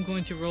 I'm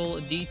going to roll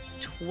a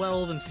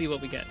D12 and see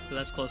what we get. But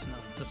that's close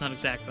enough. That's not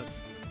exact, but...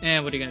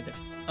 And what are you gonna do?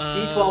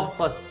 D12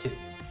 plus 2.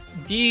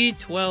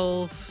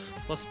 D12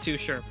 plus 2,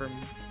 sure, for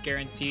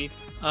guaranteed.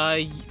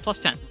 Plus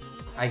 10.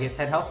 I get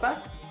 10 health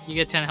back? You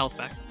get 10 health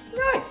back.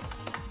 Nice.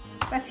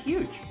 That's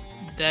huge.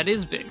 That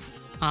is big.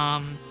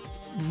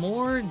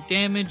 More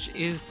damage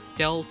is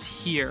dealt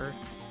here.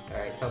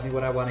 Alright, tell me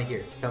what I want to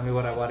hear. Tell me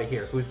what I want to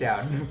hear. Who's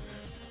down?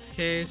 It's a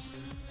case.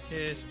 It's a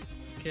case.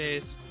 It's a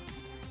case.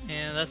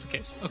 And that's the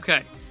case.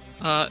 Okay.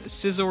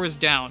 Scizor is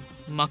down.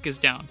 Muck is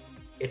down.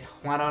 It's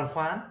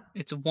 1-on-1?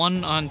 It's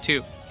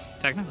 1-on-2,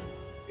 technically.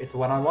 It's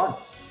 1-on-1.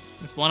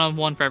 It's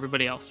 1-on-1 for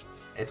everybody else.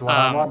 It's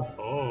 1-on-1.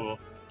 Oh.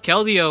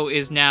 Keldeo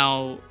is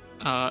now...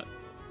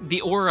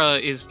 the aura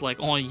is, like,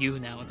 on you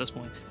now at this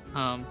point.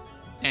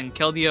 And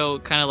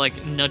Keldeo kind of,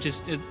 like,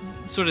 nudges... It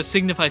sort of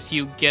signifies to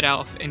you, get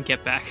out and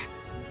get back.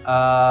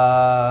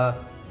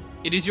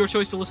 It is your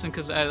choice to listen,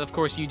 because, of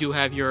course, you do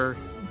have your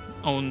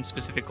own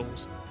specific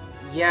goals.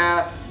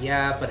 Yeah,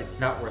 but it's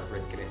not worth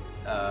risking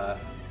it.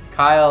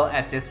 Kyle,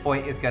 at this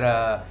point, is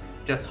gonna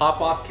just hop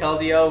off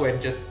Keldeo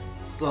and just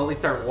slowly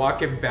start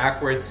walking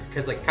backwards,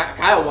 because, like,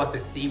 Kyle wants to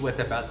see what's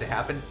about to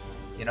happen,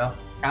 you know?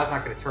 Kyle's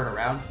not gonna turn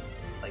around.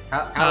 Like,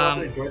 Kyle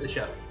wants to enjoy the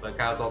show, but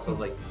Kyle's also,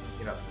 like,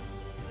 you know,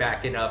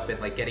 backing up and,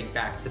 like, getting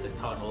back to the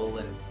tunnel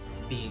and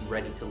being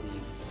ready to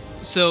leave.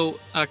 So,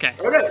 okay.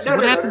 Oh, no, So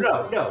what happened-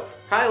 no.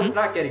 Kyle's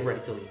not getting ready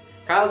to leave.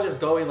 Kyle's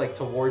just going, like,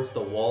 towards the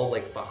wall,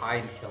 like,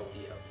 behind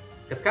Keldeo.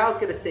 Because Kyle's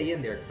gonna stay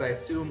in there, because I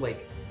assume,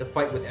 like, the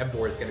fight with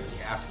Emboar is gonna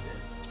be after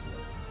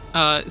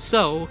this.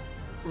 So,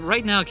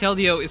 right now,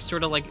 Keldeo is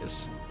sort of like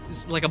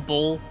a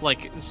bull,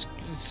 like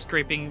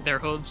scraping their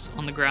hooves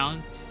on the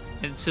ground,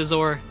 and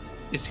Scizor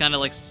is kind of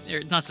like,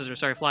 not Scizor,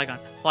 sorry, Flygon.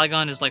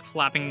 Flygon is like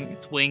flapping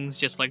its wings,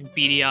 just like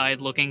beady-eyed,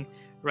 looking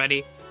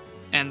ready,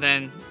 and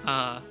then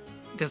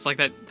there's like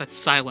that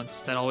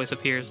silence that always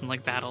appears in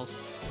like battles.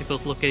 They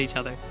both look at each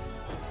other,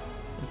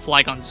 and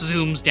Flygon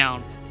zooms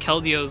down.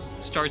 Keldeo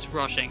starts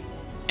rushing.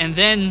 And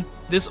then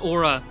this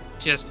aura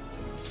just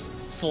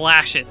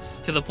flashes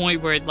to the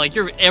point where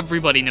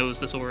everybody knows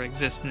this aura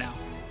exists now.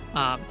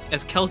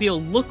 As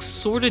Keldeo looks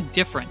sort of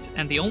different,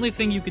 and the only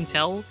thing you can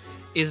tell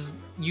is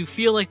you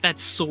feel like that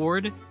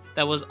sword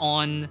that was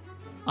on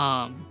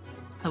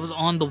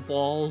the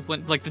wall,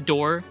 when the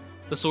door,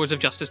 the Swords of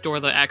Justice door,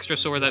 the extra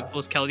sword that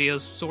was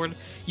Keldeo's sword.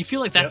 You feel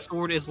like that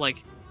sword is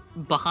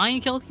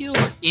behind Keldeo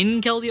or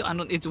in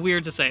Keldeo. It's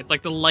weird to say.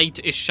 The light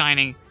is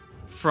shining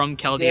from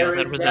Keldeo. There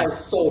is now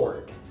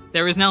sword.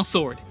 There is now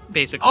sword,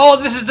 basically.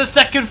 Oh, this is the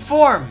second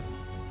form.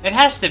 It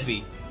has to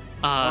be.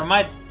 Or am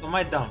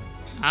I dumb?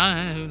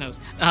 Who knows?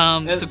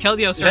 So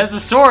Keldeo starts. It has a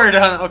sword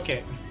on.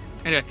 Okay.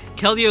 Anyway,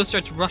 Keldeo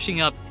starts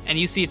rushing up, and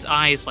you see its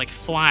eyes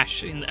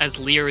flash as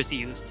Leer is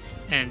used,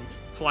 and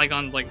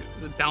Flygon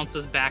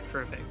bounces back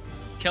for a bit.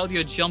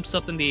 Keldeo jumps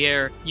up in the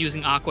air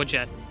using Aqua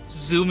Jet,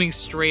 zooming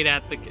straight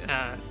at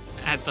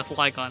the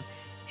Flygon,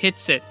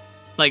 hits it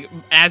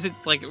as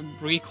it's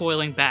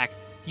recoiling back,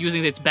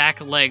 using its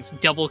back legs,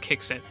 double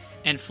kicks it,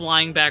 and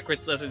flying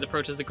backwards as it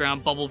approaches the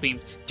ground, bubble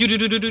beams.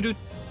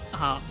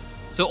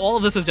 So all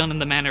of this is done in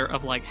the manner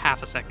of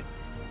half a second.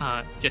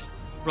 Just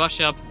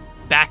rush up,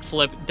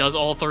 backflip, does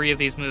all three of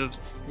these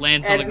moves,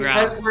 lands on the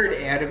ground. Because we're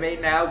in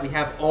anime now, we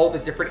have all the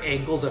different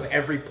angles of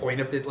every point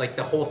of this,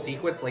 the whole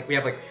sequence. We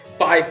have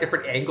 5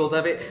 different angles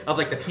of it, of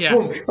the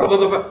boom, ba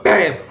ba ba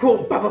bam,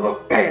 boom, ba ba ba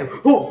bam,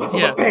 boom, ba ba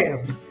ba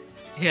bam.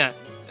 Yeah.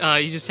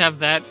 You just have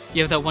that.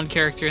 You have that one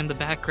character in the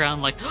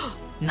background,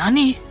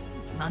 Nani?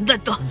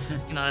 Nandato?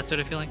 That sort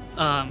of feeling.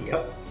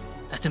 Yep.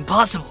 That's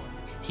impossible.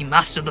 He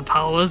mastered the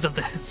powers of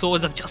the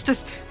Swords of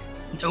Justice?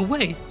 No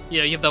way.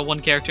 Yeah, you have that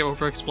one character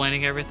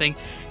over-explaining everything.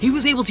 He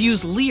was able to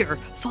use Leer,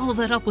 follow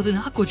that up with an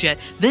Aqua Jet,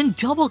 then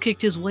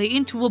double-kicked his way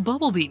into a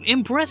Bubble Beam.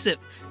 Impressive.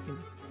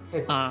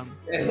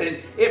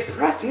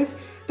 Impressive?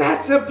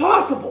 That's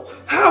impossible.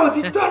 How has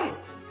he done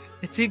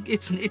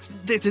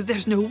it?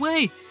 There's no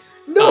way.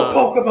 No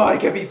Pokemon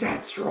can be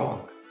that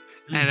strong.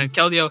 And then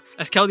Keldeo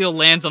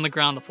lands on the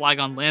ground, the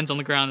Flygon lands on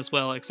the ground as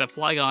well, except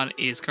Flygon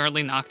is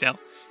currently knocked out.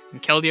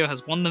 And Keldeo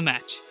has won the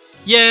match.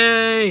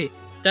 Yay!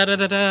 Da da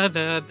da da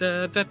da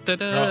da da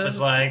da. Ralph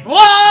is whoa!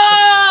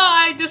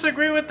 I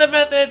disagree with the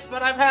methods,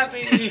 but I'm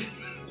happy.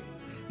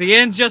 The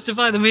ends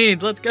justify the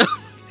means. Let's go.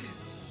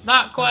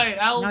 Not quite.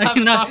 I'll have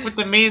a talk with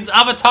the means.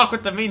 I'll have a talk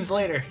with the means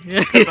later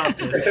about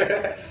this.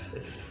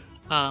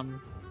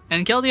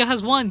 And Keldeo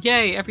has won.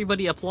 Yay!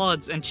 Everybody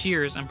applauds and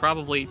cheers and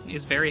probably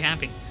is very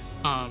happy.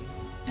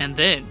 And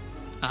then,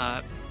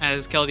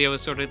 as Keldeo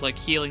is sort of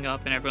healing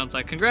up, and everyone's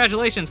like,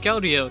 "Congratulations,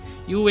 Keldeo!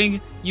 You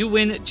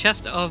win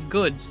Chest of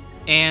Goods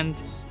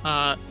and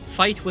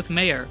Fight with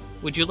Mayor.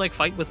 Would you like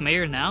Fight with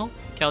Mayor now?"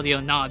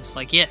 Keldeo nods,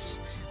 yes.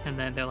 And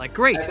then they're like,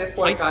 "Great." At this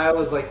point, Kyle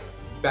is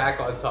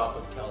back on top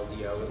of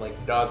Keldeo and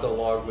nods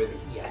along with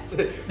yes.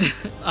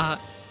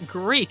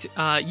 Great.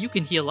 You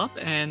can heal up,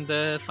 and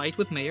the Fight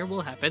with Mayor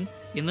will happen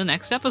in the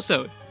next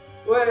episode.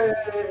 Way!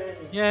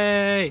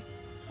 Yay!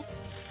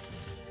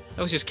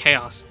 That was just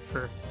chaos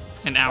for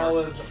an hour. It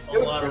was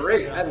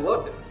great. I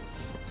loved it.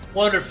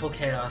 Wonderful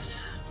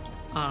chaos.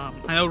 I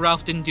know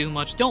Ralph didn't do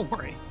much. Don't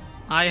worry.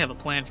 I have a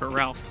plan for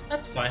Ralph.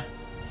 That's fine.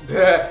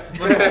 Yeah,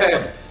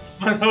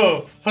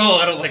 Oh,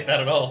 I don't like that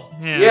at all.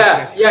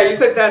 yeah, you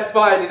said that's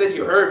fine, and then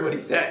you heard what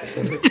he said.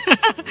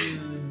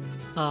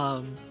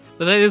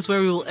 But that is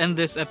where we will end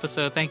this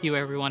episode. Thank you,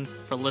 everyone,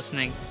 for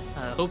listening.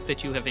 Hope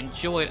that you have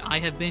enjoyed. I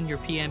have been your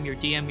PM, your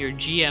DM, your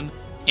GM,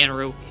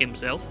 Enru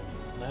himself.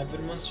 And I've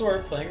been Mansoor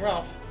playing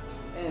Ralph.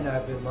 And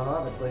I've been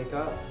Mohammed playing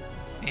Kyle.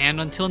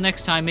 And until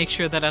next time, make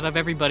sure that out of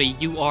everybody,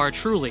 you are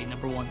truly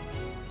number one.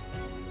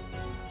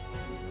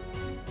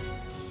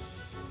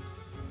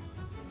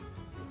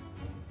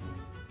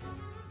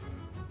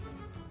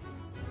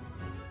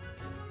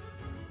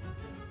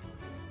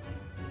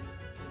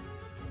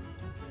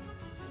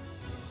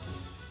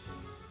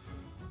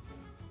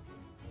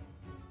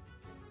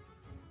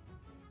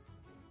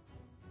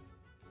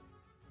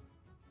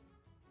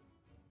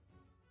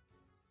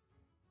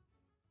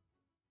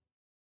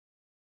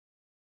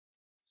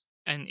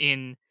 And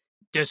in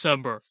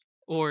December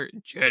or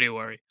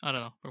January, I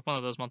don't know, or one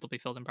of those months will be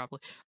filled in properly.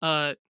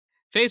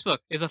 Facebook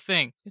is a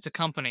thing. It's a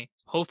company.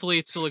 Hopefully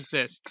it still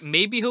exists.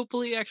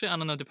 Hopefully, actually, I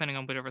don't know, depending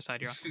on whichever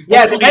side you're on.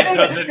 Yeah, it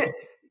doesn't.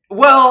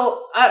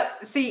 Well,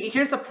 see,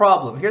 here's the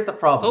problem.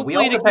 Hopefully we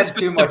all it depend exists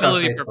for too much on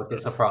stability Facebook. purposes.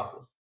 Is the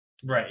problem.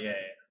 Right, yeah.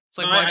 It's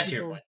like, No, why I see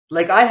your people...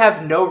 point. I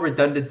have no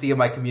redundancy in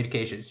my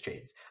communications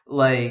chains.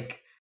 I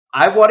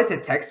wanted to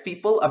text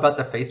people about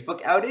the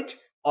Facebook outage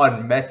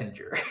on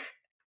Messenger.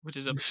 Which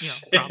is a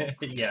problem.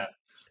 Yeah.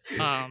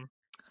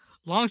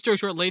 Long story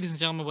short, ladies and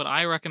gentlemen, what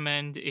I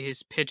recommend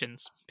is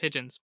pigeons.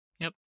 Pigeons.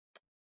 Yep.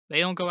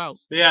 They don't go out.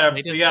 We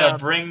gotta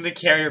bring the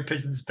carrier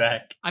pigeons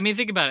back. I mean,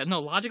 think about it. No,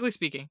 logically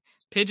speaking,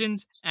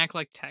 pigeons act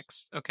like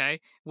text, okay?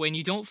 When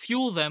you don't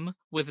fuel them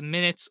with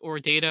minutes or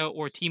data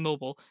or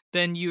T-Mobile,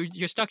 then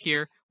you're stuck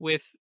here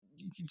with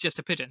just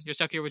a pigeon. You're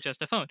stuck here with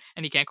just a phone,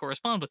 and you can't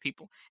correspond with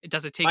people.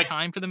 Does it take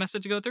time for the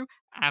message to go through?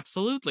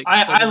 Absolutely.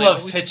 I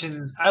love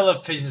pigeons. I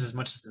love pigeons as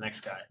much as the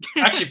next guy.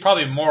 Actually,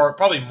 probably more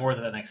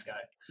than the next guy.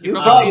 You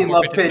probably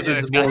love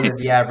pigeons more than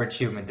the average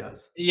human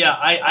does. Yeah,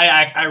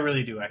 I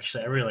really do.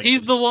 Actually, I really like.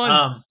 He's pigeons. the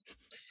one.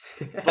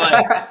 But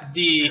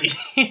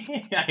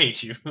I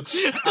hate you.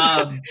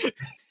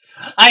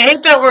 I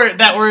hate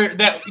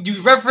that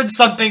you referenced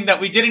something that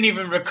we didn't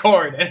even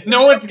record, and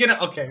no one's gonna.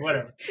 Okay,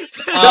 whatever.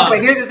 No, but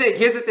here's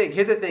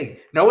the thing.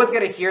 No one's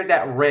gonna hear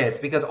that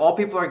rant because all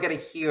people are gonna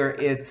hear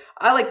is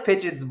I like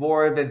pigeons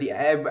more than the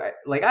I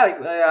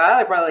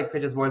probably like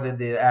pigeons more than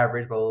the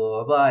average. Blah blah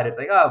blah blah. And it's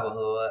like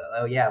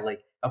oh yeah,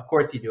 like of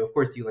course you do. Of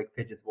course you like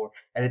pigeons more.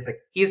 And it's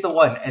like he's the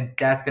one, and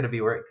that's gonna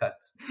be where it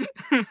cuts.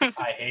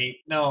 I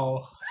hate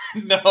no.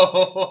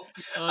 All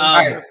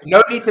right,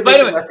 no need to make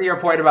the rest of your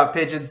point about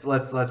pigeons.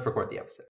 Let's record the episode.